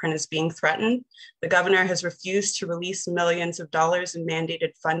the blueprint is being threatened. The governor has refused to release millions of dollars in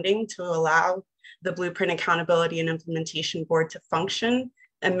mandated funding to allow the Blueprint Accountability and Implementation Board to function.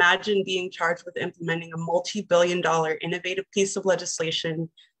 Imagine being charged with implementing a multi-billion-dollar innovative piece of legislation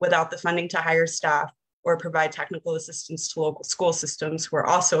without the funding to hire staff or provide technical assistance to local school systems who are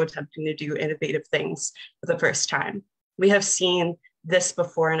also attempting to do innovative things for the first time. We have seen this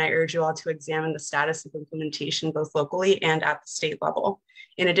before, and I urge you all to examine the status of implementation both locally and at the state level.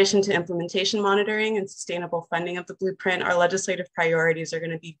 In addition to implementation monitoring and sustainable funding of the blueprint, our legislative priorities are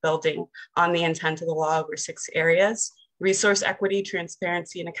going to be building on the intent of the law over 6 areas: resource equity,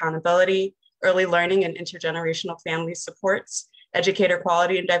 transparency, and accountability, early learning and intergenerational family supports, educator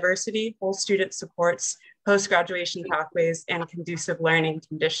quality and diversity, whole student supports, post-graduation pathways, and conducive learning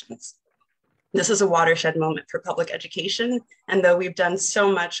conditions. This is a watershed moment for public education, and though we've done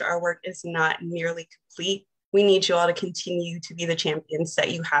so much, our work is not nearly complete. We need you all to continue to be the champions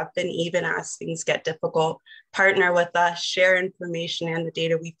that you have been, even as things get difficult. Partner with us, share information and the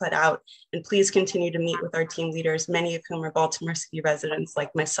data we put out, and please continue to meet with our team leaders, many of whom are Baltimore City residents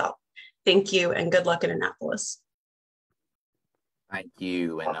like myself. Thank you, and good luck in Annapolis. Thank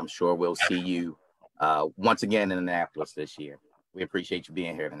you, and I'm sure we'll see you once again in Annapolis this year. We appreciate you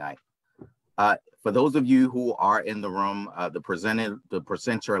being here tonight. For those of you who are in the room, the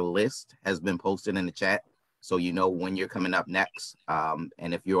presenter list has been posted in the chat, so you know when you're coming up next.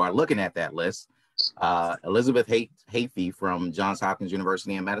 And if you are looking at that list, Elizabeth Hafey from Johns Hopkins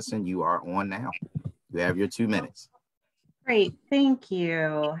University in Medicine, you are on now. You have your 2 minutes. Great, thank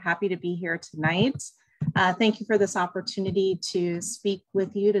you. Happy to be here tonight. Thank you for this opportunity to speak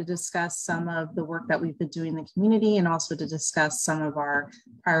with you to discuss some of the work that we've been doing in the community and also to discuss some of our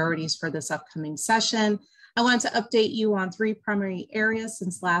priorities for this upcoming session. I wanted to update you on 3 primary areas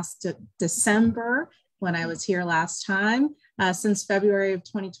since last December when I was here last time. Since February of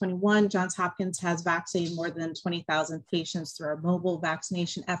 2021, Johns Hopkins has vaccinated more than 20,000 patients through our mobile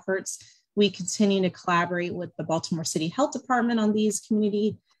vaccination efforts. We continue to collaborate with the Baltimore City Health Department on these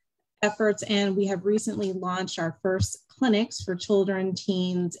community efforts, and we have recently launched our first clinics for children,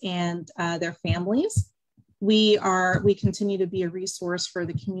 teens, and their families. We continue to be a resource for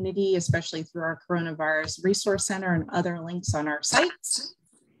the community, especially through our Coronavirus Resource Center and other links on our sites.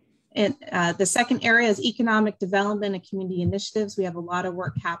 And the second area is economic development and community initiatives. We have a lot of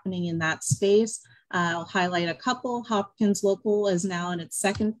work happening in that space. I'll highlight a couple. Hopkins Local is now in its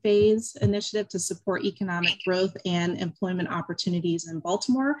 2nd phase initiative to support economic growth and employment opportunities in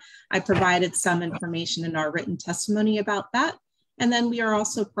Baltimore. I provided some information in our written testimony about that. And then we are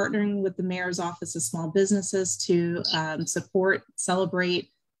also partnering with the Mayor's Office of Small Businesses to support,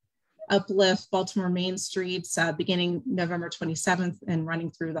 celebrate, uplift Baltimore Main Streets beginning November 27th and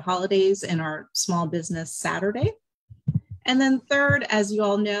running through the holidays in our Small Business Saturday. And then third, as you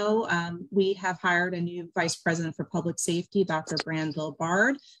all know, we have hired a new Vice President for Public Safety, Dr. Brandville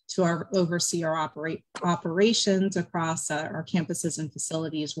Bard, to oversee our operations across our campuses and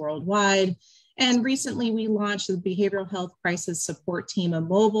facilities worldwide. And recently we launched the Behavioral Health Crisis Support Team, a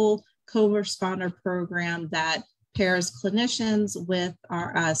mobile co-responder program that pairs clinicians with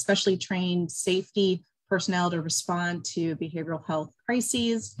our specially trained safety personnel to respond to behavioral health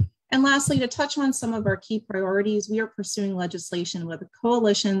crises. And lastly, to touch on some of our key priorities, we are pursuing legislation with a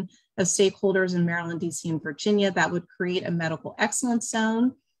coalition of stakeholders in Maryland, DC, and Virginia that would create a medical excellence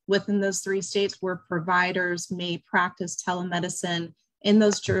zone within those 3 states where providers may practice telemedicine in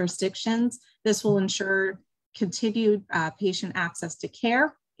those jurisdictions. This will ensure continued patient access to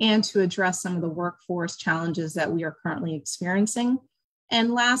care and to address some of the workforce challenges that we are currently experiencing.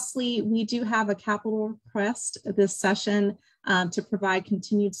 And lastly, we do have a capital request this session to provide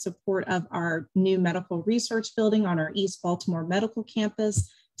continued support of our new medical research building on our East Baltimore Medical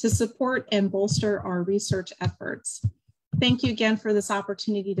Campus to support and bolster our research efforts. Thank you again for this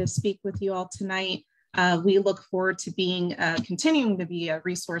opportunity to speak with you all tonight. We look forward to being continuing to be a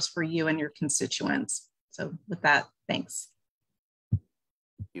resource for you and your constituents. So with that, thanks.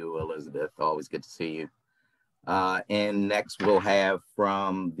 Thank you, Elizabeth. Always good to see you. And next we'll have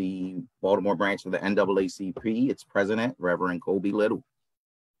from the Baltimore branch of the NAACP, its president, Reverend Kobe Little.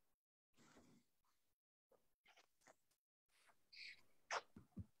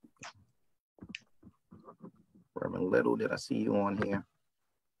 Reverend Little, did I see you on here?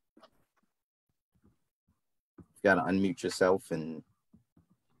 You got to unmute yourself and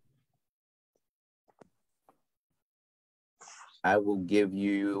I will give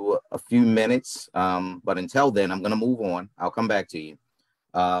you a few minutes, but until then, I'm going to move on. I'll come back to you.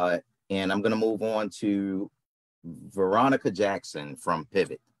 And I'm going to move on to Veronica Jackson from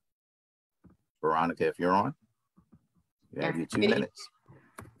Pivot. Veronica, if you're on, you have your 2 minutes.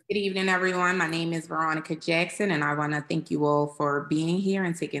 Good evening, everyone. My name is Veronica Jackson, and I want to thank you all for being here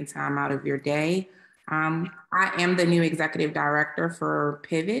and taking time out of your day. I am the new executive director for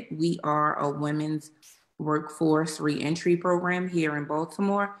Pivot. We are a women's workforce reentry program here in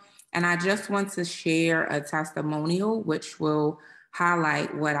Baltimore. And I just want to share a testimonial which will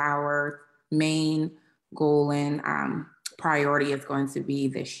highlight what our main goal and priority is going to be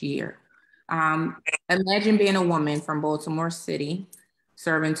this year. Imagine being a woman from Baltimore City,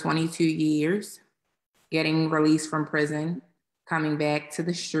 serving 22 years, getting released from prison, coming back to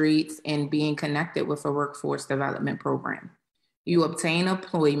the streets, and being connected with a workforce development program. You obtain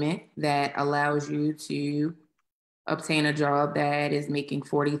employment that allows you to obtain a job that is making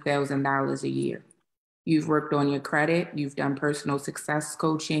 $40,000 a year. You've worked on your credit, you've done personal success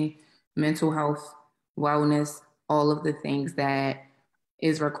coaching, mental health, wellness, all of the things that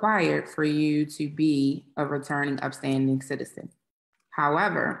is required for you to be a returning upstanding citizen.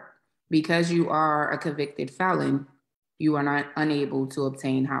 However, because you are a convicted felon, you are not unable to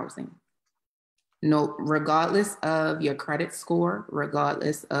obtain housing. No, regardless of your credit score,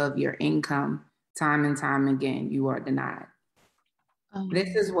 regardless of your income, time and time again, you are denied.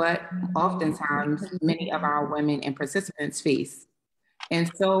 This is what oftentimes many of our women and participants face.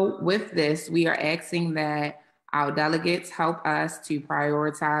 And so with this, we are asking that our delegates help us to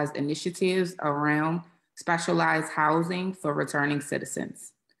prioritize initiatives around specialized housing for returning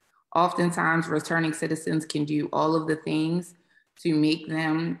citizens. Oftentimes, returning citizens can do all of the things to make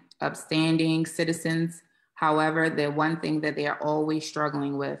them upstanding citizens. However, the one thing that they are always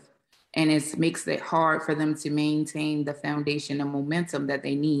struggling with, and it makes it hard for them to maintain the foundation and momentum that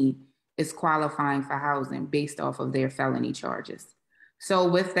they need, is qualifying for housing based off of their felony charges. So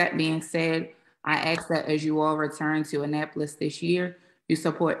with that being said, I ask that as you all return to Annapolis this year, you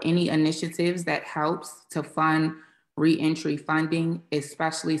support any initiatives that helps to fund reentry funding,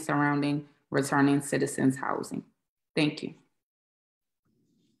 especially surrounding returning citizens housing. Thank you.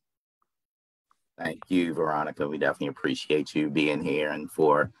 Thank you, Veronica. We definitely appreciate you being here and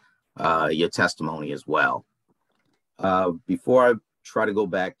for your testimony as well. Before I try to go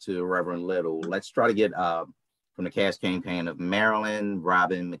back to Reverend Little, let's try to get from the cash campaign of Maryland,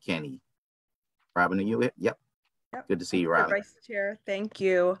 Robin McKinney. Robin, are you it? Yep. Good to see you, Robin. Vice Chair, thank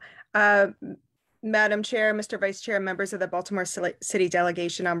you. Madam Chair, Mr. Vice Chair, members of the Baltimore City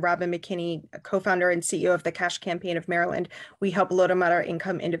Delegation, I'm Robin McKinney, co-founder and CEO of the Cash Campaign of Maryland. We help low to moderate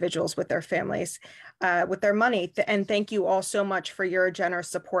income individuals with their families, with their money. And thank you all so much for your generous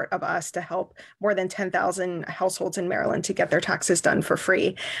support of us to help more than 10,000 households in Maryland to get their taxes done for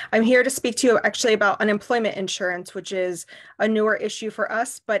free. I'm here to speak to you actually about unemployment insurance, which is a newer issue for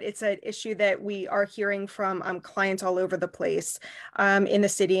us, but it's an issue that we are hearing from clients all over the place in the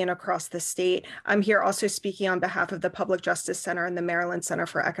city and across the state. I'm here also speaking on behalf of the Public Justice Center and the Maryland Center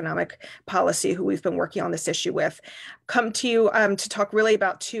for Economic Policy, who we've been working on this issue with. Come to you to talk really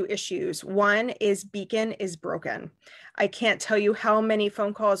about two issues. One is Beacon is broken. I can't tell you how many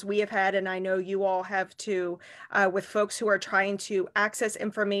phone calls we have had, and I know you all have too, with folks who are trying to access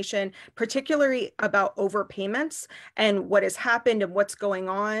information, particularly about overpayments and what has happened and what's going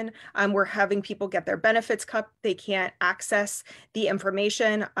on. We're having people get their benefits cut. They can't access the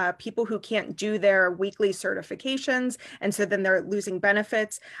information. People who can't do their weekly certifications, and so then they're losing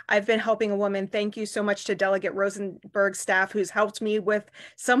benefits. I've been helping a woman. Thank you so much to Delegate Rosenberg's staff, who's helped me with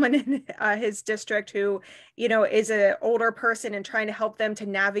someone in his district who, you know, is an older person and trying to help them to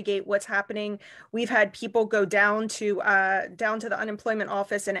navigate what's happening. We've had people go down to the unemployment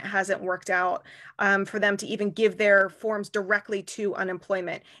office, and it hasn't worked out for them to even give their forms directly to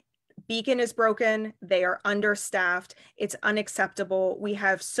unemployment. Beacon is broken. They are understaffed. It's unacceptable. We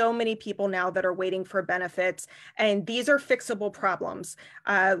have so many people now that are waiting for benefits, and these are fixable problems.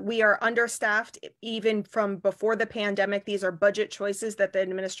 We are understaffed even from before the pandemic. These are budget choices that the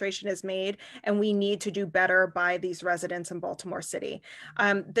administration has made, and we need to do better by these residents in Baltimore City.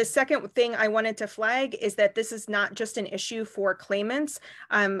 The second thing I wanted to flag is that this is not just an issue for claimants.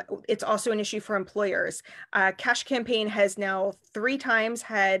 It's also an issue for employers. Cash Campaign has now 3 times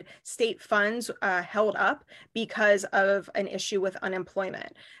had state funds held up because of an issue with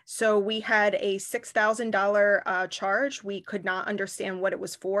unemployment. So we had a $6,000 charge. We could not understand what it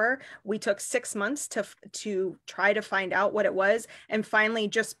was for. We took 6 months to try to find out what it was, and finally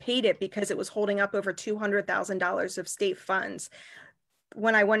just paid it because it was holding up over $200,000 of state funds.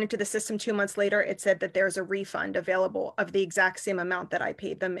 when I went into the system 2 months later, it said that there's a refund available of the exact same amount that I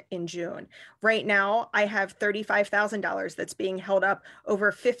paid them in June. Right now, I have $35,000 that's being held up,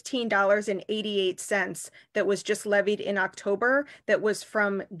 over $15.88 that was just levied in October that was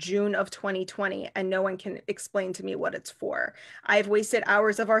from June of 2020, and no one can explain to me what it's for. I've wasted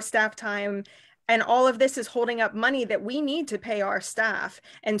hours of our staff time, and all of this is holding up money that we need to pay our staff.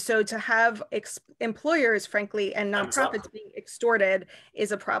 And so to have employers, frankly, and nonprofits being extorted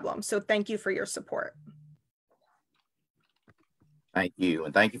is a problem. So thank you for your support. Thank you.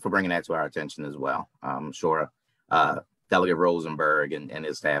 And thank you for bringing that to our attention as well. I'm sure Delegate Rosenberg and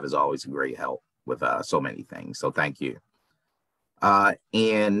his staff is always a great help with so many things. So thank you.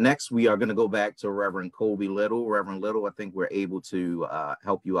 And next, we are going to go back to Reverend Colby Little. Reverend Little, I think we're able to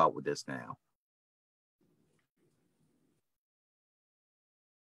help you out with this now.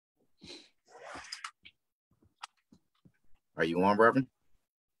 Are you on, Reverend?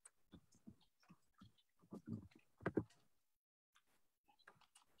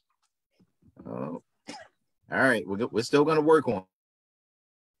 Oh, all right. We're still going to work on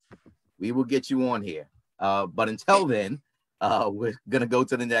it. We will get you on here. But until then, we're going to go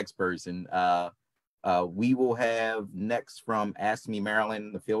to the next person. We will have next from AFSCME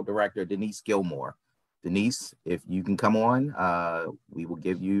Maryland, the field director, Denise Gilmore. Denise, if you can come on, we will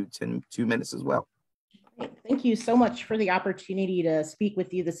give you 2 minutes as well. Thank you so much for the opportunity to speak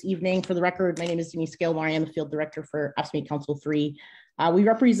with you this evening. For the record, my name is Denise Gilmore. I am the field director for AFSCME Council 3. We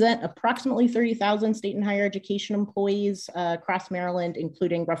represent approximately 30,000 state and higher education employees across Maryland,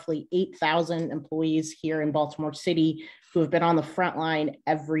 including roughly 8,000 employees here in Baltimore City who have been on the front line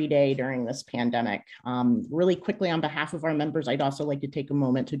every day during this pandemic. Really quickly, on behalf of our members, I'd also like to take a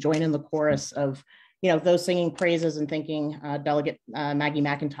moment to join in the chorus of those singing praises and thanking Delegate Maggie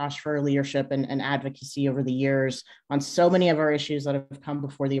McIntosh for her leadership and advocacy over the years on so many of our issues that have come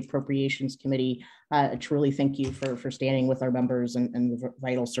before the Appropriations Committee. Truly thank you for standing with our members and the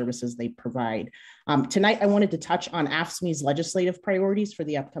vital services they provide. Tonight, I wanted to touch on AFSCME's legislative priorities for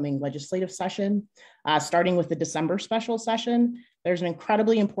the upcoming legislative session. Starting with the December special session, there's an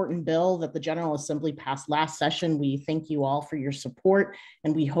incredibly important bill that the General Assembly passed last session. We thank you all for your support,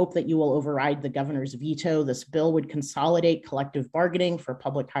 and we hope that you will override the governor's veto. This bill would consolidate collective bargaining for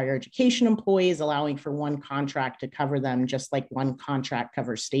public higher education employees, allowing for one contract to cover them, just like one contract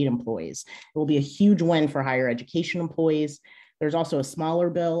covers state employees. It will be a huge win for higher education employees. There's also a smaller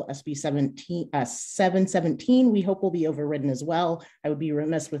bill, SB 717, we hope will be overridden as well. I would be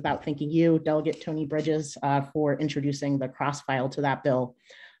remiss without thanking you, Delegate Tony Bridges, for introducing the cross-file to that bill.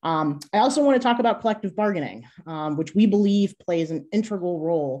 I also want to talk about collective bargaining, which we believe plays an integral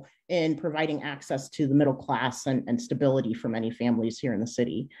role in providing access to the middle class and stability for many families here in the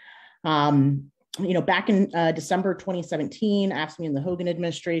city. Back in December 2017, AFSCME and the Hogan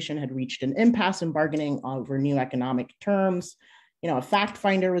administration had reached an impasse in bargaining over new economic terms. A fact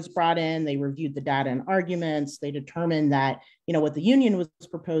finder was brought in, they reviewed the data and arguments, they determined that, what the union was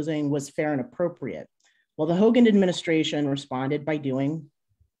proposing was fair and appropriate. Well, the Hogan administration responded by doing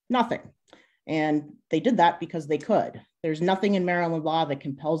nothing. And they did that because they could. There's nothing in Maryland law that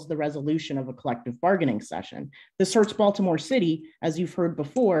compels the resolution of a collective bargaining session. This hurts Baltimore City, as you've heard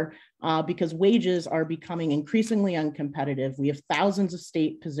before, because wages are becoming increasingly uncompetitive. We have thousands of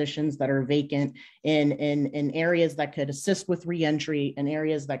state positions that are vacant in areas that could assist with reentry, and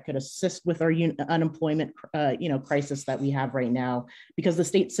areas that could assist with our unemployment crisis that we have right now, because the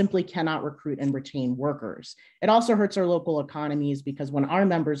state simply cannot recruit and retain workers. It also hurts our local economies, because when our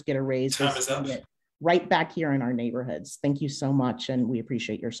members get a raise, they spend it right back here in our neighborhoods. Thank you so much, and we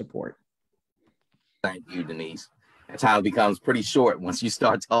appreciate your support. Thank you, Denise. That's how it becomes pretty short once you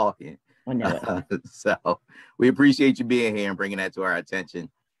start talking. I know it. So we appreciate you being here and bringing that to our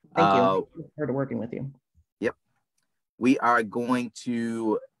attention. Thank you. Look forward to working with you. Yep. We are going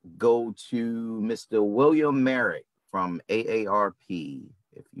to go to Mr. William Merritt from AARP.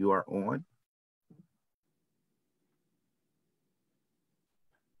 If you are on.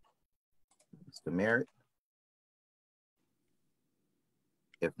 Mr. Merritt.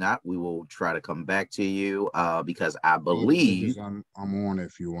 If not, we will try to come back to you because I believe I'm on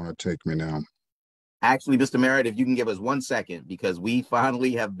if you want to take me now. Actually, Mr. Merritt, if you can give us 1 second, because we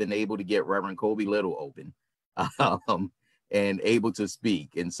finally have been able to get Reverend Colby Little open and able to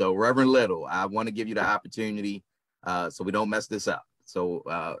speak. And so, Reverend Little, I want to give you the opportunity so we don't mess this up.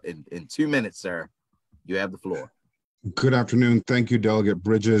 So in 2 minutes, sir, you have the floor. Good afternoon. Thank you, Delegate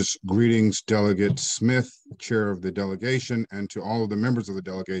Bridges. Greetings, Delegate Smith, Chair of the delegation, and to all of the members of the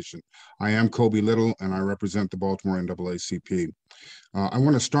delegation. I am Colby Little, and I represent the Baltimore NAACP. I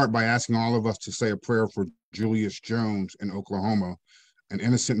want to start by asking all of us to say a prayer for Julius Jones in Oklahoma an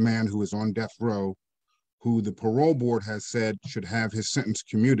innocent man who is on death row, who the parole board has said should have his sentence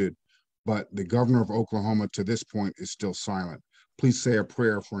commuted, but the governor of Oklahoma to this point is still silent. Please say a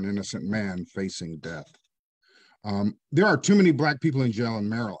prayer for an innocent man facing death. There are too many Black people in jail in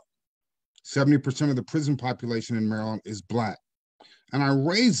Maryland. 70% of the prison population in Maryland is Black. And I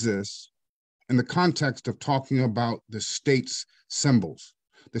raise this in the context of talking about the state's symbols.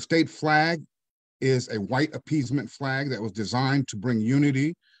 The state flag is a white appeasement flag that was designed to bring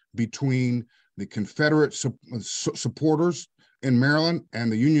unity between the Confederate supporters in Maryland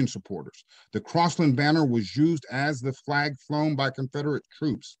and the Union supporters. The Crossland banner was used as the flag flown by Confederate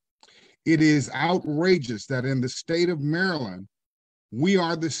troops. It is outrageous that in the state of Maryland, we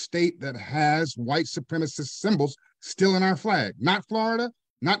are the state that has white supremacist symbols still in our flag. Not Florida,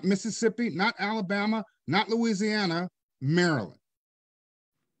 not Mississippi, not Alabama, not Louisiana, Maryland.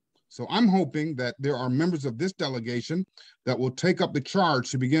 So I'm hoping that there are members of this delegation that will take up the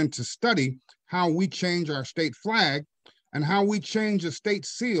charge to begin to study how we change our state flag and how we change a state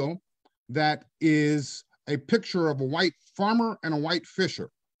seal that is a picture of a white farmer and a white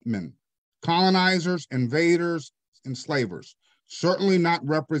fisherman, colonizers, invaders, enslavers, certainly not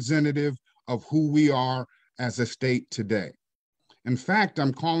representative of who we are as a state today. In fact,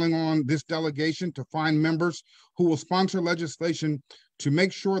 I'm calling on this delegation to find members who will sponsor legislation to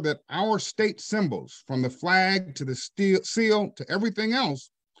make sure that our state symbols, from the flag to the seal to everything else,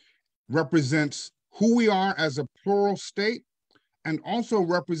 represents who we are as a plural state and also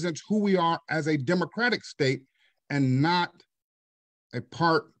represents who we are as a democratic state and not a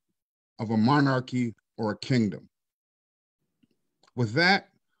part of a monarchy or a kingdom. With that,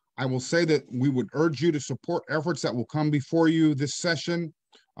 I will say that we would urge you to support efforts that will come before you this session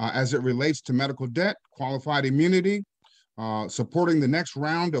as it relates to medical debt, qualified immunity, supporting the next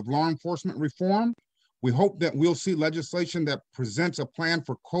round of law enforcement reform. We hope that we'll see legislation that presents a plan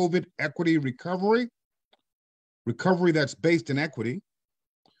for COVID equity recovery that's based in equity.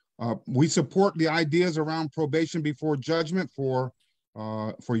 We support the ideas around probation before judgment for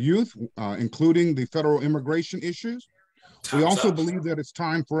youth, including the federal immigration issues. We also believe that it's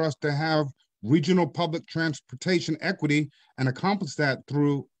time for us to have regional public transportation equity and accomplish that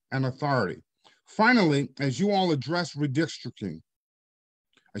through an authority. Finally, as you all address redistricting,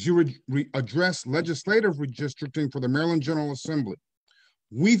 as you address legislative redistricting for the Maryland General Assembly,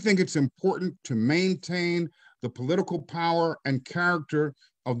 we think it's important to maintain the political power and character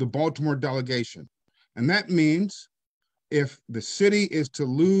of the Baltimore delegation. And that means if the city is to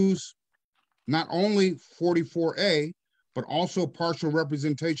lose not only 44A, but also partial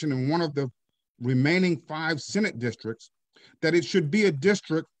representation in one of the remaining 5 Senate districts, that it should be a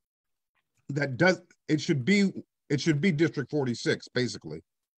district that it should be District 46, basically.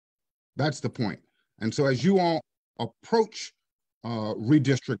 That's the point. And so as you all approach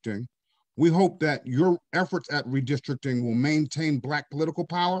redistricting, we hope that your efforts at redistricting will maintain Black political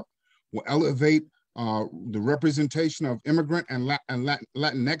power, will elevate the representation of immigrant and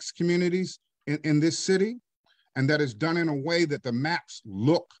Latinx communities in this city, and that is done in a way that the maps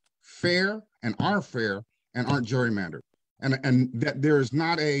look fair and are fair and aren't gerrymandered. And that there is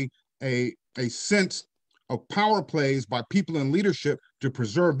not a sense of power plays by people in leadership to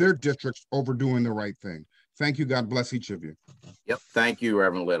preserve their districts over doing the right thing. Thank you. God bless each of you. Yep. Thank you,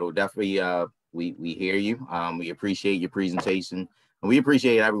 Reverend Little. Definitely, we hear you. We appreciate your presentation. And we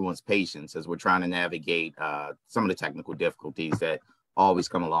appreciate everyone's patience as we're trying to navigate some of the technical difficulties that always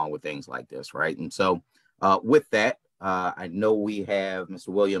come along with things like this, right? And so with that, I know we have Mr.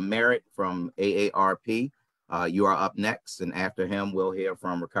 William Merritt from AARP. You are up next, and after him, we'll hear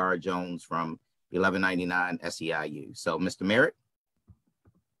from Ricard Jones from 1199 SEIU. So, Mr. Merritt.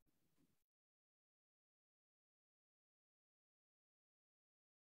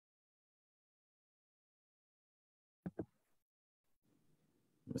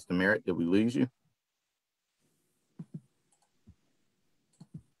 Mr. Merritt, did we lose you?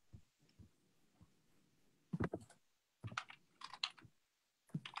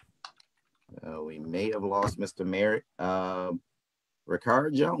 We may have lost Mr. Merritt.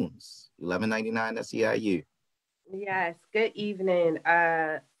 Ricard Jones, 1199 SEIU. Yes, good evening.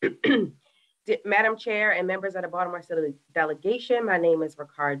 Madam Chair and members of the Baltimore City Delegation, my name is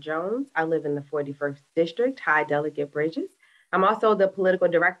Ricard Jones. I live in the 41st District, High Delegate Bridges. I'm also the political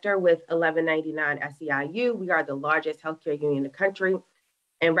director with 1199 SEIU. We are the largest healthcare union in the country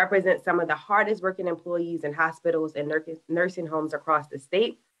and represent some of the hardest working employees in hospitals and nursing homes across the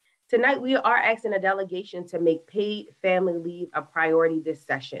state. Tonight, we are asking the delegation to make paid family leave a priority this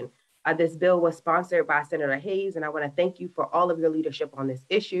session. This bill was sponsored by Senator Hayes, and I want to thank you for all of your leadership on this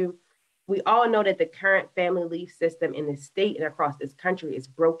issue. We all know that the current family leave system in the state and across this country is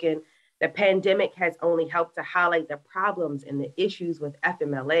broken. The pandemic has only helped to highlight the problems and the issues with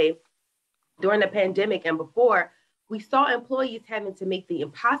FMLA. During the pandemic and before, we saw employees having to make the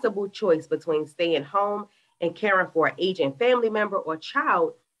impossible choice between staying home and caring for an aging family member or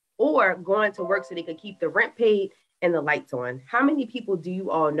child, or going to work so they could keep the rent paid and the lights on. How many people do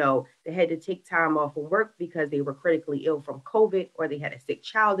you all know that had to take time off from work because they were critically ill from COVID, or they had a sick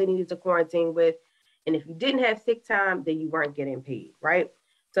child they needed to quarantine with? And if you didn't have sick time, then you weren't getting paid, right?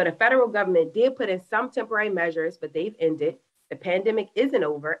 So the federal government did put in some temporary measures, but they've ended. The pandemic isn't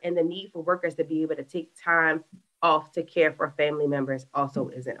over, and the need for workers to be able to take time off to care for family members also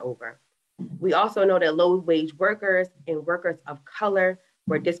isn't over. We also know that low-wage workers and workers of color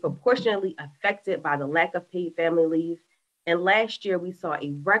were disproportionately affected by the lack of paid family leave. And last year, we saw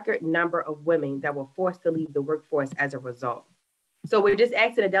a record number of women that were forced to leave the workforce as a result. So we're just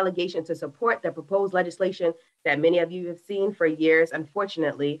asking the delegation to support the proposed legislation that many of you have seen for years,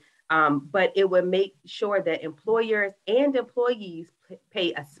 unfortunately, but it would make sure that employers and employees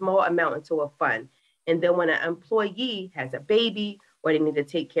pay a small amount into a fund. And then when an employee has a baby or they need to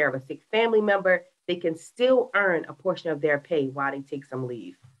take care of a sick family member, they can still earn a portion of their pay while they take some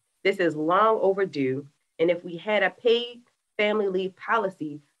leave. This is long overdue. And if we had a paid family leave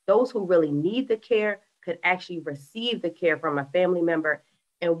policy, those who really need the care could actually receive the care from a family member,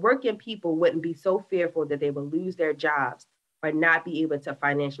 and working people wouldn't be so fearful that they would lose their jobs or not be able to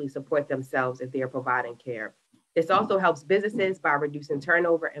financially support themselves if they are providing care. This also helps businesses by reducing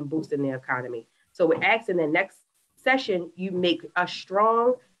turnover and boosting the economy. So we're asking the next session, you make a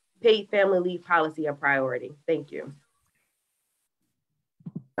strong paid family leave policy a priority. Thank you.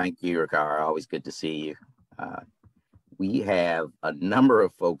 Thank you, Riccara. Always good to see you. We have a number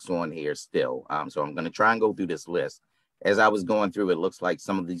of folks on here still. So I'm going to try and go through this list. As I was going through, it looks like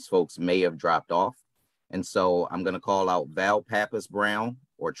some of these folks may have dropped off. And so I'm going to call out Val Pappas Brown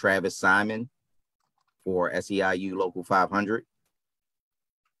or Travis Simon for SEIU Local 500.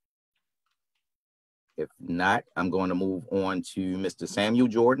 If not, I'm going to move on to Mr. Samuel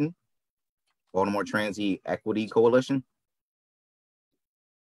Jordan, Baltimore Transient Equity Coalition.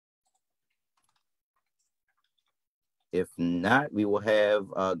 If not, we will have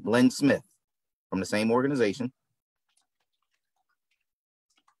Glenn Smith from the same organization.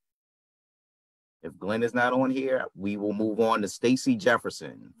 If Glenn is not on here, we will move on to Stacy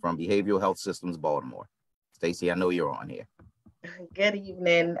Jefferson from Behavioral Health Systems Baltimore. Stacy, I know you're on here. Good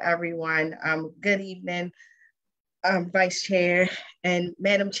evening, everyone. Good evening, Vice Chair and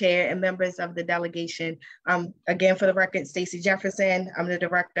Madam Chair and members of the delegation. Again, for the record, Stacy Jefferson. I'm the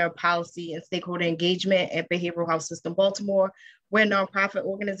Director of Policy and Stakeholder Engagement at Behavioral Health System Baltimore. We're a nonprofit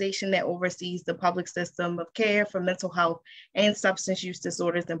organization that oversees the public system of care for mental health and substance use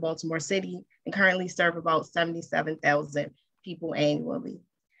disorders in Baltimore City, and currently serve about 77,000 people annually.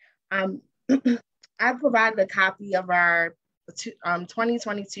 I provided a copy of our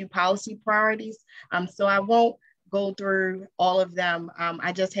 2022 policy priorities, so I won't go through all of them.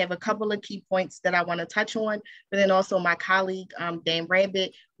 I just have a couple of key points that I want to touch on, but then also my colleague, Dan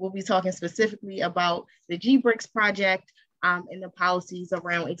Rabbit, will be talking specifically about the GBRICS project and the policies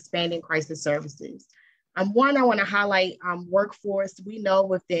around expanding crisis services. One, I want to highlight workforce. We know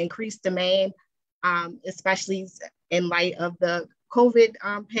with the increased demand, especially in light of the COVID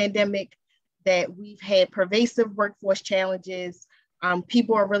pandemic, that we've had pervasive workforce challenges.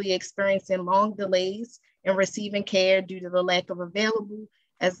 People are really experiencing long delays in receiving care due to the lack of available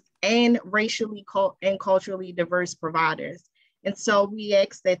and racially and culturally diverse providers. And so we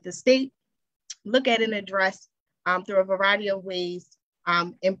ask that the state look at and address through a variety of ways,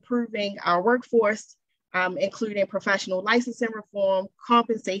 improving our workforce, including professional licensing reform,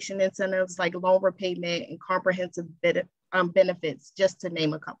 compensation incentives like loan repayment and comprehensive benefits, just to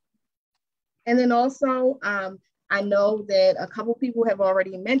name a couple. And then also, I know that a couple people have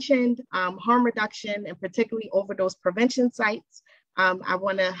already mentioned harm reduction and particularly overdose prevention sites. I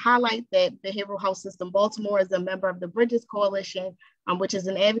want to highlight that Behavioral Health System Baltimore is a member of the Bridges Coalition, which is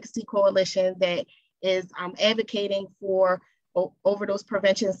an advocacy coalition that is advocating for overdose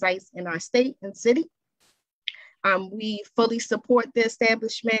prevention sites in our state and city. We fully support the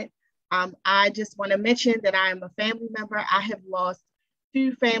establishment. I just want to mention that I am a family member. I have lost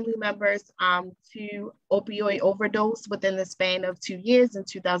 2 family members to opioid overdose within the span of 2 years, in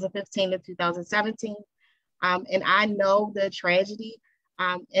 2015 and 2017. And I know the tragedy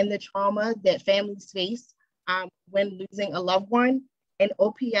and the trauma that families face when losing a loved one, and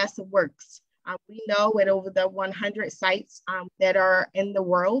OPS works. We know at over the 100 sites that are in the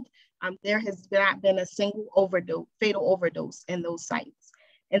world, there has not been a single fatal overdose in those sites.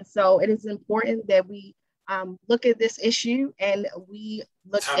 And so it is important that we look at this issue and we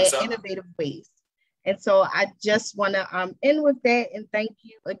look at innovative ways. And so I just want to end with that and thank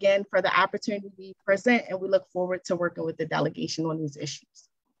you again for the opportunity to present, and we look forward to working with the delegation on these issues.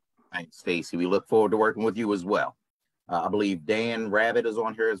 Thanks, Stacy. We look forward to working with you as well. I believe Dan Rabbit is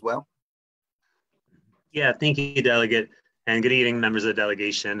on here as well. Yeah, thank you, Delegate. And good evening, members of the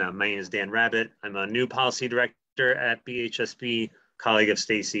delegation. My name is Dan Rabbit. I'm a new policy director at BHSB, colleague of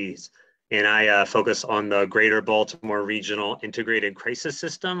Stacy's, and I focus on the Greater Baltimore Regional Integrated Crisis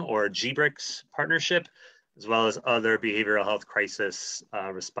System, or GBRICS partnership, as well as other behavioral health crisis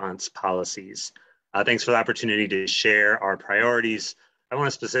response policies. Thanks for the opportunity to share our priorities. I want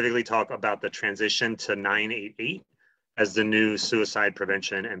to specifically talk about the transition to 988 as the new suicide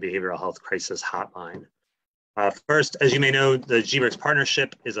prevention and behavioral health crisis hotline. First, as you may know, the GBRICS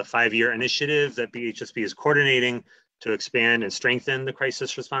partnership is a 5-year initiative that BHSB is coordinating to expand and strengthen the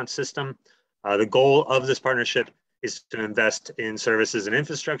crisis response system. The goal of this partnership is to invest in services and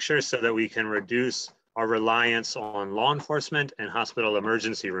infrastructure so that we can reduce our reliance on law enforcement and hospital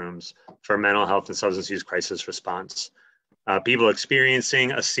emergency rooms for mental health and substance use crisis response. People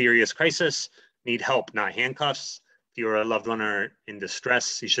experiencing a serious crisis need help, not handcuffs. If you are a loved one or in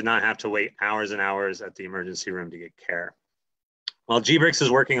distress, you should not have to wait hours and hours at the emergency room to get care. While GBRICS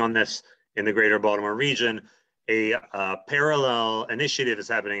is working on this in the Greater Baltimore region, a parallel initiative is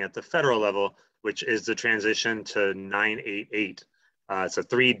happening at the federal level, which is the transition to 988. It's a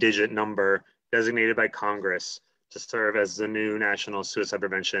 3-digit number designated by Congress to serve as the new National Suicide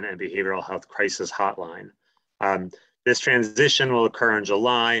Prevention and Behavioral Health Crisis Hotline. This transition will occur in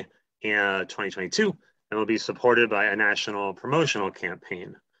July 2022 and will be supported by a national promotional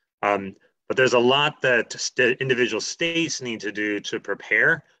campaign. But there's a lot that individual states need to do to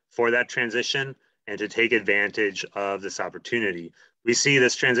prepare for that transition and to take advantage of this opportunity. We see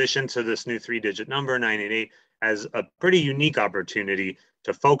this transition to this new 3-digit number, 988, as a pretty unique opportunity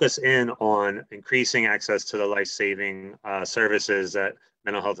to focus in on increasing access to the life-saving services that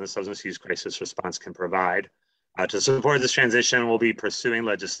mental health and substance use crisis response can provide. To support this transition, we'll be pursuing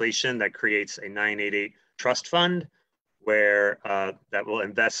legislation that creates a 988 trust fund where that will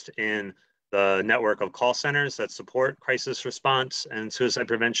invest in the network of call centers that support crisis response and suicide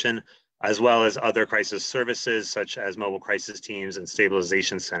prevention, as well as other crisis services such as mobile crisis teams and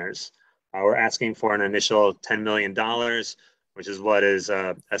stabilization centers. We're asking for an initial $10 million, which is what is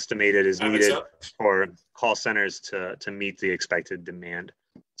estimated is needed for call centers to meet the expected demand.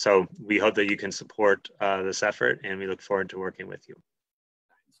 So we hope that you can support this effort, and we look forward to working with you.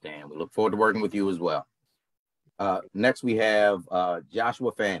 Dan, we look forward to working with you as well. Next, we have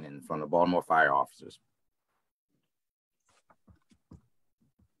Joshua Fannin from the Baltimore Fire Officers.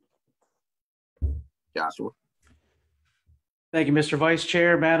 Joshua. Thank you, Mr. Vice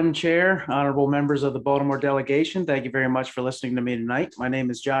Chair, Madam Chair, honorable members of the Baltimore delegation. Thank you very much for listening to me tonight. My name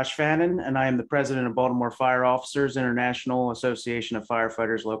is Josh Fannin, and I am the president of Baltimore Fire Officers International Association of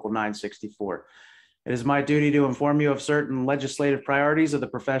Firefighters, Local 964. It is my duty to inform you of certain legislative priorities of the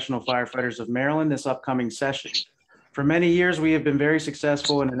professional firefighters of Maryland this upcoming session. For many years, we have been very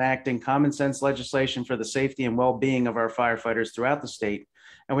successful in enacting common sense legislation for the safety and well-being of our firefighters throughout the state,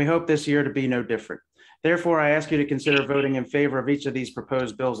 and we hope this year to be no different. Therefore, I ask you to consider voting in favor of each of these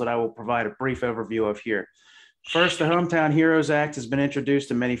proposed bills that I will provide a brief overview of here. First, the Hometown Heroes Act has been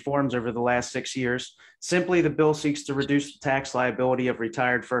introduced in many forms over the last 6 years. Simply, the bill seeks to reduce the tax liability of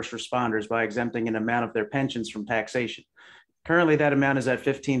retired first responders by exempting an amount of their pensions from taxation. Currently, that amount is at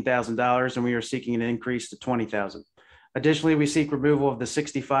 $15,000, and we are seeking an increase to $20,000. Additionally, we seek removal of the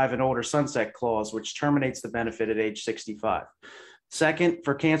 65 and older sunset clause, which terminates the benefit at age 65. Second,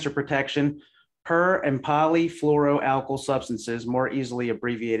 for cancer protection, per and polyfluoroalkyl substances, more easily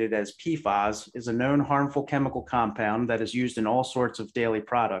abbreviated as PFAS, is a known harmful chemical compound that is used in all sorts of daily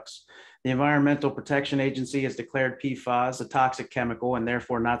products. The Environmental Protection Agency has declared PFAS a toxic chemical and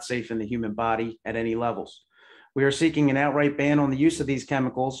therefore not safe in the human body at any levels. We are seeking an outright ban on the use of these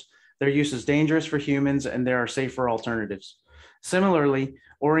chemicals. Their use is dangerous for humans, and there are safer alternatives. Similarly,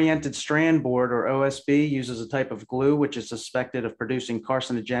 oriented strand board, or OSB, uses a type of glue which is suspected of producing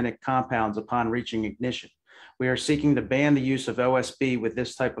carcinogenic compounds upon reaching ignition. We are seeking to ban the use of OSB with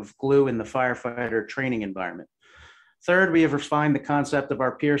this type of glue in the firefighter training environment. Third, we have refined the concept of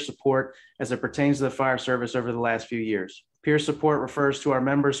our peer support as it pertains to the fire service over the last few years. Peer support refers to our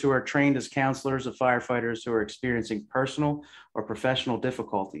members who are trained as counselors of firefighters who are experiencing personal or professional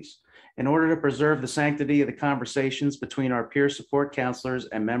difficulties. In order to preserve the sanctity of the conversations between our peer support counselors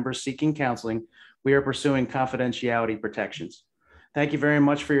and members seeking counseling, we are pursuing confidentiality protections. Thank you very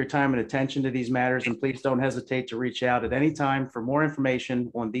much for your time and attention to these matters, and please don't hesitate to reach out at any time for more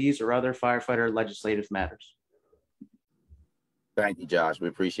information on these or other firefighter legislative matters. Thank you, Josh. We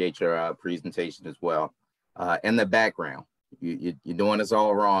appreciate your presentation as well. In the background, you're doing us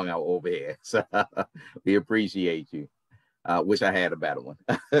all wrong out over here. So we appreciate you. Wish I had a better one.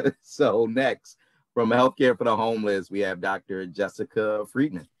 So next, from Healthcare for the Homeless, we have Dr. Jessica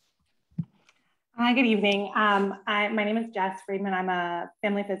Friedman. Hi, good evening. My name is Jess Friedman. I'm a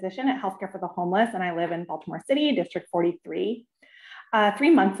family physician at Healthcare for the Homeless, and I live in Baltimore City, District 43. 3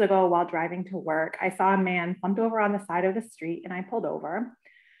 months ago, while driving to work, I saw a man slumped over on the side of the street, and I pulled over.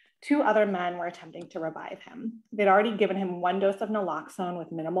 2 other men were attempting to revive him. They'd already given him 1 dose of naloxone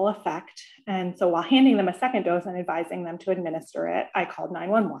with minimal effect. And so while handing them a 2nd dose and advising them to administer it, I called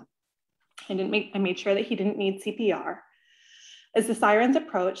 911. I made sure that he didn't need CPR. As the sirens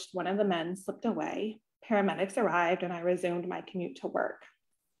approached, one of the men slipped away. Paramedics arrived, and I resumed my commute to work.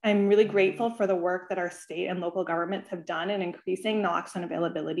 I'm really grateful for the work that our state and local governments have done in increasing naloxone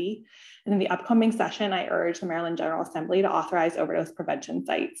availability. And in the upcoming session, I urge the Maryland General Assembly to authorize overdose prevention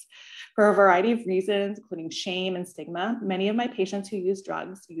sites. For a variety of reasons, including shame and stigma, many of my patients who use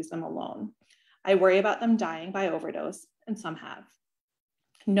drugs use them alone. I worry about them dying by overdose, and some have.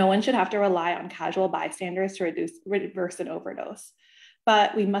 No one should have to rely on casual bystanders to reverse an overdose,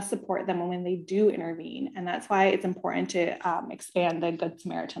 but we must support them when they do intervene. And that's why it's important to expand the Good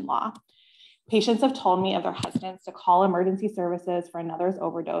Samaritan law. Patients have told me of their hesitance to call emergency services for another's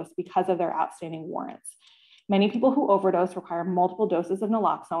overdose because of their outstanding warrants. Many people who overdose require multiple doses of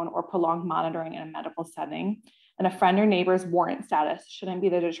naloxone or prolonged monitoring in a medical setting, and a friend or neighbor's warrant status shouldn't be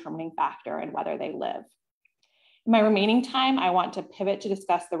the determining factor in whether they live. In my remaining time, I want to pivot to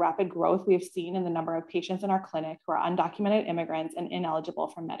discuss the rapid growth we have seen in the number of patients in our clinic who are undocumented immigrants and ineligible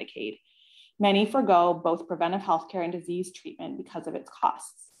for Medicaid. Many forgo both preventive healthcare and disease treatment because of its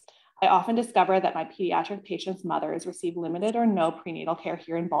costs. I often discover that my pediatric patients' mothers receive limited or no prenatal care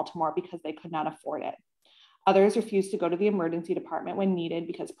here in Baltimore because they could not afford it. Others refuse to go to the emergency department when needed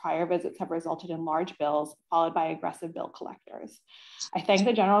because prior visits have resulted in large bills, followed by aggressive bill collectors. I thank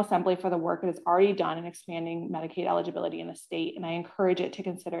the General Assembly for the work it has already done in expanding Medicaid eligibility in the state, and I encourage it to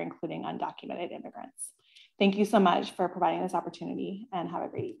consider including undocumented immigrants. Thank you so much for providing this opportunity, and have a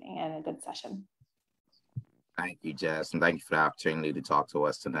great evening and a good session. Thank you, Jess, and thank you for the opportunity to talk to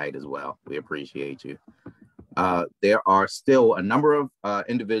us tonight as well. We appreciate you. There are still a number of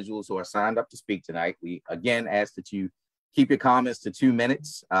individuals who are signed up to speak tonight. We again ask that you keep your comments to 2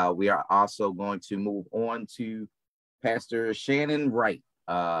 minutes. We are also going to move on to Pastor Shannon Wright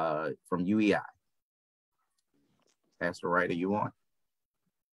from UEI. Pastor Wright, are you on?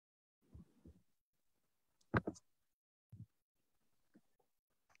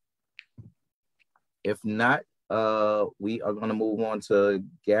 If not, we are going to move on to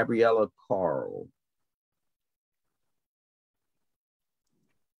Gabriella Carl.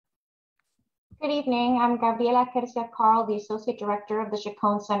 Good evening. I'm Gabriela Carl, the Associate Director of the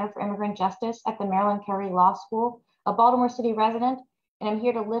Chacon Center for Immigrant Justice at the Maryland Carey Law School, a Baltimore City resident, and I'm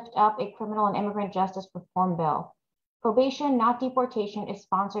here to lift up a criminal and immigrant justice reform bill. Probation, not deportation, is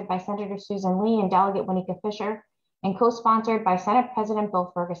sponsored by Senator Susan Lee and Delegate Winnica Fisher, and co-sponsored by Senate President Bill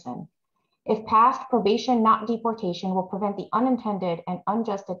Ferguson. If passed, probation, not deportation, will prevent the unintended and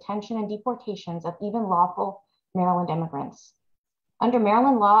unjust detention and deportations of even lawful Maryland immigrants. Under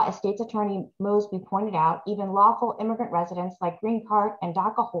Maryland law, as State's Attorney Mosby pointed out, even lawful immigrant residents like green card and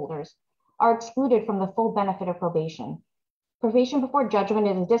DACA holders are excluded from the full benefit of probation. Probation before judgment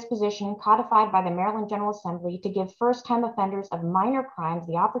is a disposition codified by the Maryland General Assembly to give first-time offenders of minor crimes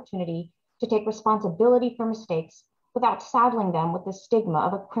the opportunity to take responsibility for mistakes without saddling them with the stigma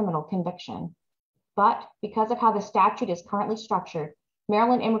of a criminal conviction. But because of how the statute is currently structured,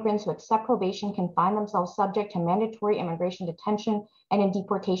 Maryland immigrants who accept probation can find themselves subject to mandatory immigration detention and in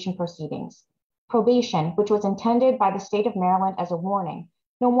deportation proceedings. Probation, which was intended by the state of Maryland as a warning,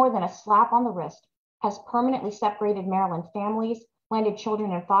 no more than a slap on the wrist, has permanently separated Maryland families, landed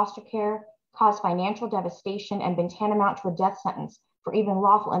children in foster care, caused financial devastation, and been tantamount to a death sentence for even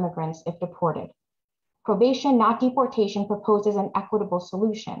lawful immigrants if deported. Probation, not deportation, proposes an equitable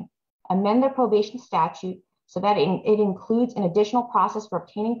solution. Amend the probation statute so that it includes an additional process for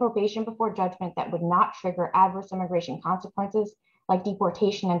obtaining probation before judgment that would not trigger adverse immigration consequences like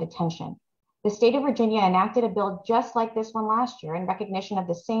deportation and detention. The state of Virginia enacted a bill just like this one last year in recognition of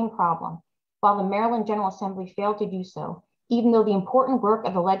the same problem, while the Maryland General Assembly failed to do so, even though the important work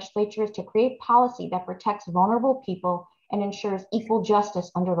of the legislature is to create policy that protects vulnerable people and ensures equal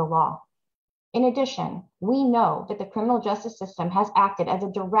justice under the law. In addition, we know that the criminal justice system has acted as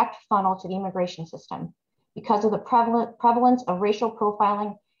a direct funnel to the immigration system. Because of the prevalence of racial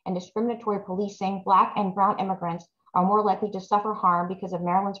profiling and discriminatory policing, Black and brown immigrants are more likely to suffer harm because of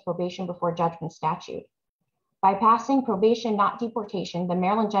Maryland's probation before judgment statute. By passing probation, not deportation, the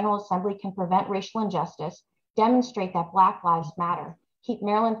Maryland General Assembly can prevent racial injustice, demonstrate that Black lives matter, keep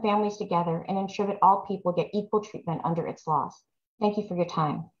Maryland families together, and ensure that all people get equal treatment under its laws. Thank you for your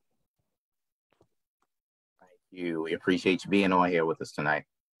time. Thank you. We appreciate you being on here with us tonight.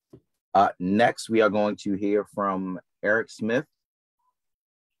 Next, we are going to hear from Eric Smith.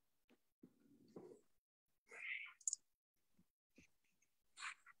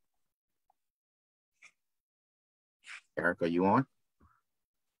 Eric, are you on?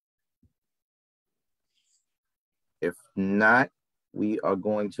 If not, we are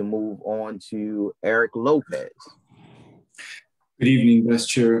going to move on to Eric Lopez. Good evening, Vice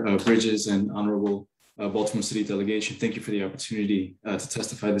Chair Bridges and Honorable Baltimore City Delegation. Thank you for the opportunity to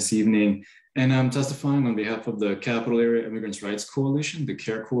testify this evening. And I'm testifying on behalf of the Capital Area Immigrants' Rights Coalition, the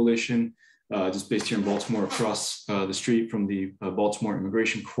CARE Coalition, just based here in Baltimore, across the street from the Baltimore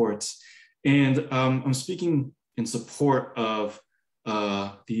Immigration Courts. And I'm speaking in support of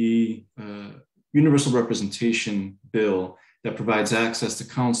the Universal Representation Bill that provides access to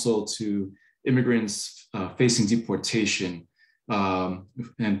counsel to immigrants facing deportation.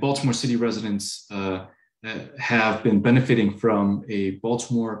 And Baltimore City residents have been benefiting from a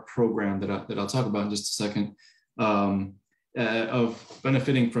Baltimore program that I'll talk about in just a second, of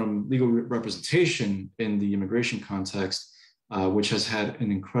benefiting from legal representation in the immigration context, which has had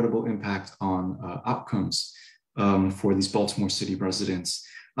an incredible impact on outcomes for these Baltimore City residents.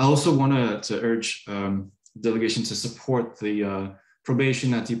 I also want to urge delegation to support the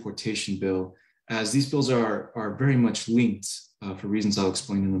probation, not deportation bill, as these bills are very much linked for reasons I'll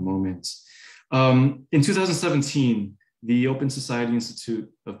explain in a moment. In 2017, the Open Society Institute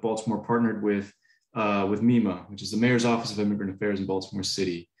of Baltimore partnered with MEMA, which is the Mayor's Office of Immigrant Affairs in Baltimore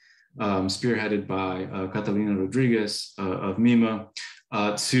City, spearheaded by Catalina Rodriguez of MEMA,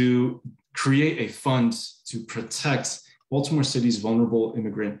 to create a fund to protect Baltimore City's vulnerable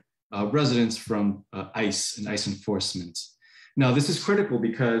immigrant residents from ICE and ICE enforcement. Now, this is critical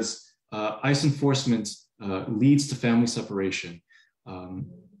because ICE enforcement leads to family separation.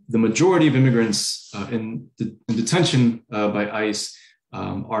 The majority of immigrants in detention by ICE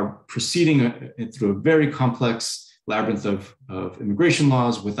are proceeding through a very complex labyrinth of immigration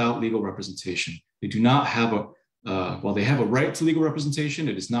laws without legal representation. They do not have while they have a right to legal representation,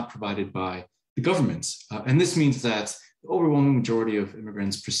 it is not provided by the government. And this means that the overwhelming majority of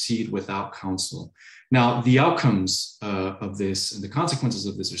immigrants proceed without counsel. Now, the outcomes of this and the consequences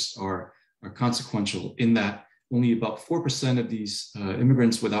of this are consequential in that only about 4% of these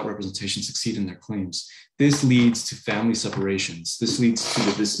immigrants without representation succeed in their claims. This leads to family separations. This leads to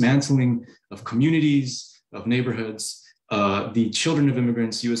the dismantling of communities, of neighborhoods. The children of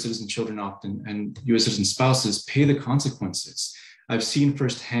immigrants, US citizen children often, and US citizen spouses pay the consequences. I've seen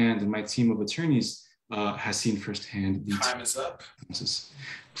firsthand, and my team of attorneys has seen firsthand the time is up.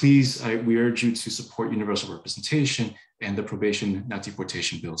 Please, we urge you to support universal representation and the probation, not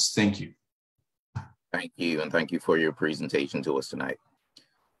deportation bills. Thank you. Thank you, and thank you for your presentation to us tonight.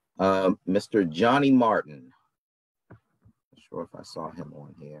 Mr. Johnny Martin. Not sure if I saw him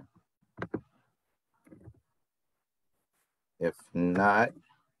on here. If not,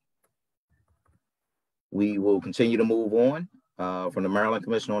 we will continue to move on from the Maryland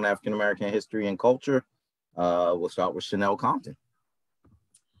Commission on African American History and Culture. We'll start with Chanel Compton.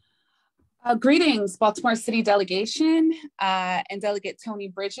 Greetings, Baltimore City Delegation and Delegate Tony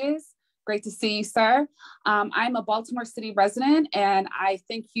Bridges. Great to see you, sir. I'm a Baltimore City resident, and I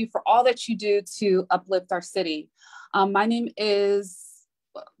thank you for all that you do to uplift our city. My name is,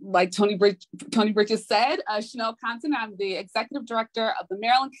 like Tony Bridges said, Chanel Compton. I'm the Executive Director of the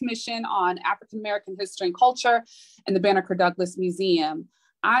Maryland Commission on African American History and Culture and the Banneker Douglas Museum.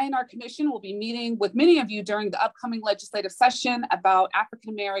 I and our commission will be meeting with many of you during the upcoming legislative session about African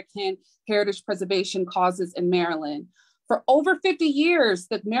American heritage preservation causes in Maryland. For over 50 years,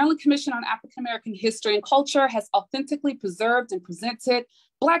 the Maryland Commission on African American History and Culture has authentically preserved and presented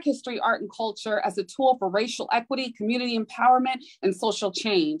Black history, art, and culture as a tool for racial equity, community empowerment, and social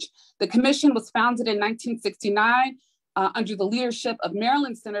change. The commission was founded in 1969 under the leadership of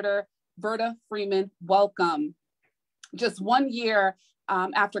Maryland Senator Verda Freeman Welcome, just 1 year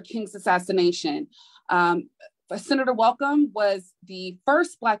after King's assassination. Senator Welcome was the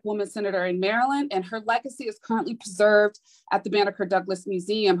first Black woman senator in Maryland, and her legacy is currently preserved at the Banneker Douglas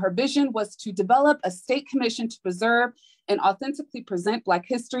Museum. Her vision was to develop a state commission to preserve and authentically present Black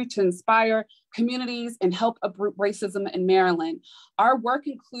history to inspire communities and help uproot racism in Maryland. Our work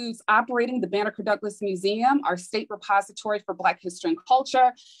includes operating the Banneker Douglas Museum, our state repository for Black history and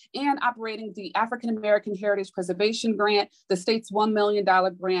culture, and operating the African American Heritage Preservation Grant, the state's $1 million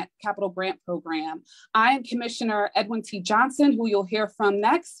grant, capital grant program. I am Commissioner Edwin T. Johnson, who you'll hear from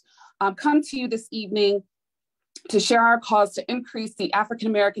next, come to you this evening to share our cause to increase the African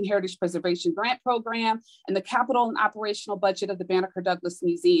American Heritage Preservation Grant Program and the capital and operational budget of the Banneker Douglas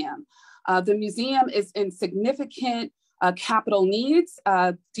Museum. The museum is in significant capital needs.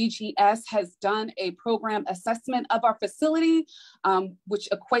 DGS has done a program assessment of our facility, which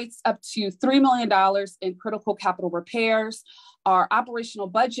equates up to $3 million in critical capital repairs. Our operational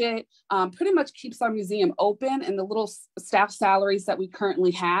budget pretty much keeps our museum open and the little staff salaries that we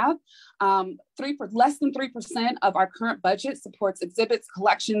currently have. Less than 3% of our current budget supports exhibits,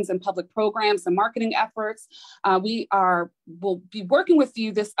 collections, and public programs and marketing efforts. We'll be working with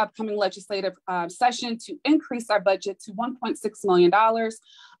you this upcoming legislative session to increase our budget to $1.6 million,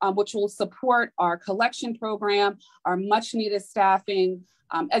 which will support our collection program, our much needed staffing,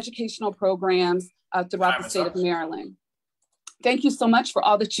 educational programs throughout the state of Maryland. Thank you so much for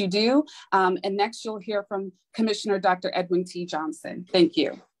all that you do. And next you'll hear from Commissioner Dr. Edwin T. Johnson. Thank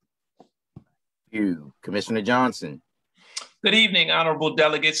you. Thank you, Commissioner Johnson. Good evening, honorable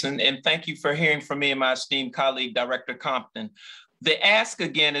delegates, and thank you for hearing from me and my esteemed colleague, Director Compton. The ask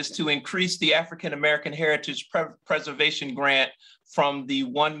again is to increase the African American Heritage Preservation Grant from the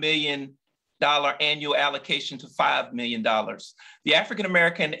 $1 million annual allocation to $5 million. The African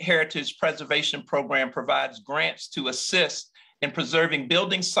American Heritage Preservation Program provides grants to assist in preserving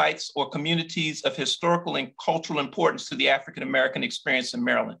building sites or communities of historical and cultural importance to the African American experience in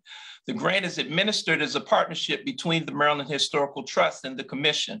Maryland. The grant is administered as a partnership between the Maryland Historical Trust and the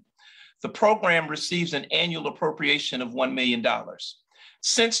Commission. The program receives an annual appropriation of $1 million.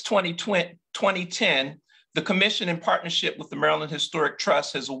 Since 2010, the Commission, in partnership with the Maryland Historic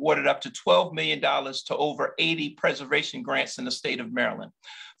Trust, has awarded up to $12 million to over 80 preservation grants in the state of Maryland.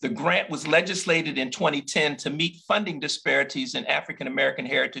 The grant was legislated in 2010 to meet funding disparities in African American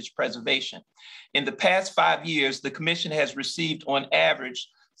heritage preservation. In the past 5 years, the Commission has received on average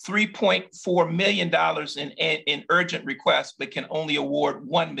 $3.4 million in urgent requests, but can only award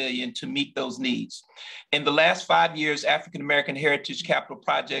 $1 million to meet those needs. In the last 5 years, African American heritage capital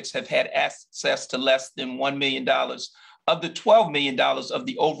projects have had access to less than $1 million of the $12 million of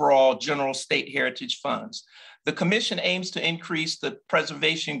the overall general state heritage funds. The Commission aims to increase the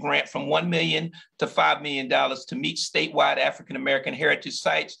preservation grant from $1 million to $5 million to meet statewide African American heritage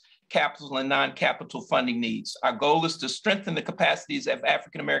sites, capital and non-capital funding needs. Our goal is to strengthen the capacities of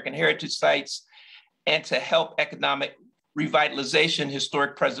African American heritage sites and to help economic revitalization,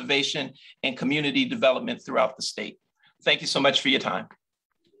 historic preservation, and community development throughout the state. Thank you so much for your time.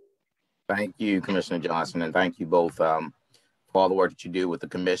 Thank you, Commissioner Johnson, and thank you both for all the work that you do with the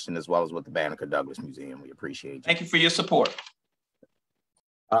Commission as well as with the Banneker Douglas Museum. We appreciate you. Thank you for your support.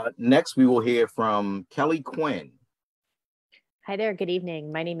 Next, we will hear from Kelly Quinn. Hi there, good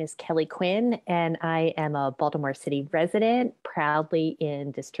evening. My name is Kelly Quinn, and I am a Baltimore City resident, proudly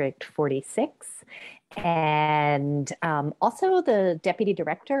in District 46, and also the Deputy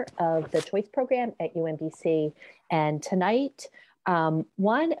Director of the Choice Program at UMBC. And tonight,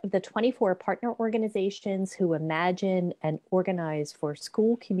 one of the 24 partner organizations who imagine and organize for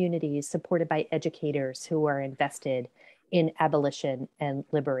school communities supported by educators who are invested in abolition and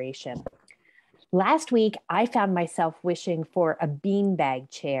liberation. Last week, I found myself wishing for a beanbag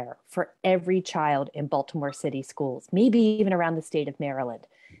chair for every child in Baltimore City schools, maybe even around the state of Maryland.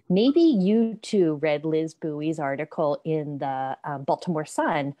 Maybe you too read Liz Bowie's article in the Baltimore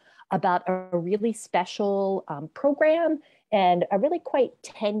Sun about a really special program and a really quite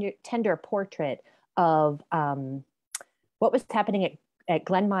tender portrait of what was happening at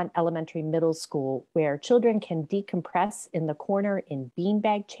Glenmont Elementary Middle School, where children can decompress in the corner in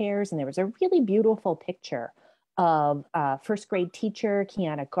beanbag chairs. And there was a really beautiful picture of first grade teacher,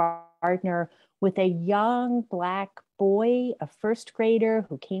 Kiana Gardner, with a young Black boy, a first grader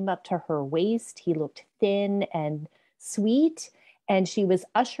who came up to her waist. He looked thin and sweet, and she was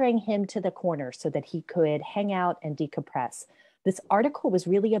ushering him to the corner so that he could hang out and decompress. This article was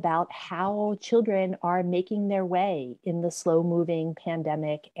really about how children are making their way in the slow-moving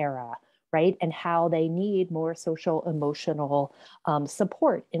pandemic era, right? And how they need more social, emotional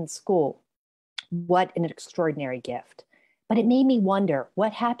support in school. What an extraordinary gift. But it made me wonder,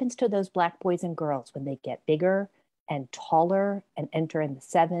 what happens to those Black boys and girls when they get bigger and taller and enter in the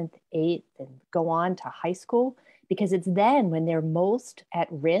 7th, 8th, and go on to high school? Because it's then when they're most at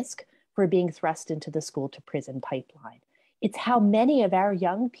risk for being thrust into the school to prison pipeline. It's how many of our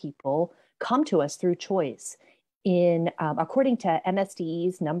young people come to us through choice. According to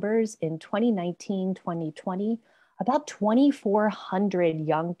MSDE's numbers in 2019, 2020, about 2,400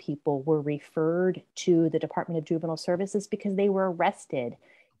 young people were referred to the Department of Juvenile Services because they were arrested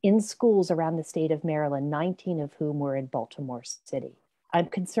in schools around the state of Maryland, 19 of whom were in Baltimore City. I'm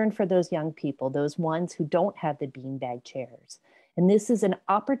concerned for those young people, those ones who don't have the beanbag chairs. And this is an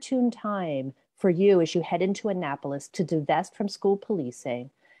opportune time for you as you head into Annapolis to divest from school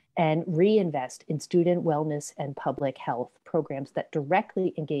policing and reinvest in student wellness and public health programs that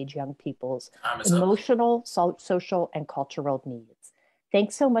directly engage young people's emotional, social, and cultural needs.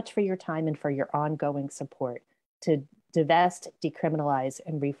 Thanks so much for your time and for your ongoing support to divest, decriminalize,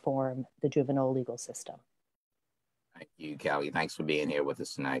 and reform the juvenile legal system. Thank you, Callie. Thanks for being here with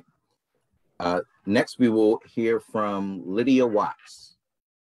us tonight. Next, we will hear from Lydia Watts.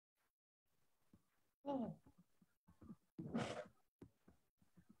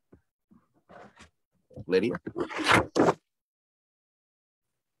 Lydia? If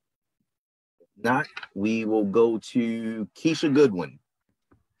not, we will go to Keisha Goodwin.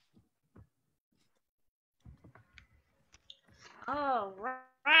 All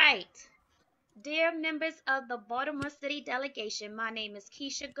right. Dear members of the Baltimore City Delegation, my name is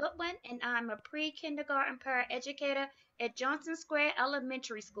Keisha Goodwin, and I'm a pre-kindergarten paraeducator at Johnson Square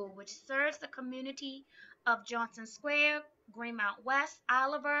Elementary School, which serves the community of Johnson Square, Greenmount West,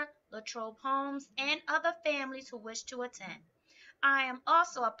 Oliver, Latrobe Homes, and other families who wish to attend. I am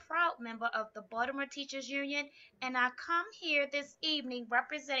also a proud member of the Baltimore Teachers Union, and I come here this evening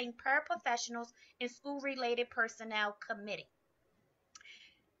representing paraprofessionals and school-related personnel committee.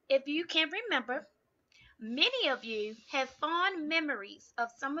 If you can remember, many of you have fond memories of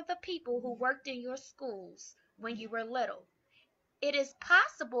some of the people who worked in your schools when you were little. It is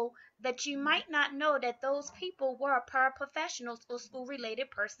possible that you might not know that those people were paraprofessionals or school-related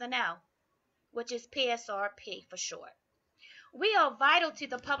personnel, which is PSRP for short. We are vital to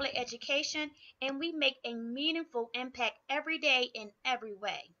the public education, and we make a meaningful impact every day in every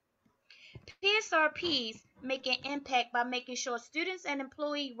way. PSRPs make an impact by making sure students and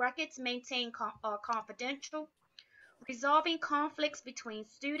employee records are confidential, resolving conflicts between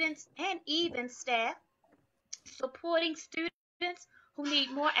students and even staff, supporting students who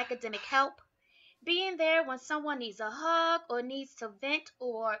need more academic help, being there when someone needs a hug or needs to vent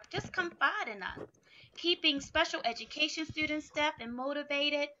or just confide in us, keeping special education students staffed and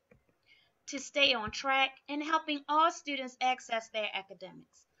motivated to stay on track, and helping all students access their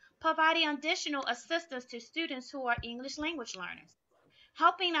academics, providing additional assistance to students who are English language learners,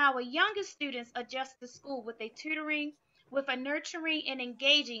 helping our youngest students adjust to school with a nurturing and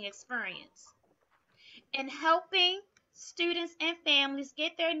engaging experience, and helping students and families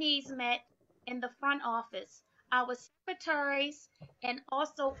get their needs met in the front office. Our secretaries and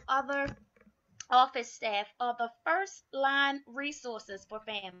also other office staff are the first line resources for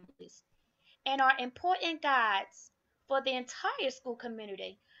families and are important guides for the entire school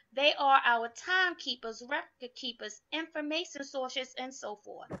community. They are our timekeepers, record keepers, information sources, and so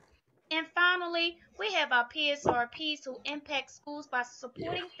forth. And finally, we have our PSRPs who impact schools by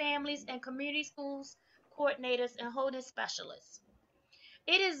supporting families and community schools, coordinators, and holding specialists.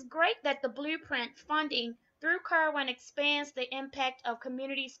 It is great that the Blueprint funding through Kerwin expands the impact of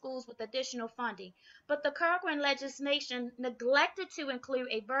community schools with additional funding, but the Kerwin legislation neglected to include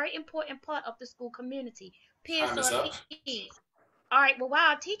a very important part of the school community, PSRPs. All right, well,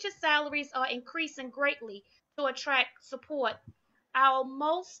 while teacher salaries are increasing greatly to attract support, our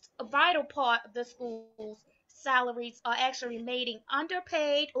most vital part of the school's salaries are actually remaining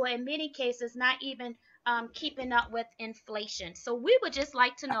underpaid or in many cases not even keeping up with inflation. So we would just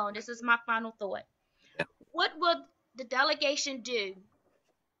like to know, and this is my final thought, what will the delegation do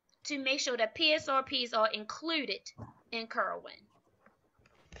to make sure that PSRPs are included in Kerwin?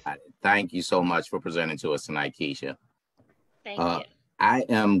 Thank you so much for presenting to us tonight, Keisha. Thank you. I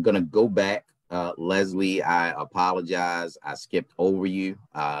am going to go back. Leslie, I apologize. I skipped over you.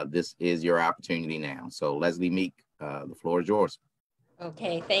 This is your opportunity now. So Leslie Meek, the floor is yours.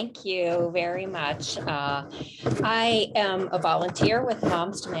 Okay, thank you very much. I am a volunteer with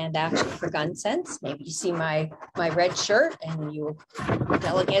Moms Demand Action for Gun Sense. Maybe you see my red shirt, and you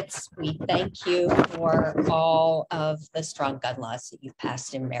delegates, we thank you for all of the strong gun laws that you've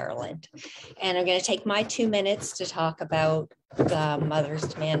passed in Maryland. And I'm going to take my 2 minutes to talk about the Mothers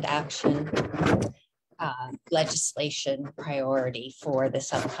Demand Action legislation priority for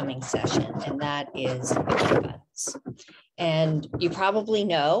this upcoming session, and that is guns. parts. And you probably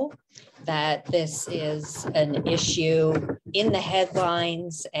know that this is an issue in the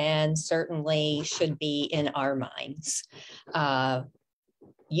headlines and certainly should be in our minds.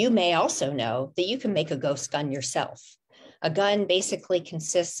 You may also know that you can make a ghost gun yourself. A gun basically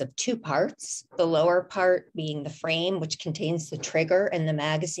consists of two parts, the lower part being the frame, which contains the trigger and the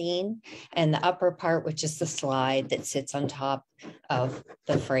magazine, and the upper part, which is the slide that sits on top of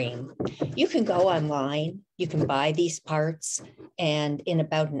the frame. You can go online, you can buy these parts, and in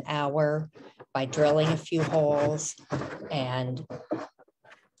about an hour, by drilling a few holes and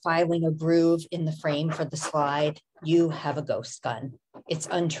filing a groove in the frame for the slide, you have a ghost gun. It's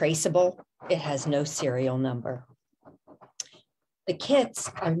untraceable, it has no serial number. The kits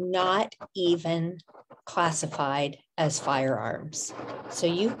are not even classified as firearms. So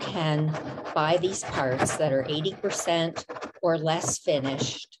you can buy these parts that are 80% or less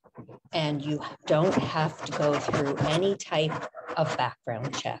finished, and you don't have to go through any type of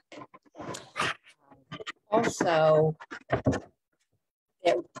background check. Also,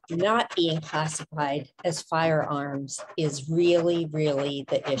 they're not being classified as firearms is really, really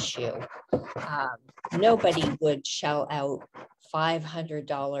the issue. Nobody would shell out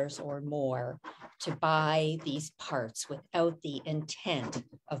 $500 or more to buy these parts without the intent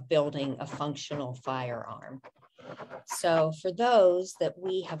of building a functional firearm. So for those that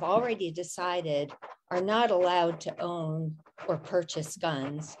we have already decided are not allowed to own or purchase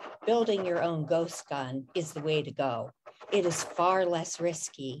guns, building your own ghost gun is the way to go. It is far less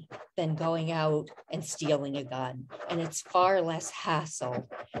risky than going out and stealing a gun, and it's far less hassle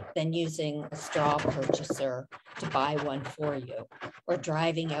than using a straw purchaser to buy one for you, or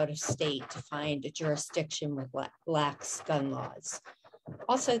driving out of state to find a jurisdiction with lax gun laws.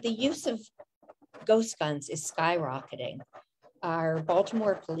 Also, the use of ghost guns is skyrocketing. Our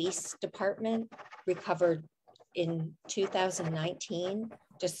Baltimore Police Department recovered in 2019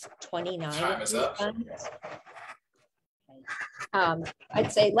 just 29 of these guns.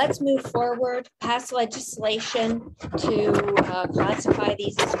 I'd say let's move forward, pass legislation to classify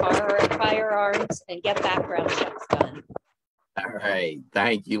these as firearms and get background checks done. All right.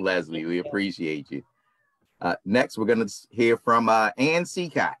 Thank you, Leslie. We appreciate you. Next, we're going to hear from Ann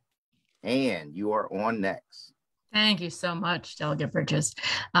Seacott. Ann, you are on next. Thank you so much, Delegate Bridges.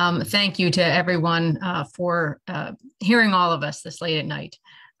 Thank you to everyone for hearing all of us this late at night.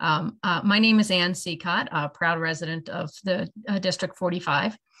 My name is Ann Seacott, a proud resident of the District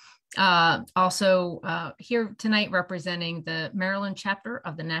 45. Also here tonight representing the Maryland chapter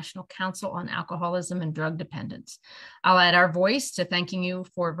of the National Council on Alcoholism and Drug Dependence. I'll add our voice to thanking you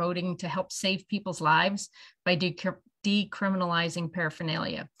for voting to help save people's lives by decriminalizing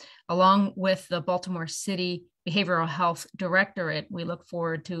paraphernalia. Along with the Baltimore City Behavioral Health Directorate, we look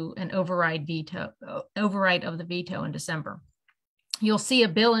forward to an override of the veto in December. You'll see a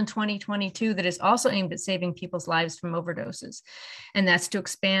bill in 2022 that is also aimed at saving people's lives from overdoses, and that's to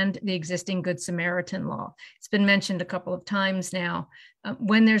expand the existing Good Samaritan law. It's been mentioned a couple of times now.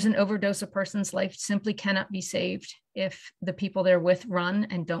 When there's an overdose, a person's life simply cannot be saved if the people they're with run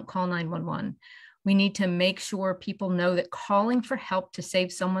and don't call 911. We need to make sure people know that calling for help to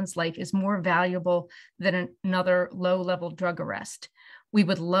save someone's life is more valuable than another low-level drug arrest. We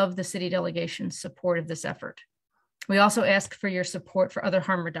would love the city delegation's support of this effort. We also ask for your support for other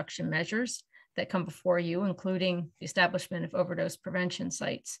harm reduction measures that come before you, including the establishment of overdose prevention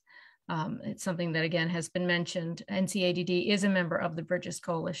sites. It's something that, again, has been mentioned. NCADD is a member of the Bridges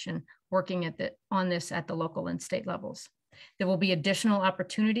Coalition working on this at the local and state levels. There will be additional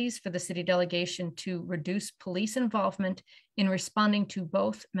opportunities for the city delegation to reduce police involvement in responding to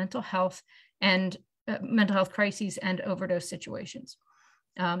both mental health crises and overdose situations.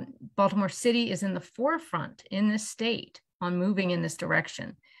 Baltimore City is in the forefront in this state on moving in this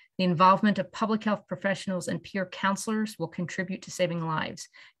direction. The involvement of public health professionals and peer counselors will contribute to saving lives.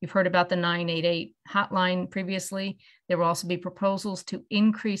 You've heard about the 988 hotline previously. There will also be proposals to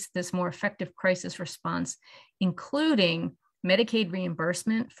increase this more effective crisis response, including Medicaid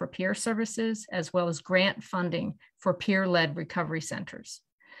reimbursement for peer services, as well as grant funding for peer-led recovery centers.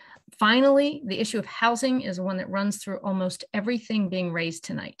 Finally, the issue of housing is one that runs through almost everything being raised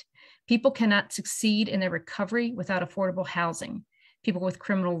tonight. People cannot succeed in their recovery without affordable housing. People with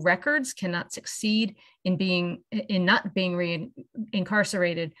criminal records cannot succeed in not being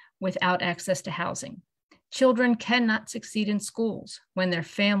incarcerated without access to housing. Children cannot succeed in schools when their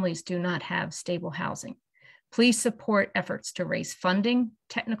families do not have stable housing. Please support efforts to raise funding,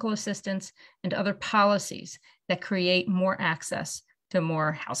 technical assistance, and other policies that create more access to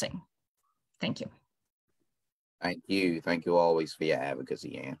more housing. Thank you. Thank you. Thank you always for your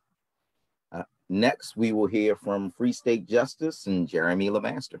advocacy, Ann. Next, we will hear from Free State Justice and Jeremy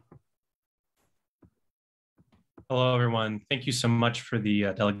LeMaster. Hello, everyone. Thank you so much for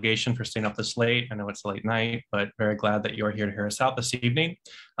the delegation for staying up this late. I know it's a late night, but very glad that you are here to hear us out this evening.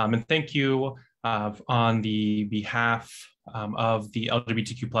 And thank you on the behalf of the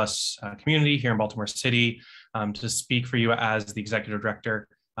LGBTQ plus community here in Baltimore City to speak for you as the Executive Director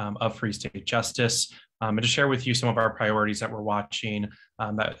of Free State Justice and to share with you some of our priorities that we're watching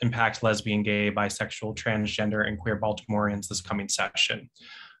that impact lesbian, gay, bisexual, transgender, and queer Baltimoreans this coming session.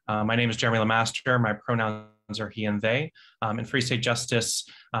 My name is Jeremy LeMaster. My pronouns are he and they. And Free State Justice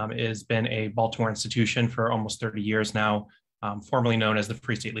has been a Baltimore institution for almost 30 years now, formerly known as the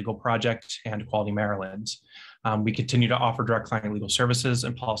Free State Legal Project and Equality Maryland. We continue to offer direct client legal services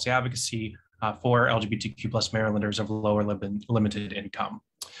and policy advocacy for LGBTQ plus Marylanders of lower limited income.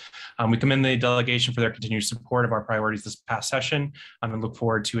 We commend the delegation for their continued support of our priorities this past session and look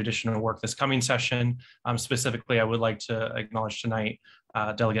forward to additional work this coming session. Specifically, I would like to acknowledge tonight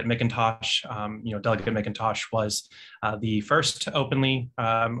Delegate McIntosh. Delegate McIntosh was the first openly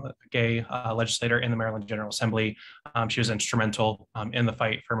gay legislator in the Maryland General Assembly. She was instrumental in the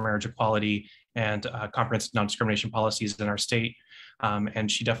fight for marriage equality and comprehensive non-discrimination policies in our state.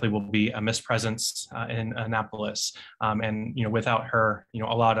 And she definitely will be a missed presence in Annapolis. And without her, a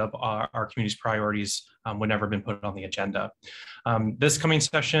lot of our community's priorities would never have been put on the agenda. This coming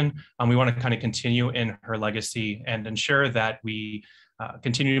session, we want to kind of continue in her legacy and ensure that we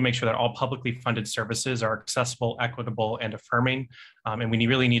continue to make sure that all publicly funded services are accessible, equitable, and affirming. And we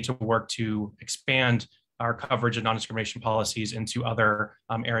really need to work to expand our coverage of non-discrimination policies into other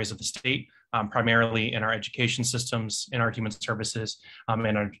areas of the state, primarily in our education systems, in our human services,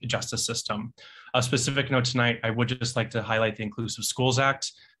 and our justice system. A specific note tonight, I would just like to highlight the Inclusive Schools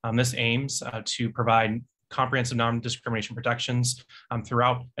Act. This aims to provide comprehensive non-discrimination protections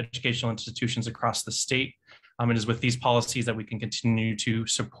throughout educational institutions across the state. It is with these policies that we can continue to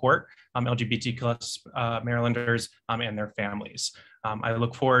support LGBT plus Marylanders and their families. I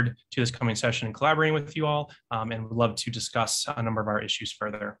look forward to this coming session and collaborating with you all and would love to discuss a number of our issues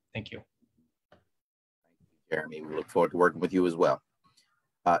further. Thank you. Jeremy, we look forward to working with you as well.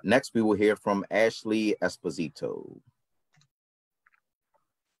 Next, we will hear from Ashley Esposito.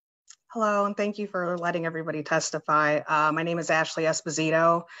 Hello, and thank you for letting everybody testify. My name is Ashley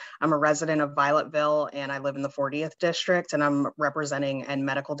Esposito. I'm a resident of Violetville, and I live in the 40th District, and I'm representing End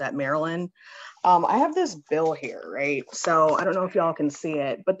Medical Debt Maryland. I have this bill here, right? So I don't know if y'all can see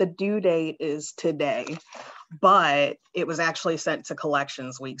it, but the due date is today, but it was actually sent to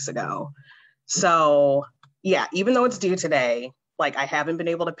collections weeks ago. So yeah, even though it's due today, like I haven't been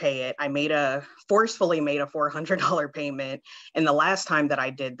able to pay it. I forcefully made a $400 payment. And the last time that I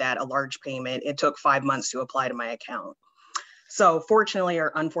did that, a large payment, it took 5 months to apply to my account. So fortunately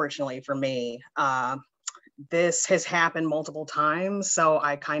or unfortunately for me, this has happened multiple times. So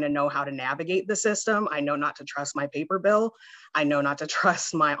I kind of know how to navigate the system. I know not to trust my paper bill. I know not to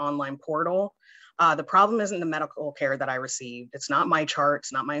trust my online portal. The problem isn't the medical care that I received. It's not my chart,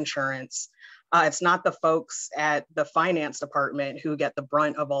 it's not my insurance. It's not the folks at the finance department who get the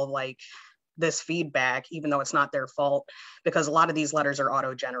brunt of all like this feedback, even though it's not their fault, because a lot of these letters are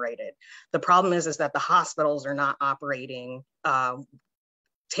auto-generated. The problem is that the hospitals are not operating,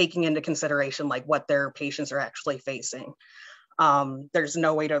 taking into consideration like what their patients are actually facing. There's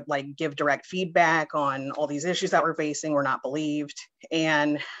no way to like give direct feedback on all these issues that we're facing. We're not believed.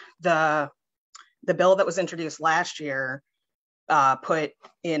 And the bill that was introduced last year put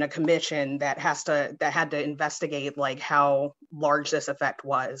in a commission that had to investigate like how large this effect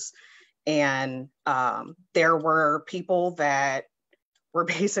was. And there were people that were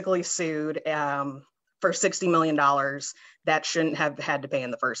basically sued for $60 million that shouldn't have had to pay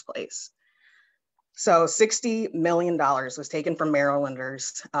in the first place. So $60 million was taken from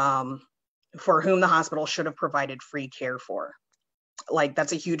Marylanders for whom the hospital should have provided free care for. Like,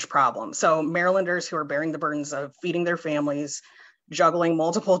 that's a huge problem. So Marylanders who are bearing the burdens of feeding their families, juggling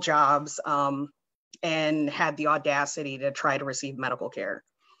multiple jobs, and had the audacity to try to receive medical care.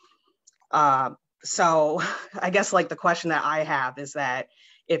 So I guess like the question that I have is that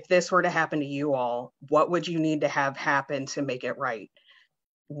if this were to happen to you all, what would you need to have happen to make it right?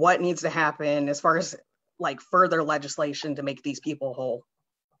 What needs to happen as far as like further legislation to make these people whole?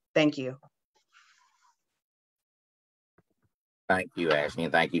 Thank you. Thank you, Ashley,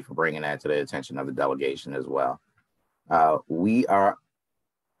 and thank you for bringing that to the attention of the delegation as well. We are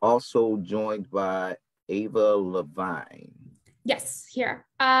also joined by Ava Levine. Yes, here.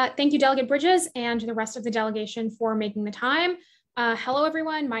 Thank you, Delegate Bridges, and to the rest of the delegation for making the time Hello,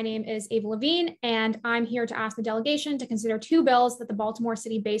 everyone. My name is Ava Levine, and I'm here to ask the delegation to consider two bills that the Baltimore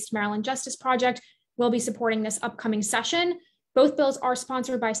City-based Maryland Justice Project will be supporting this upcoming session. Both bills are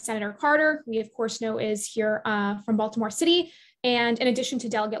sponsored by Senator Carter, we of course know is here from Baltimore City, and in addition to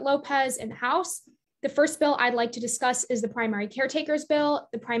Delegate Lopez in the House. The first bill I'd like to discuss is the primary caretakers bill.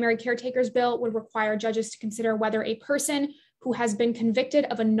 The primary caretakers bill would require judges to consider whether a person who has been convicted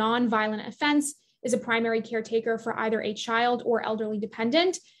of a non-violent offense is a primary caretaker for either a child or elderly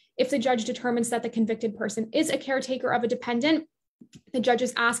dependent. If the judge determines that the convicted person is a caretaker of a dependent, the judge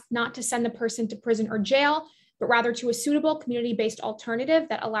is asked not to send the person to prison or jail, but rather to a suitable community-based alternative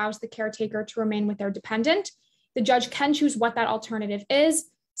that allows the caretaker to remain with their dependent. The judge can choose what that alternative is.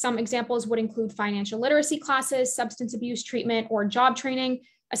 Some examples would include financial literacy classes, substance abuse treatment, or job training,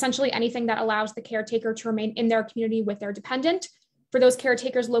 essentially anything that allows the caretaker to remain in their community with their dependent. For those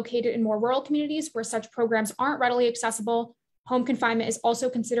caretakers located in more rural communities where such programs aren't readily accessible, home confinement is also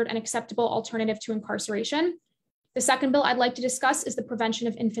considered an acceptable alternative to incarceration. The second bill I'd like to discuss is the Prevention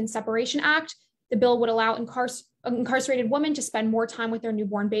of Infant Separation Act. The bill would allow incarcerated women to spend more time with their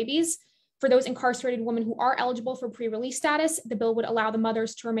newborn babies. For those incarcerated women who are eligible for pre-release status, the bill would allow the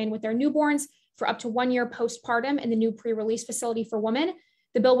mothers to remain with their newborns for up to 1 year postpartum in the new pre-release facility for women.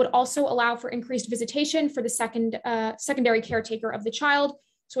 The bill would also allow for increased visitation for the secondary caretaker of the child,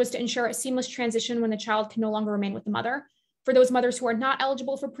 so as to ensure a seamless transition when the child can no longer remain with the mother. For those mothers who are not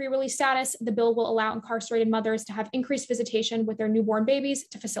eligible for pre-release status, the bill will allow incarcerated mothers to have increased visitation with their newborn babies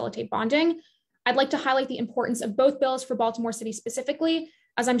to facilitate bonding. I'd like to highlight the importance of both bills for Baltimore City specifically.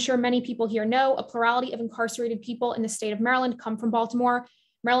 As I'm sure many people here know, a plurality of incarcerated people in the state of Maryland come from Baltimore.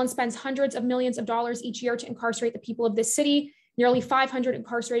 Maryland spends hundreds of millions of dollars each year to incarcerate the people of this city. Nearly 500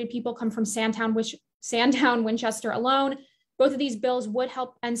 incarcerated people come from Sandtown, Winchester alone. Both of these bills would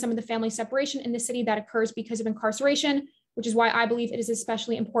help end some of the family separation in the city that occurs because of incarceration, which is why I believe it is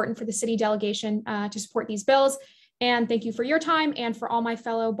especially important for the city delegation to support these bills. And thank you for your time and for all my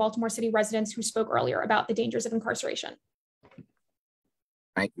fellow Baltimore City residents who spoke earlier about the dangers of incarceration.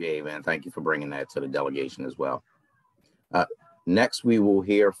 Thank you, Ava, and thank you for bringing that to the delegation as well. Next, we will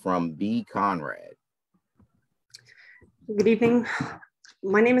hear from B. Conrad. Good evening.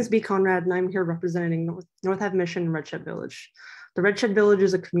 My name is B. Conrad, and I'm here representing North Ave Mission and Red Shed Village. The Red Shed Village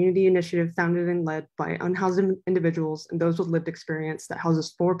is a community initiative founded and led by unhoused individuals and those with lived experience that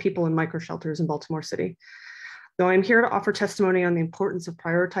houses 4 people in micro shelters in Baltimore City. Though I'm here to offer testimony on the importance of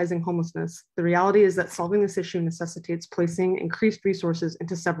prioritizing homelessness, the reality is that solving this issue necessitates placing increased resources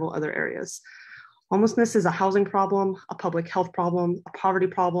into several other areas. Homelessness is a housing problem, a public health problem, a poverty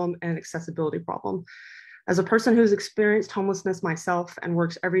problem, and an accessibility problem. As a person who's experienced homelessness myself and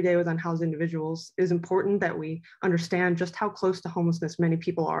works every day with unhoused individuals, it is important that we understand just how close to homelessness many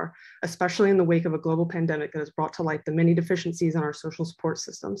people are, especially in the wake of a global pandemic that has brought to light the many deficiencies in our social support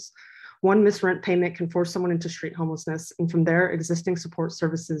systems. One missed rent payment can force someone into street homelessness, and from there, existing support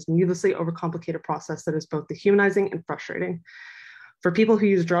services needlessly overcomplicate a process that is both dehumanizing and frustrating. For people who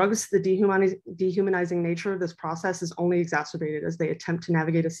use drugs, the dehumanizing nature of this process is only exacerbated as they attempt to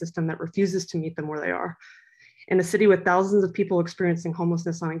navigate a system that refuses to meet them where they are. In a city with thousands of people experiencing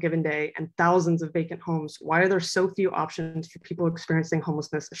homelessness on a given day and thousands of vacant homes, why are there so few options for people experiencing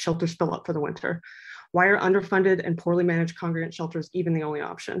homelessness as shelters fill up for the winter? Why are underfunded and poorly managed congregant shelters even the only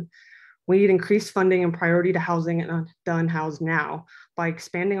option? We need increased funding and priority to housing and the unhoused now by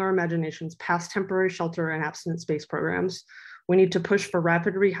expanding our imaginations past temporary shelter and abstinence-based programs. We need to push for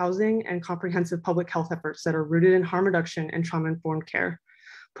rapid rehousing and comprehensive public health efforts that are rooted in harm reduction and trauma-informed care.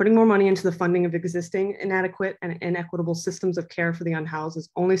 Putting more money into the funding of existing inadequate and inequitable systems of care for the unhoused is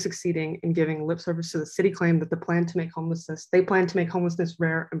only succeeding in giving lip service to the city claim that they plan to make homelessness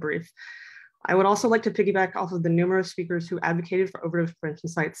rare and brief. I would also like to piggyback off of the numerous speakers who advocated for overdose prevention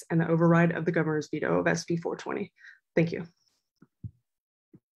sites and the override of the governor's veto of SB 420. Thank you.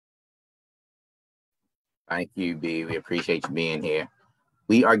 Thank you, B. We appreciate you being here.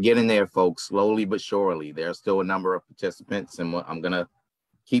 We are getting there, folks, slowly but surely. There's still a number of participants, and I'm going to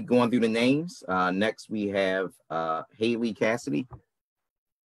keep going through the names. Next, we have Haley Cassidy. I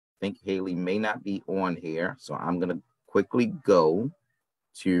think Haley may not be on here, so I'm going to quickly go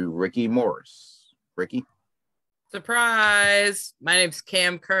to Ricky Morris. Ricky? Surprise! My name's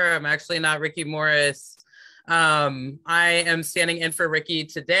Cam Kerr. I'm actually not Ricky Morris. I am standing in for Ricky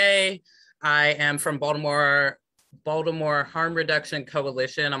today. I am from Baltimore Harm Reduction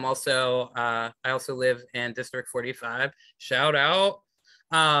Coalition. I also live in District 45. Shout out.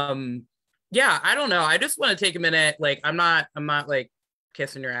 Yeah, I don't know. I just want to take a minute. Like, I'm not like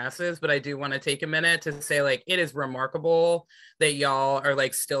kissing your asses, but I do want to take a minute to say, like, it is remarkable that y'all are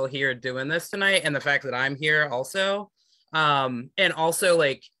like still here doing this tonight, and the fact that I'm here also. And also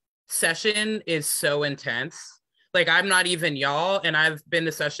like session is so intense. Like I'm not even y'all, and I've been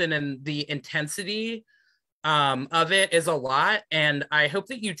to session and the intensity of it is a lot. And I hope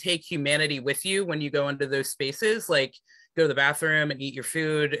that you take humanity with you when you go into those spaces, like go to the bathroom and eat your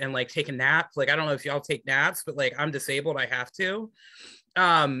food and like take a nap. Like, I don't know if y'all take naps, but like I'm disabled, I have to.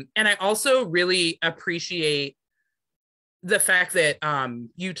 And I also really appreciate the fact that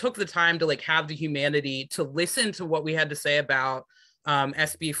you took the time to like have the humanity to listen to what we had to say about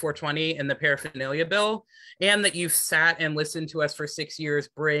SB 420 and the paraphernalia bill, and that you've sat and listened to us for 6 years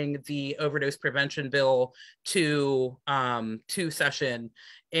bring the overdose prevention bill to session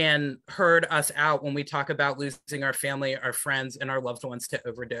and heard us out when we talk about losing our family, our friends, and our loved ones to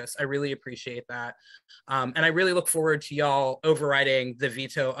overdose. I really appreciate that. And I really look forward to y'all overriding the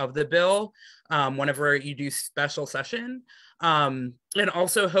veto of the bill whenever you do special session. And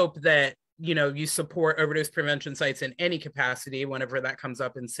also hope that you support overdose prevention sites in any capacity whenever that comes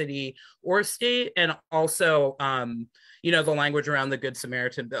up in city or state. And also, the language around the Good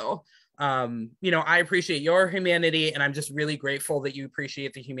Samaritan bill. I appreciate your humanity, and I'm just really grateful that you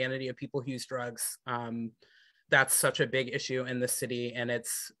appreciate the humanity of people who use drugs. That's such a big issue in the city, and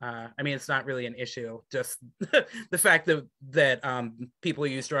it's not really an issue, just the fact that people who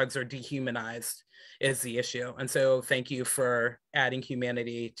use drugs are dehumanized is the issue. And so thank you for adding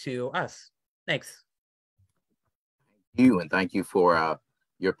humanity to us. Thanks. Thank you, and thank you for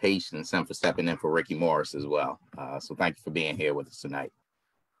your patience and for stepping in for Ricky Morris as well. So thank you for being here with us tonight.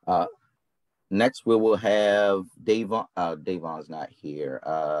 Next, we will have Davon. Davon's not here.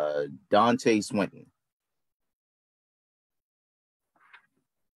 Dante Swinton.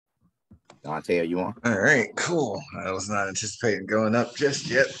 Dante, are you on? All right, cool. I was not anticipating going up just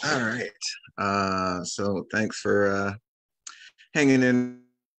yet. All right. So thanks for hanging in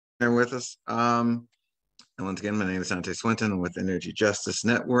there with us. And once again, my name is Dante Swinton. I'm with Energy Justice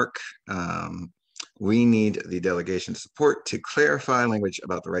Network. We need the delegation support to clarify language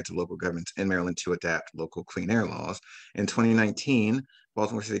about the rights of local governments in Maryland to adapt local clean air laws. In 2019,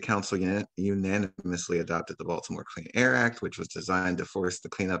 Baltimore City Council unanimously adopted the Baltimore Clean Air Act, which was designed to force the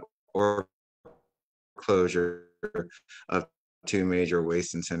cleanup or closure of two major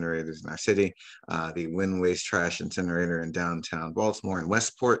waste incinerators in our city, the Wind Waste Trash Incinerator in downtown Baltimore and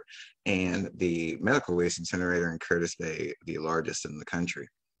Westport, and the medical waste incinerator in Curtis Bay, the largest in the country.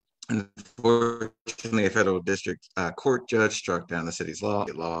 Unfortunately, a federal district court judge struck down the city's law.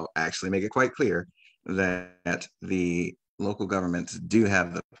 The law actually make it quite clear that the local governments do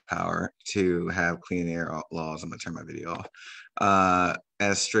have the power to have clean air laws. I'm gonna turn my video off.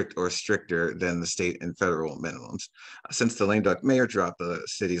 As strict or stricter than the state and federal minimums. Since the lame duck mayor dropped the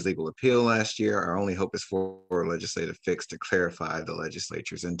city's legal appeal last year, our only hope is for a legislative fix to clarify the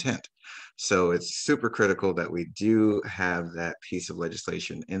legislature's intent. So it's super critical that we do have that piece of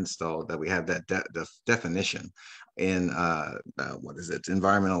legislation installed, that we have that definition in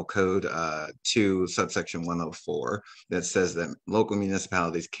Environmental Code 2 subsection 104 that says that local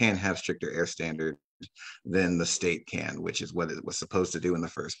municipalities can have stricter air standards than the state can, which is what it was supposed to do in the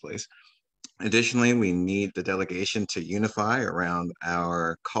first place. Additionally, we need the delegation to unify around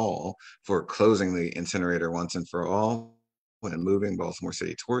our call for closing the incinerator once and for all and moving Baltimore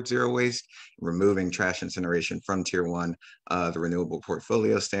City towards zero waste, removing trash incineration from Tier 1, the renewable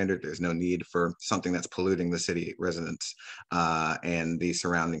portfolio standard. There's no need for something that's polluting the city residents and the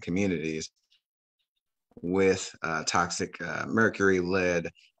surrounding communities with toxic mercury, lead,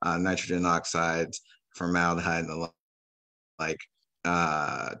 nitrogen oxides, formaldehyde, and the like,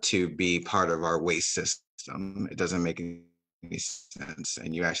 to be part of our waste system. It doesn't make any sense,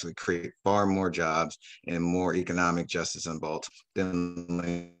 and you actually create far more jobs and more economic justice in Baltimore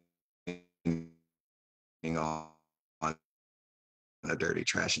than laying on a dirty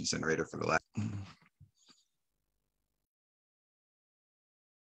trash incinerator for the last.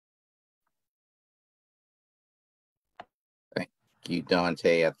 Thank you,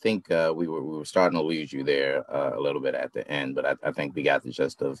 Dante. I think we were starting to lose you there a little bit at the end, but I think we got the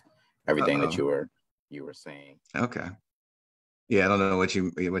gist of everything that you were saying. Okay. Yeah, I don't know what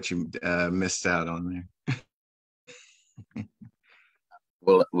you missed out on there.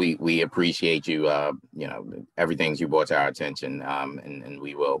 Well, we appreciate you. Everything you brought to our attention, and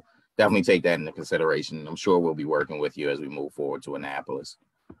we will definitely take that into consideration. I'm sure we'll be working with you as we move forward to Annapolis.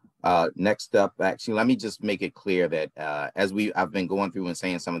 Next up, actually, let me just make it clear that I've been going through and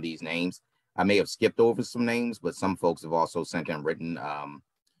saying some of these names, I may have skipped over some names, but some folks have also sent in written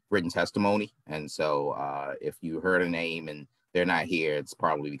testimony. And so if you heard a name and they're not here, it's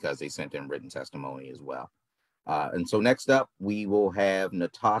probably because they sent in written testimony as well. And so next up, we will have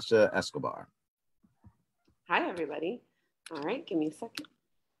Natasha Escobar. Hi, everybody. All right, give me a second.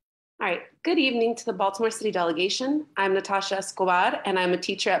 All right, good evening to the Baltimore City Delegation. I'm Natasha Escobar, and I'm a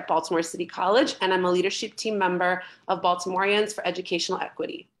teacher at Baltimore City College, and I'm a leadership team member of Baltimoreans for Educational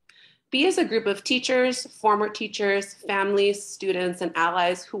Equity. B is a group of teachers, former teachers, families, students, and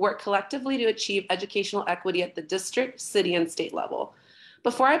allies who work collectively to achieve educational equity at the district, city, and state level.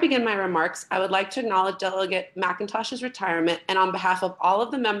 Before I begin my remarks, I would like to acknowledge Delegate McIntosh's retirement, and on behalf of all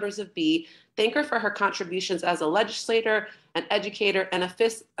of the members of B, thank her for her contributions as a legislator, an educator, and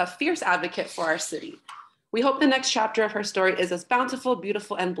a fierce advocate for our city. We hope the next chapter of her story is as bountiful,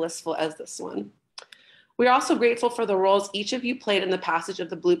 beautiful, and blissful as this one. We are also grateful for the roles each of you played in the passage of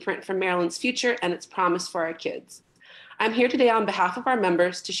the blueprint for Maryland's future and its promise for our kids. I'm here today on behalf of our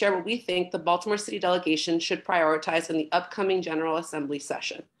members to share what we think the Baltimore City Delegation should prioritize in the upcoming General Assembly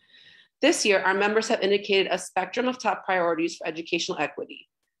session. This year, our members have indicated a spectrum of top priorities for educational equity.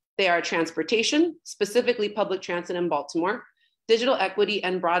 They are transportation, specifically public transit in Baltimore, digital equity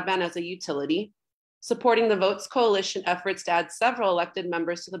and broadband as a utility, supporting the Votes Coalition efforts to add several elected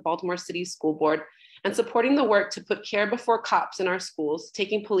members to the Baltimore City School Board, and supporting the work to put care before cops in our schools,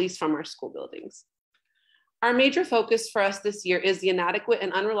 taking police from our school buildings. Our major focus for us this year is the inadequate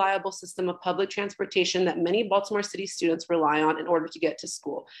and unreliable system of public transportation that many Baltimore City students rely on in order to get to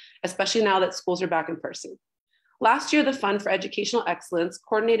school, especially now that schools are back in person. Last year, the Fund for Educational Excellence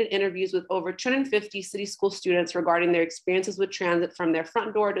coordinated interviews with over 250 city school students regarding their experiences with transit from their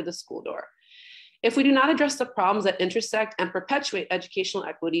front door to the school door. If we do not address the problems that intersect and perpetuate educational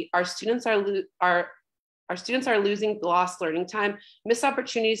equity, our students are losing lost learning time, missed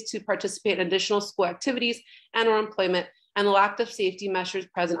opportunities to participate in additional school activities and or employment, and the lack of safety measures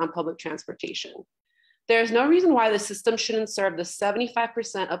present on public transportation. There is no reason why the system shouldn't serve the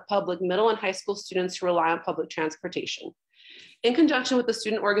 75% of public middle and high school students who rely on public transportation. In conjunction with the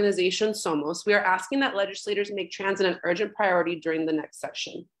student organization SOMOS, we are asking that legislators make transit an urgent priority during the next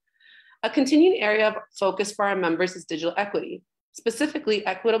session. A continuing area of focus for our members is digital equity, specifically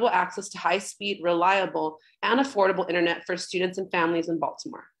equitable access to high-speed, reliable, and affordable internet for students and families in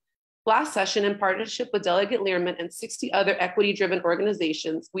Baltimore. Last session, in partnership with Delegate Learman and 60 other equity-driven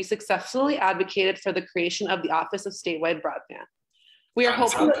organizations, we successfully advocated for the creation of the Office of Statewide Broadband. We are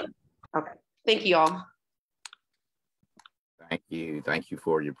hopeful. Okay, thank you all. Thank you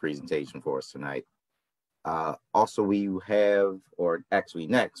for your presentation for us tonight. Also, we have, or actually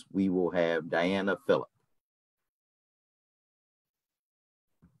next, we will have Diana Phillip.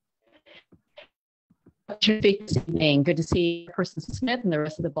 This evening. Good to see Person Smith and the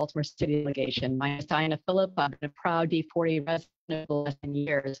rest of the Baltimore City Delegation. My name is Diana Phillip. I've been a proud D40 resident for the last 10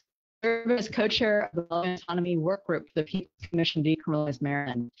 years. I serve as co-chair of the Autonomy Work Group for the People's Commission to Decriminalize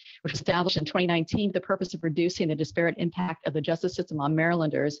Maryland, which was established in 2019 for the purpose of reducing the disparate impact of the justice system on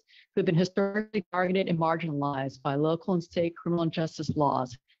Marylanders who have been historically targeted and marginalized by local and state criminal justice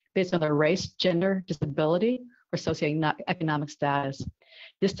laws based on their race, gender, disability, or socioeconomic status.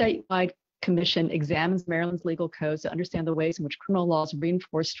 This statewide Commission examines Maryland's legal codes to understand the ways in which criminal laws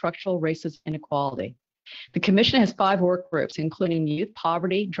reinforce structural racist inequality. The Commission has 5 work groups, including youth,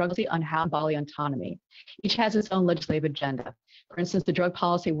 poverty, drug policy, unhoused, and bodily autonomy. Each has its own legislative agenda. For instance, the Drug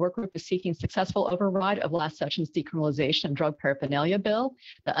Policy Work Group is seeking successful override of last session's decriminalization of drug paraphernalia bill.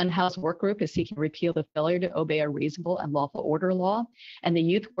 The Unhoused Work Group is seeking repeal the failure to obey a reasonable and lawful order law. And the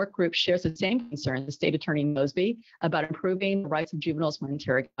Youth Work Group shares the same concerns as State Attorney Mosby about improving the rights of juveniles when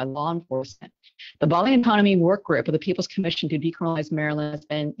interrogated by law enforcement. The Bodily Autonomy Work Group of the People's Commission to Decriminalize Maryland has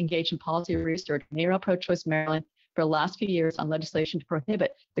been engaged in policy research in pro-choice Maryland for the last few years on legislation to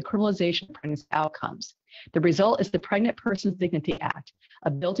prohibit the criminalization of pregnancy outcomes. The result is the Pregnant Persons Dignity Act, a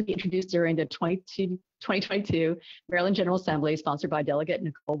bill to be introduced during the 2022 Maryland General Assembly, sponsored by Delegate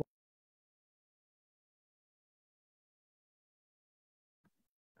Nicole.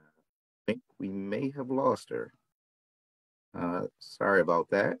 I think we may have lost her. Sorry about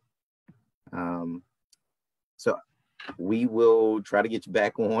that. So we will try to get you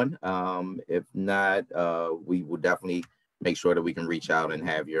back on. If not, we will definitely make sure that we can reach out and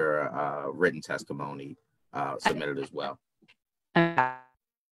have your written testimony submitted as well. Yeah,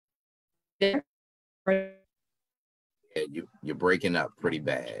 you're breaking up pretty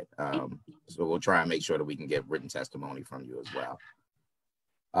bad. So we'll try and make sure that we can get written testimony from you as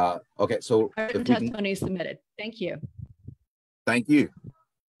well. Okay, so Written testimony submitted. Thank you. Thank you.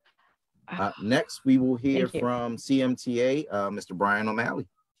 Next, we will hear from CMTA, Mr. Brian O'Malley.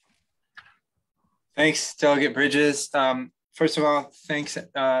 Thanks, Delegate Bridges. First of all, thanks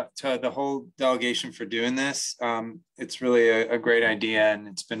to the whole delegation for doing this. It's really a great idea, and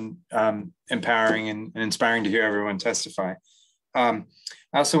it's been empowering and inspiring to hear everyone testify. I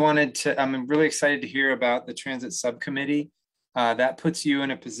also wanted to, I'm really excited to hear about the transit subcommittee that puts you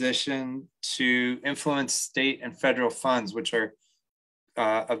in a position to influence state and federal funds, which are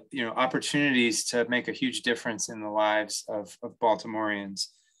opportunities to make a huge difference in the lives of Baltimoreans.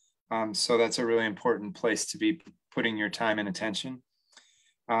 So that's a really important place to be putting your time and attention.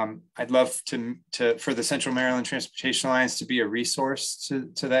 I'd love for the Central Maryland Transportation Alliance to be a resource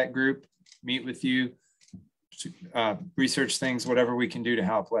to that group, meet with you, research things, whatever we can do to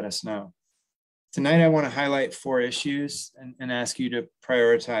help, let us know. Tonight, I want to highlight 4 issues and ask you to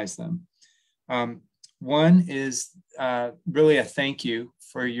prioritize them. One is really a thank you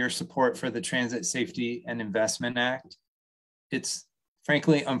for your support for the Transit Safety and Investment Act. It's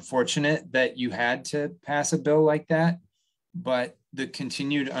frankly unfortunate that you had to pass a bill like that, but the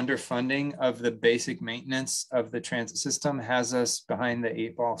continued underfunding of the basic maintenance of the transit system has us behind the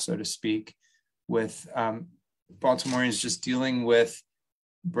 8 ball, so to speak, with Baltimoreans just dealing with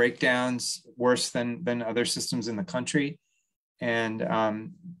breakdowns worse than other systems in the country. And,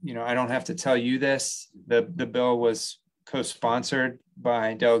 I don't have to tell you this, the bill was co-sponsored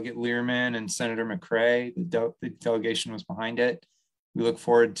by Delegate Learman and Senator McCray. The delegation was behind it. We look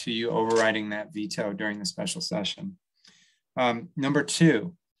forward to you overriding that veto during the special session. Number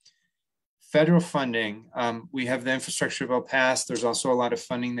 2, federal funding. We have the infrastructure bill passed. There's also a lot of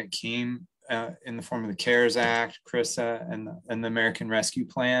funding that came in the form of the CARES Act, CRISA, and the American Rescue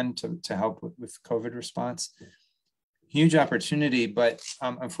Plan to help with COVID response. Huge opportunity, but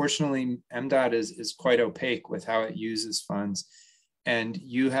unfortunately, MDOT is quite opaque with how it uses funds. And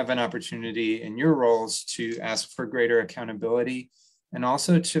you have an opportunity in your roles to ask for greater accountability and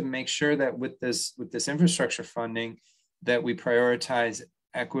also to make sure that with this infrastructure funding, that we prioritize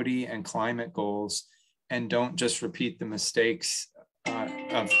equity and climate goals and don't just repeat the mistakes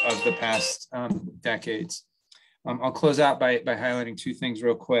of the past decades. I'll close out by highlighting 2 things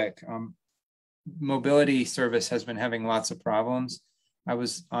real quick. Mobility service has been having lots of problems. I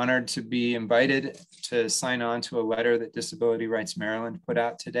was honored to be invited to sign on to a letter that Disability Rights Maryland put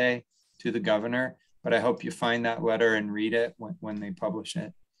out today to the governor, but I hope you find that letter and read it when they publish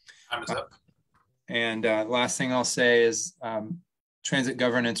it. And last thing I'll say is transit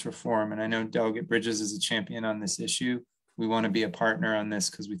governance reform. And I know Delegate Bridges is a champion on this issue. We want to be a partner on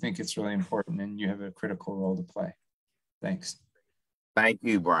this because we think it's really important and you have a critical role to play. Thanks. Thank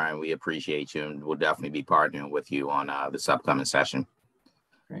you, Brian. We appreciate you, and we'll definitely be partnering with you on this upcoming session.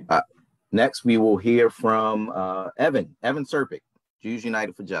 Great. Next, we will hear from Evan Serpic, Jews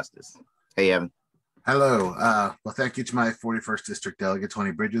United for Justice. Hey, Evan. Hello. Well, thank you to my 41st District Delegate,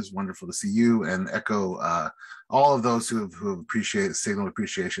 Tony Bridges. Wonderful to see you, and echo all of those who have signaled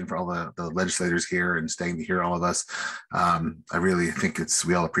appreciation for all the legislators here and staying to hear all of us. I really think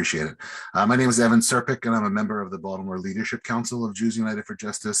we all appreciate it. My name is Evan Serpic, and I'm a member of the Baltimore Leadership Council of Jews United for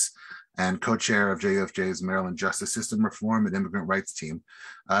Justice and co-chair of JUFJ's Maryland Justice System Reform and Immigrant Rights Team.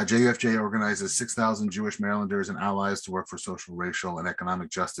 JUFJ organizes 6,000 Jewish Marylanders and allies to work for social, racial, and economic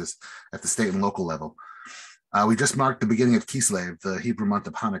justice at the state and local level. We just marked the beginning of Kislev, the Hebrew month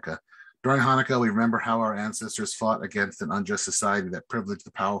of Hanukkah. During Hanukkah, we remember how our ancestors fought against an unjust society that privileged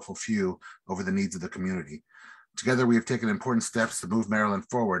the powerful few over the needs of the community. Together, we have taken important steps to move Maryland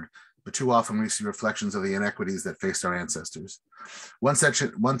forward, but too often we see reflections of the inequities that faced our ancestors. One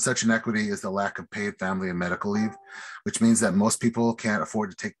such inequity is the lack of paid family and medical leave, which means that most people can't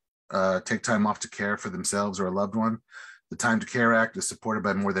afford to take time off to care for themselves or a loved one. The Time to Care Act is supported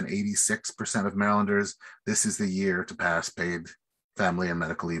by more than 86% of Marylanders. This is the year to pass paid family and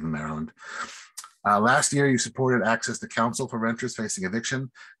medical leave in Maryland. Last year, you supported access to counsel for renters facing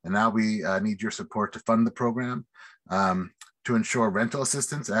eviction, and now we need your support to fund the program. To ensure rental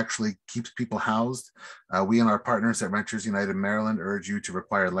assistance actually keeps people housed, we and our partners at Renters United Maryland urge you to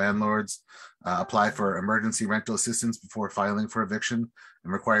require landlords apply for emergency rental assistance before filing for eviction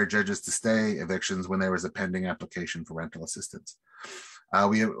and require judges to stay evictions when there was a pending application for rental assistance.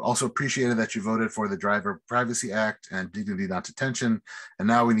 We have also appreciated that you voted for the Driver Privacy Act and Dignity Not Detention, and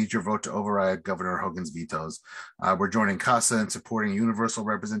now we need your vote to override Governor Hogan's vetoes. We're joining CASA in supporting universal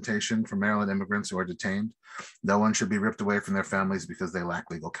representation for Maryland immigrants who are detained. No one should be ripped away from their families because they lack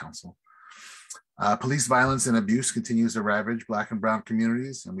legal counsel. Police violence and abuse continues to ravage Black and Brown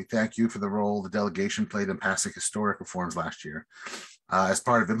communities, and we thank you for the role the delegation played in passing historic reforms last year. As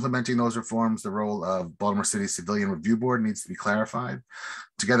part of implementing those reforms, the role of Baltimore City Civilian Review Board needs to be clarified.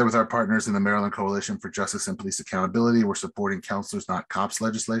 Together with our partners in the Maryland Coalition for Justice and Police Accountability, we're supporting Counselors Not Cops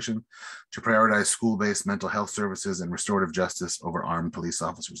legislation to prioritize school-based mental health services and restorative justice over armed police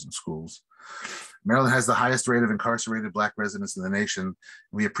officers in schools. Maryland has the highest rate of incarcerated Black residents in the nation.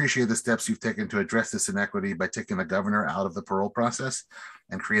 We appreciate the steps you've taken to address this inequity by taking the governor out of the parole process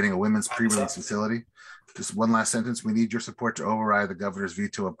and creating a women's pre-release facility. Just one last sentence. We need your support to override the governor's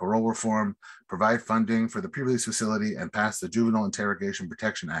veto of parole reform, provide funding for the pre-release facility, and pass the Juvenile Interrogation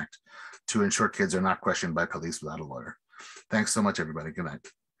Protection Act to ensure kids are not questioned by police without a lawyer. Thanks so much, everybody. Good night.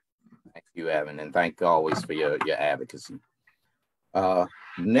 Thank you, Evan, and thank you always for your advocacy.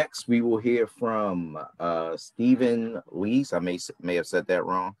 Next, we will hear from Stephen Lees. I may have said that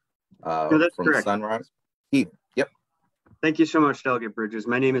wrong. No, that's from correct. Sunrise. Steve, yep. Thank you so much, Delegate Bridges.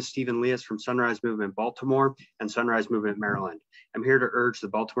 My name is Stephen Lees from Sunrise Movement Baltimore and Sunrise Movement Maryland. I'm here to urge the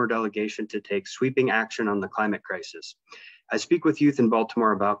Baltimore delegation to take sweeping action on the climate crisis. I speak with youth in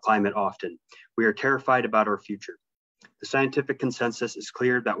Baltimore about climate often. We are terrified about our future. The scientific consensus is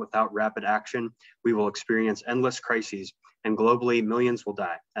clear that without rapid action, we will experience endless crises, and globally, millions will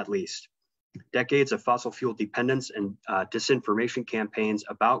die, at least. Decades of fossil fuel dependence and disinformation campaigns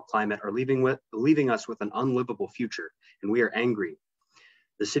about climate are leaving us with an unlivable future, and we are angry.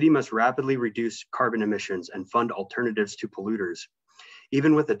 The city must rapidly reduce carbon emissions and fund alternatives to polluters.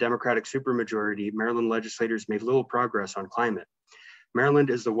 Even with a Democratic supermajority, Maryland legislators made little progress on climate. Maryland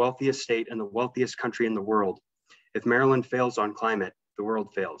is the wealthiest state and the wealthiest country in the world. If Maryland fails on climate, the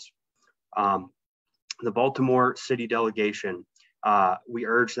world fails. The Baltimore City delegation, we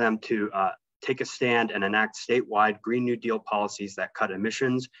urge them to take a stand and enact statewide Green New Deal policies that cut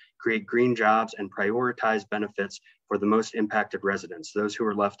emissions, create green jobs, and prioritize benefits for the most impacted residents, those who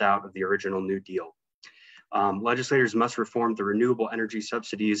were left out of the original New Deal. Legislators must reform the renewable energy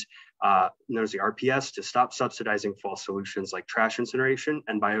subsidies, known as the RPS, to stop subsidizing false solutions like trash incineration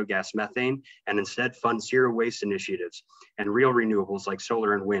and biogas methane, and instead fund zero waste initiatives and real renewables like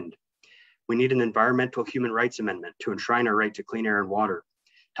solar and wind. We need an environmental human rights amendment to enshrine our right to clean air and water.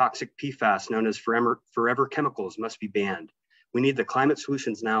 Toxic PFAS, known as forever chemicals, must be banned. We need the Climate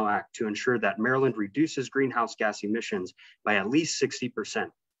Solutions Now Act to ensure that Maryland reduces greenhouse gas emissions by at least 60%,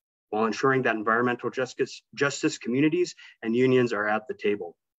 while ensuring that environmental justice communities and unions are at the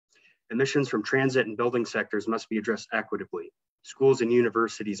table. Emissions from transit and building sectors must be addressed equitably. Schools and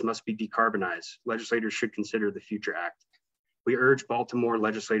universities must be decarbonized. Legislators should consider the Future Act. We urge Baltimore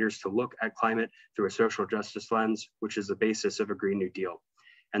legislators to look at climate through a social justice lens, which is the basis of a Green New Deal.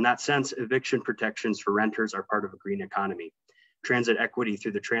 In that sense, eviction protections for renters are part of a green economy. Transit equity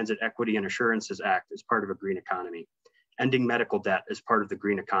through the Transit Equity and Assurances Act is part of a green economy. Ending medical debt is part of the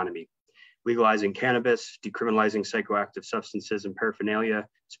green economy. Legalizing cannabis, decriminalizing psychoactive substances and paraphernalia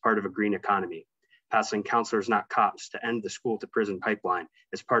is part of a green economy. Passing Counselors Not Cops to end the school to prison pipeline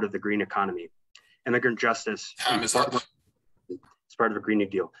is part of the green economy. Immigrant justice is part of a Green New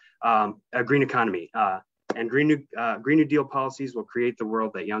Deal. A green economy. And Green New Deal policies will create the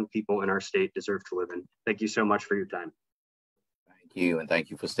world that young people in our state deserve to live in. Thank you so much for your time. Thank you, and thank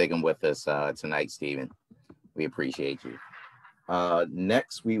you for sticking with us tonight, Stephen. We appreciate you.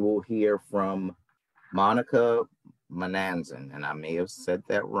 Next, we will hear from Monica Mananzan, and I may have said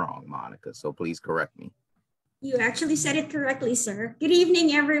that wrong, Monica, so please correct me. You actually said it correctly, sir. Good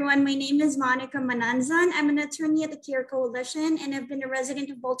evening, everyone. My name is Monica Mananzan. I'm an attorney at the CARE Coalition, and I've been a resident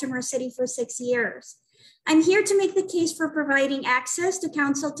of Baltimore City for 6 years. I'm here to make the case for providing access to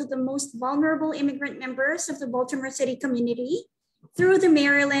counsel to the most vulnerable immigrant members of the Baltimore City community through the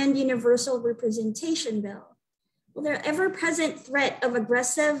Maryland Universal Representation Bill. Will the ever-present threat of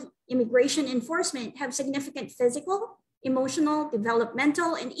aggressive immigration enforcement have significant physical, emotional,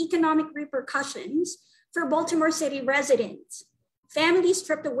 developmental, and economic repercussions for Baltimore City residents? Families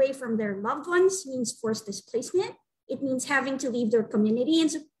stripped away from their loved ones means forced displacement. It means having to leave their community and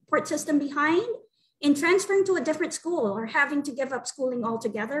support system behind, and transferring to a different school or having to give up schooling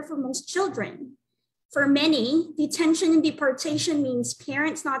altogether for most children. For many, detention and deportation means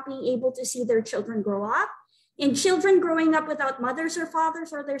parents not being able to see their children grow up, and children growing up without mothers or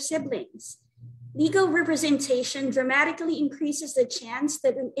fathers or their siblings. Legal representation dramatically increases the chance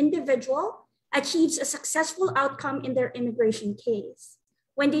that an individual achieves a successful outcome in their immigration case.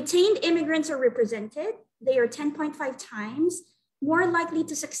 When detained immigrants are represented, they are 10.5 times more likely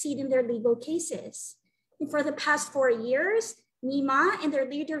to succeed in their legal cases. And for the past 4 years, NEMA and their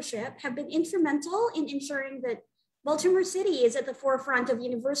leadership have been instrumental in ensuring that Baltimore City is at the forefront of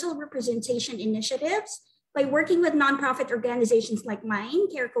universal representation initiatives by working with nonprofit organizations like mine,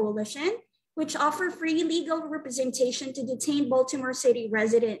 CARE Coalition, which offer free legal representation to detained Baltimore City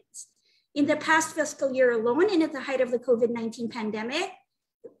residents. In the past fiscal year alone, and at the height of the COVID-19 pandemic,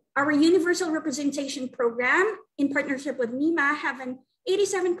 our universal representation program in partnership with NEMA have an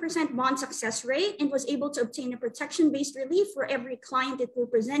 87% bond success rate and was able to obtain a protection-based relief for every client it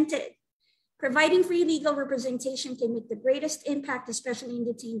represented. Providing free legal representation can make the greatest impact, especially in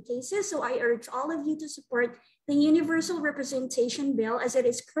detained cases. So I urge all of you to support the Universal Representation Bill, as it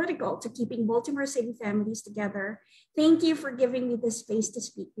is critical to keeping Baltimore City families together. Thank you for giving me the space to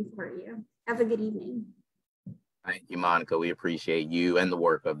speak before you. Have a good evening. Thank you, Monica. We appreciate you and the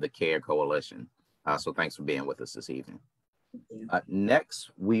work of the CARE Coalition. So thanks for being with us this evening. Next,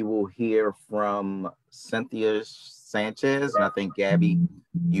 we will hear from Cynthia Sanchez, and I think, Gabby,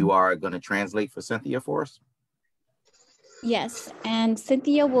 you are going to translate for Cynthia for us. Yes, and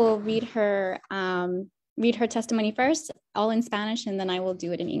Cynthia will read her testimony first, all in Spanish, and then I will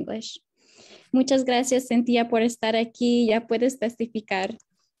do it in English. Muchas gracias, Cynthia, por estar aquí. Ya puedes testificar.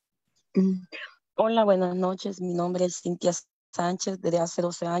 Hola, buenas noches. Mi nombre es Cynthia Sánchez. Desde hace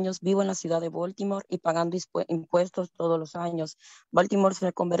 12 años vivo en la ciudad de Baltimore y pagando impuestos todos los años. Baltimore se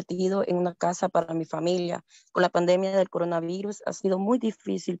ha convertido en una casa para mi familia. Con la pandemia del coronavirus ha sido muy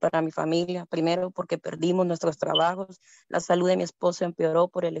difícil para mi familia. Primero porque perdimos nuestros trabajos. La salud de mi esposo empeoró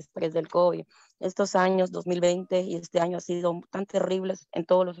por el estrés del COVID. Estos años 2020 y este año han sido tan terribles en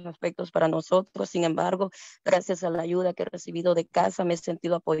todos los aspectos para nosotros. Sin embargo, gracias a la ayuda que he recibido de casa, me he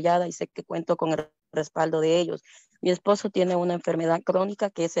sentido apoyada y sé que cuento con el respaldo de ellos. Mi esposo tiene una enfermedad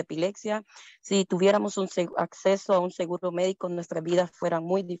crónica que es epilepsia. Si tuviéramos acceso a un seguro médico, nuestras vidas fueran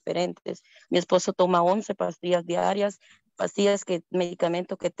muy diferentes. Mi esposo toma 11 pastillas diarias,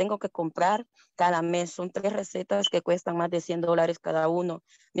 medicamentos que tengo que comprar cada mes. Son 3 recetas que cuestan más de $100 cada uno.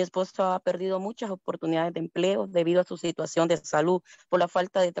 Mi esposo ha perdido muchas oportunidades de empleo debido a su situación de salud. Por la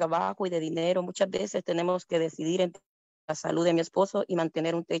falta de trabajo y de dinero, muchas veces tenemos que decidir entre la salud de mi esposo y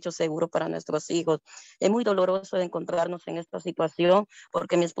mantener un techo seguro para nuestros hijos. Es muy doloroso encontrarnos en esta situación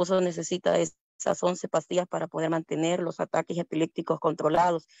porque mi esposo necesita esas 11 pastillas para poder mantener los ataques epilépticos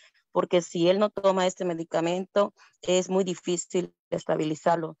controlados, porque si él no toma este medicamento es muy difícil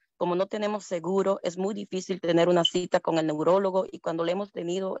estabilizarlo. Como no tenemos seguro, es muy difícil tener una cita con el neurólogo, y cuando lo hemos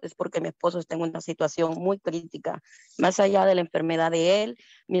tenido es porque mi esposo está en una situación muy crítica. Más allá de la enfermedad de él,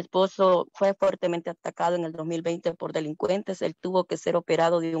 mi esposo fue fuertemente atacado en el 2020 por delincuentes. Él tuvo que ser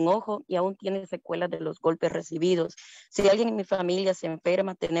operado de un ojo y aún tiene secuelas de los golpes recibidos. Si alguien en mi familia se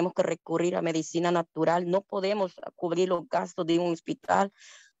enferma, tenemos que recurrir a medicina natural. No podemos cubrir los gastos de un hospital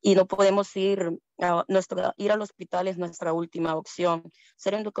y no podemos ir al hospital es nuestra última opción.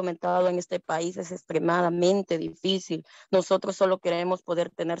 Ser indocumentado en este país es extremadamente difícil. Nosotros solo queremos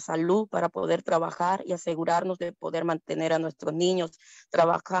poder tener salud para poder trabajar y asegurarnos de poder mantener a nuestros niños.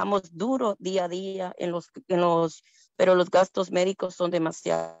 Trabajamos duro día a día pero los gastos médicos son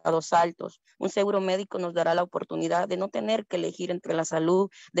demasiado altos. Un seguro médico nos dará la oportunidad de no tener que elegir entre la salud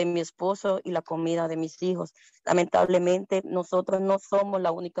de mi esposo y la comida de mis hijos. Lamentablemente, nosotros no somos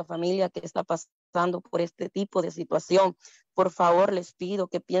la única familia que está pasando por este tipo de situación. Por favor, les pido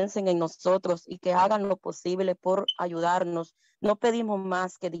que piensen en nosotros y que hagan lo posible por ayudarnos. No pedimos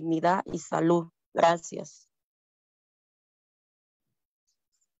más que dignidad y salud. Gracias.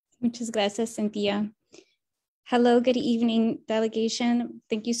 Muchas gracias, Cynthia. Hello, good evening, delegation.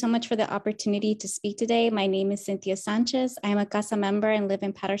 Thank you so much for the opportunity to speak today. My name is Cynthia Sanchez. I am a CASA member and live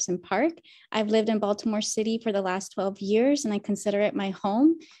in Patterson Park. I've lived in Baltimore City for the last 12 years, and I consider it my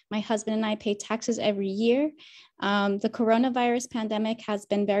home. My husband and I pay taxes every year. The coronavirus pandemic has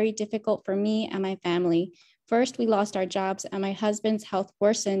been very difficult for me and my family. First, we lost our jobs, and my husband's health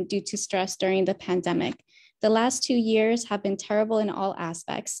worsened due to stress during the pandemic. The last 2 years have been terrible in all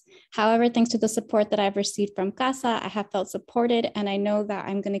aspects. However, thanks to the support that I've received from CASA, I have felt supported, and I know that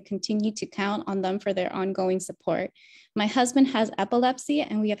I'm going to continue to count on them for their ongoing support. My husband has epilepsy,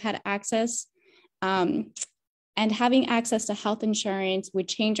 and we have had access, and having access to health insurance would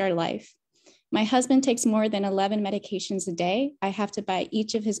change our life. My husband takes more than 11 medications a day. I have to buy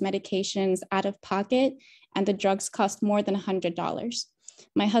each of his medications out of pocket, and the drugs cost more than $100.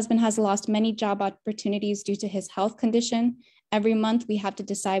 My husband has lost many job opportunities due to his health condition. Every month, we have to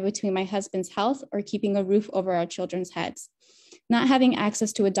decide between my husband's health or keeping a roof over our children's heads. Not having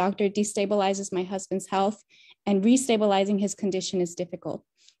access to a doctor destabilizes my husband's health, and restabilizing his condition is difficult.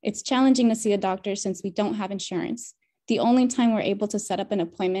 It's challenging to see a doctor since we don't have insurance. The only time we're able to set up an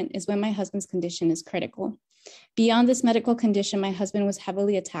appointment is when my husband's condition is critical. Beyond this medical condition, my husband was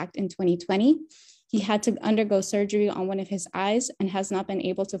heavily attacked in 2020. He had to undergo surgery on one of his eyes and has not been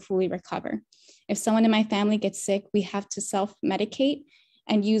able to fully recover. If someone in my family gets sick, we have to self-medicate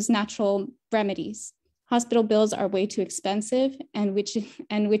and use natural remedies. Hospital bills are way too expensive, and which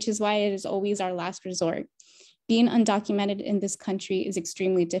is why it is always our last resort. Being undocumented in this country is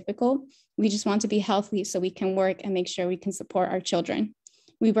extremely difficult. We just want to be healthy so we can work and make sure we can support our children.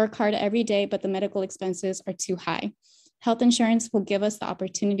 We work hard every day, but the medical expenses are too high. Health insurance will give us the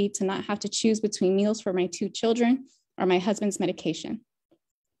opportunity to not have to choose between meals for my 2 children or my husband's medication.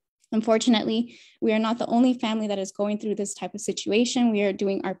 Unfortunately, we are not the only family that is going through this type of situation. We are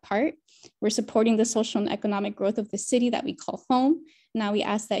doing our part. We're supporting the social and economic growth of the city that we call home. Now we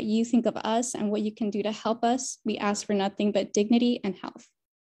ask that you think of us and what you can do to help us. We ask for nothing but dignity and health.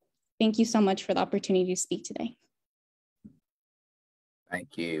 Thank you so much for the opportunity to speak today.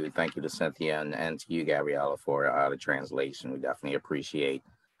 Thank you. Thank you to Cynthia and to you, Gabriella, for the translation. We definitely appreciate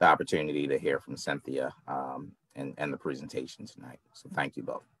the opportunity to hear from Cynthia and the presentation tonight. So thank you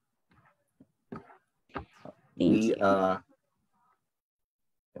both. We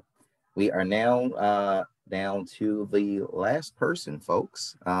are now down to the last person,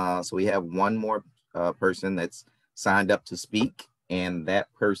 folks. So we have one more person that's signed up to speak, and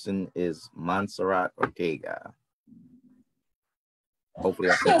that person is Montserrat Ortega. Hopefully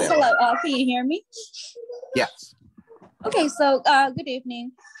I said yes, that. hello. Can you hear me? Yes. Okay, so good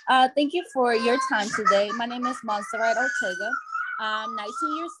evening. Thank you for your time today. My name is Montserrat Ortega. I'm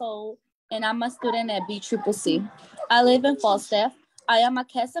 19 years old, and I'm a student at BCCC. I live in Falstaff. I am a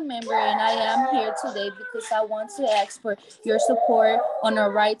CASA member, and I am here today because I want to ask for your support on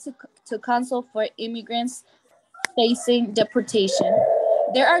our right to counsel for immigrants facing deportation.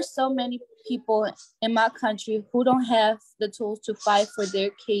 There are so many people in my country who don't have the tools to fight for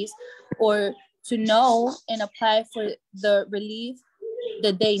their case or to know and apply for the relief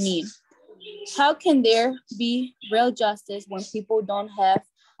that they need. How can there be real justice when people don't have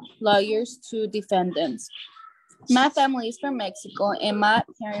lawyers to defend them? My family is from Mexico and my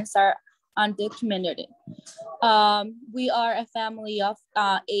parents are undocumented. We are a family of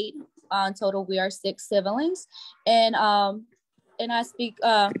 8. In total, we are 6 siblings. And I speak,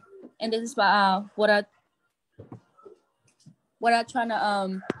 and this is what I'm trying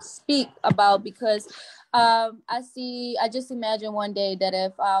to speak about, because I just imagine one day that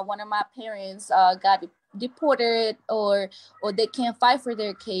if one of my parents got deported or they can't fight for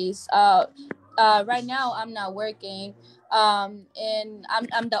their case. Right now I'm not working, and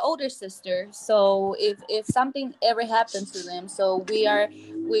I'm the older sister. So if something ever happens to them, so we are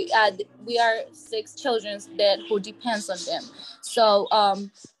 6 children who depends on them. So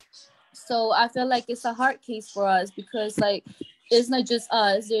I feel like it's a hard case for us because like it's not just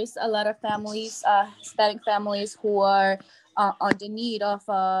us. There's a lot of families, Hispanic families, who are on the need of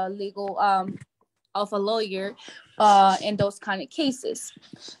a legal of a lawyer in those kind of cases.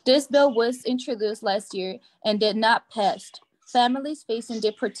 This bill was introduced last year and did not pass. Families facing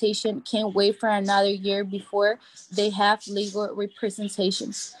deportation can't wait for another year before they have legal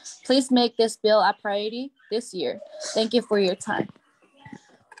representations. Please make this bill a priority this year. Thank you for your time.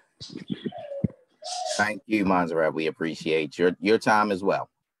 Thank you, Montserrat. We appreciate your time as well.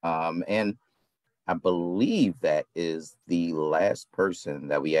 And I believe that is the last person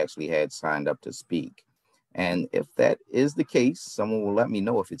that we actually had signed up to speak. And if that is the case, someone will let me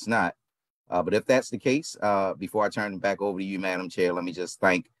know if it's not. But if that's the case, before I turn it back over to you, Madam Chair, let me just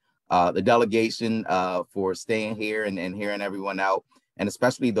thank the delegation for staying here and hearing everyone out, and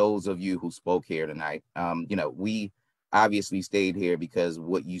especially those of you who spoke here tonight. We obviously stayed here because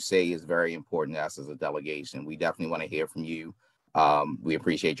what you say is very important to us as a delegation. We definitely want to hear from you. We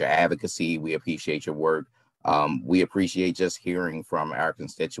appreciate your advocacy. We appreciate your work. We appreciate just hearing from our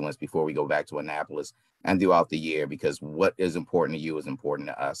constituents before we go back to Annapolis and throughout the year, because what is important to you is important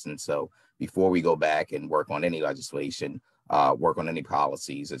to us. And so before we go back and work on any legislation, work on any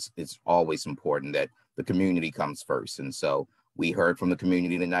policies, it's always important that the community comes first. And so we heard from the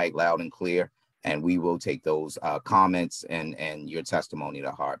community tonight loud and clear, and we will take those comments and your testimony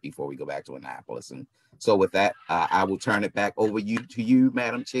to heart before we go back to Annapolis. And so with that, I will turn it back over to you,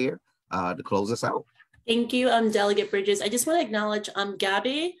 Madam Chair, to close us out. Thank you, Delegate Bridges. I just want to acknowledge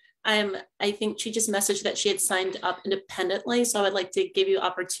Gabby. I think she just messaged that she had signed up independently. So I would like to give you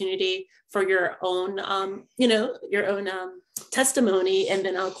opportunity for your own, testimony, and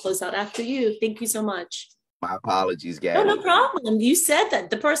then I'll close out after you. Thank you so much. My apologies, Gabby. No problem. You said that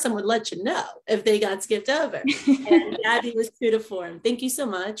the person would let you know if they got skipped over. And Gabby was true to form. Thank you so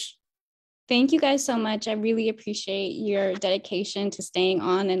much. Thank you guys so much. I really appreciate your dedication to staying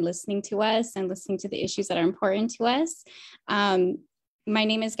on and listening to us and listening to the issues that are important to us. My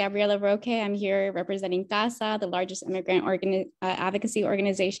name is Gabriela Roque. I'm here representing CASA, the largest immigrant advocacy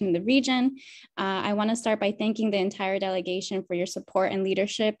organization in the region. I want to start by thanking the entire delegation for your support and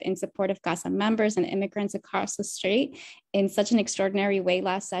leadership in support of CASA members and immigrants across the state in such an extraordinary way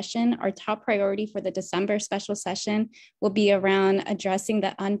last session, our top priority for the December special session will be around addressing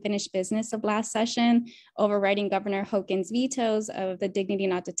the unfinished business of last session, overriding Governor Hogan's vetoes of the Dignity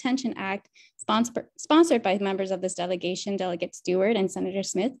Not Detention Act, sponsored by members of this delegation, Delegate Stewart and Senator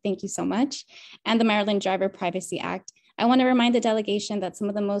Smith, thank you so much, and the Maryland Driver Privacy Act. I want to remind the delegation that some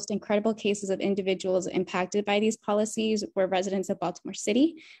of the most incredible cases of individuals impacted by these policies were residents of Baltimore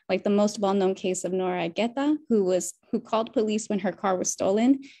City, like the most well-known case of Nora Guetta, who called police when her car was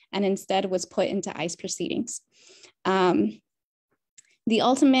stolen and instead was put into ICE proceedings. The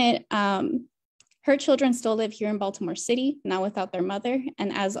ultimate, her children still live here in Baltimore City, now without their mother.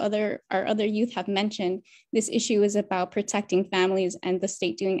 And as our other youth have mentioned, this issue is about protecting families and the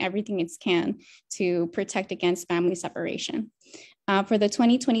state doing everything it can to protect against family separation. For the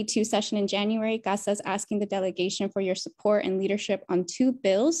 2022 session in January, GASA is asking the delegation for your support and leadership on 2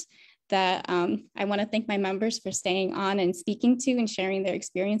 bills that I want to thank my members for staying on and speaking to and sharing their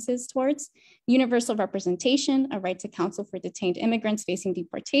experiences towards. Universal representation, a right to counsel for detained immigrants facing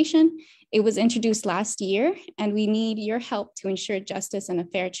deportation. It was introduced last year, and we need your help to ensure justice and a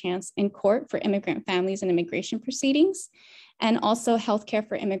fair chance in court for immigrant families and immigration proceedings, and also healthcare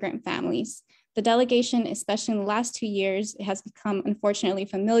for immigrant families. The delegation, especially in the last 2 years, has become unfortunately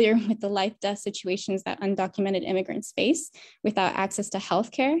familiar with the life-death situations that undocumented immigrants face without access to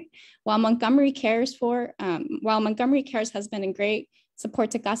healthcare. While Montgomery Cares has been a great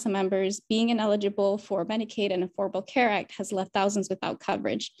support to GASA members, being ineligible for Medicaid and Affordable Care Act has left thousands without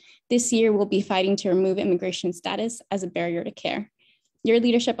coverage. This year, we'll be fighting to remove immigration status as a barrier to care. Your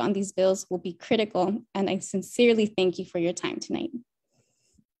leadership on these bills will be critical, and I sincerely thank you for your time tonight.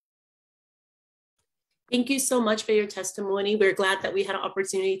 Thank you so much for your testimony. We're glad that we had an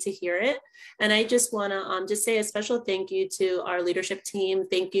opportunity to hear it. And I just want to just say a special thank you to our leadership team.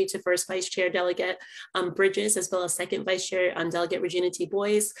 Thank you to First Vice Chair Delegate Bridges, as well as Second Vice Chair Delegate Regina T.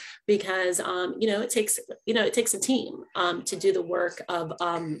 Boyce, because it takes a team to do the work of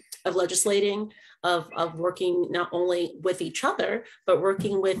legislating, of working not only with each other, but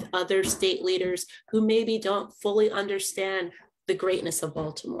working with other state leaders who maybe don't fully understand the greatness of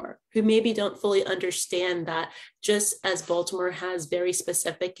Baltimore, who maybe don't fully understand that just as Baltimore has very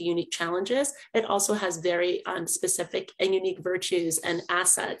specific, unique challenges, it also has very specific and unique virtues and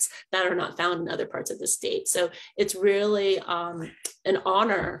assets that are not found in other parts of the state. So it's really an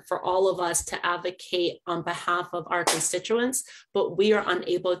honor for all of us to advocate on behalf of our constituents, but we are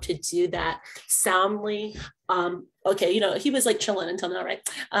unable to do that soundly. Okay, he was like chilling until now, right?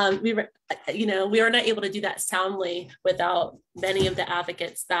 We are not able to do that soundly without many of the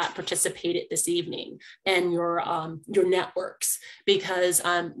advocates that participated this evening and your networks, because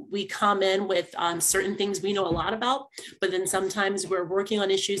we come in with certain things we know a lot about, but then sometimes we're working on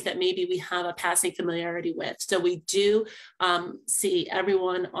issues that maybe we have a passing familiarity with. So we do see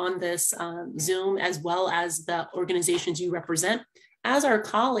everyone on this Zoom, as well as the organizations you represent, as our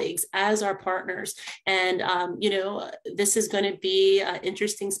colleagues, as our partners. And, this is going to be an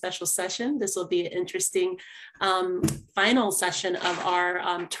interesting special session. This will be an interesting final session of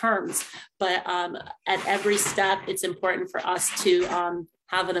our terms. But at every step, it's important for us to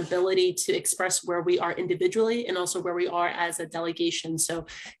have an ability to express where we are individually and also where we are as a delegation. So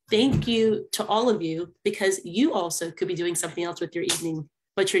thank you to all of you, because you also could be doing something else with your evening,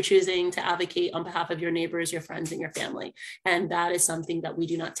 but you're choosing to advocate on behalf of your neighbors, your friends, and your family. And that is something that we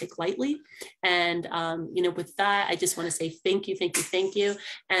do not take lightly. And, with that, I just want to say thank you, thank you, thank you.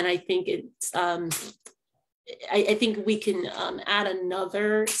 And I think it's, I think we can add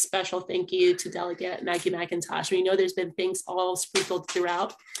another special thank you to Delegate Maggie McIntosh. We know there's been things all sprinkled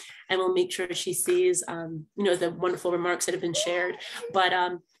throughout, and we'll make sure she sees, the wonderful remarks that have been shared. But,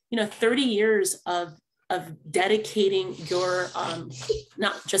 30 years of dedicating your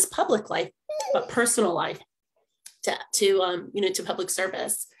not just public life, but personal life to public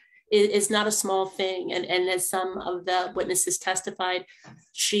service is not a small thing. And as some of the witnesses testified,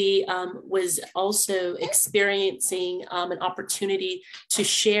 she was also experiencing an opportunity to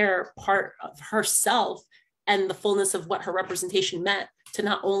share part of herself and the fullness of what her representation meant to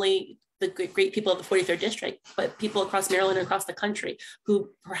not only the great people of the 43rd district, but people across Maryland and across the country who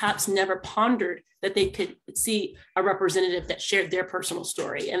perhaps never pondered that they could see a representative that shared their personal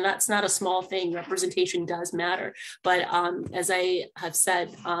story. And that's not a small thing. Representation does matter. But as I have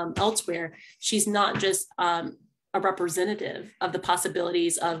said elsewhere, she's not just a representative of the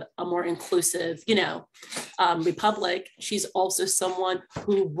possibilities of a more inclusive, republic. She's also someone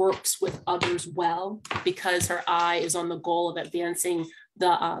who works with others well, because her eye is on the goal of advancing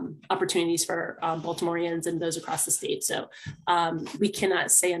opportunities for Baltimoreans and those across the state. So we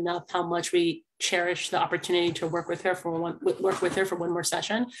cannot say enough how much we cherish the opportunity to work with her for one more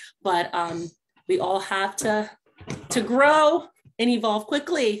session. But we all have to grow and evolve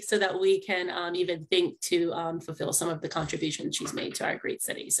quickly so that we can even think to fulfill some of the contributions she's made to our great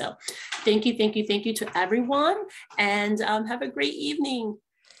city. So thank you to everyone, and have a great evening.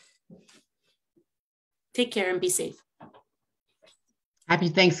 Take care and be safe. Happy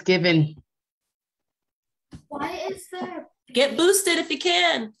Thanksgiving. Why is there? Get boosted if you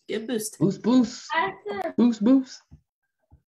can. Get boosted. Boost. Boost. Boost.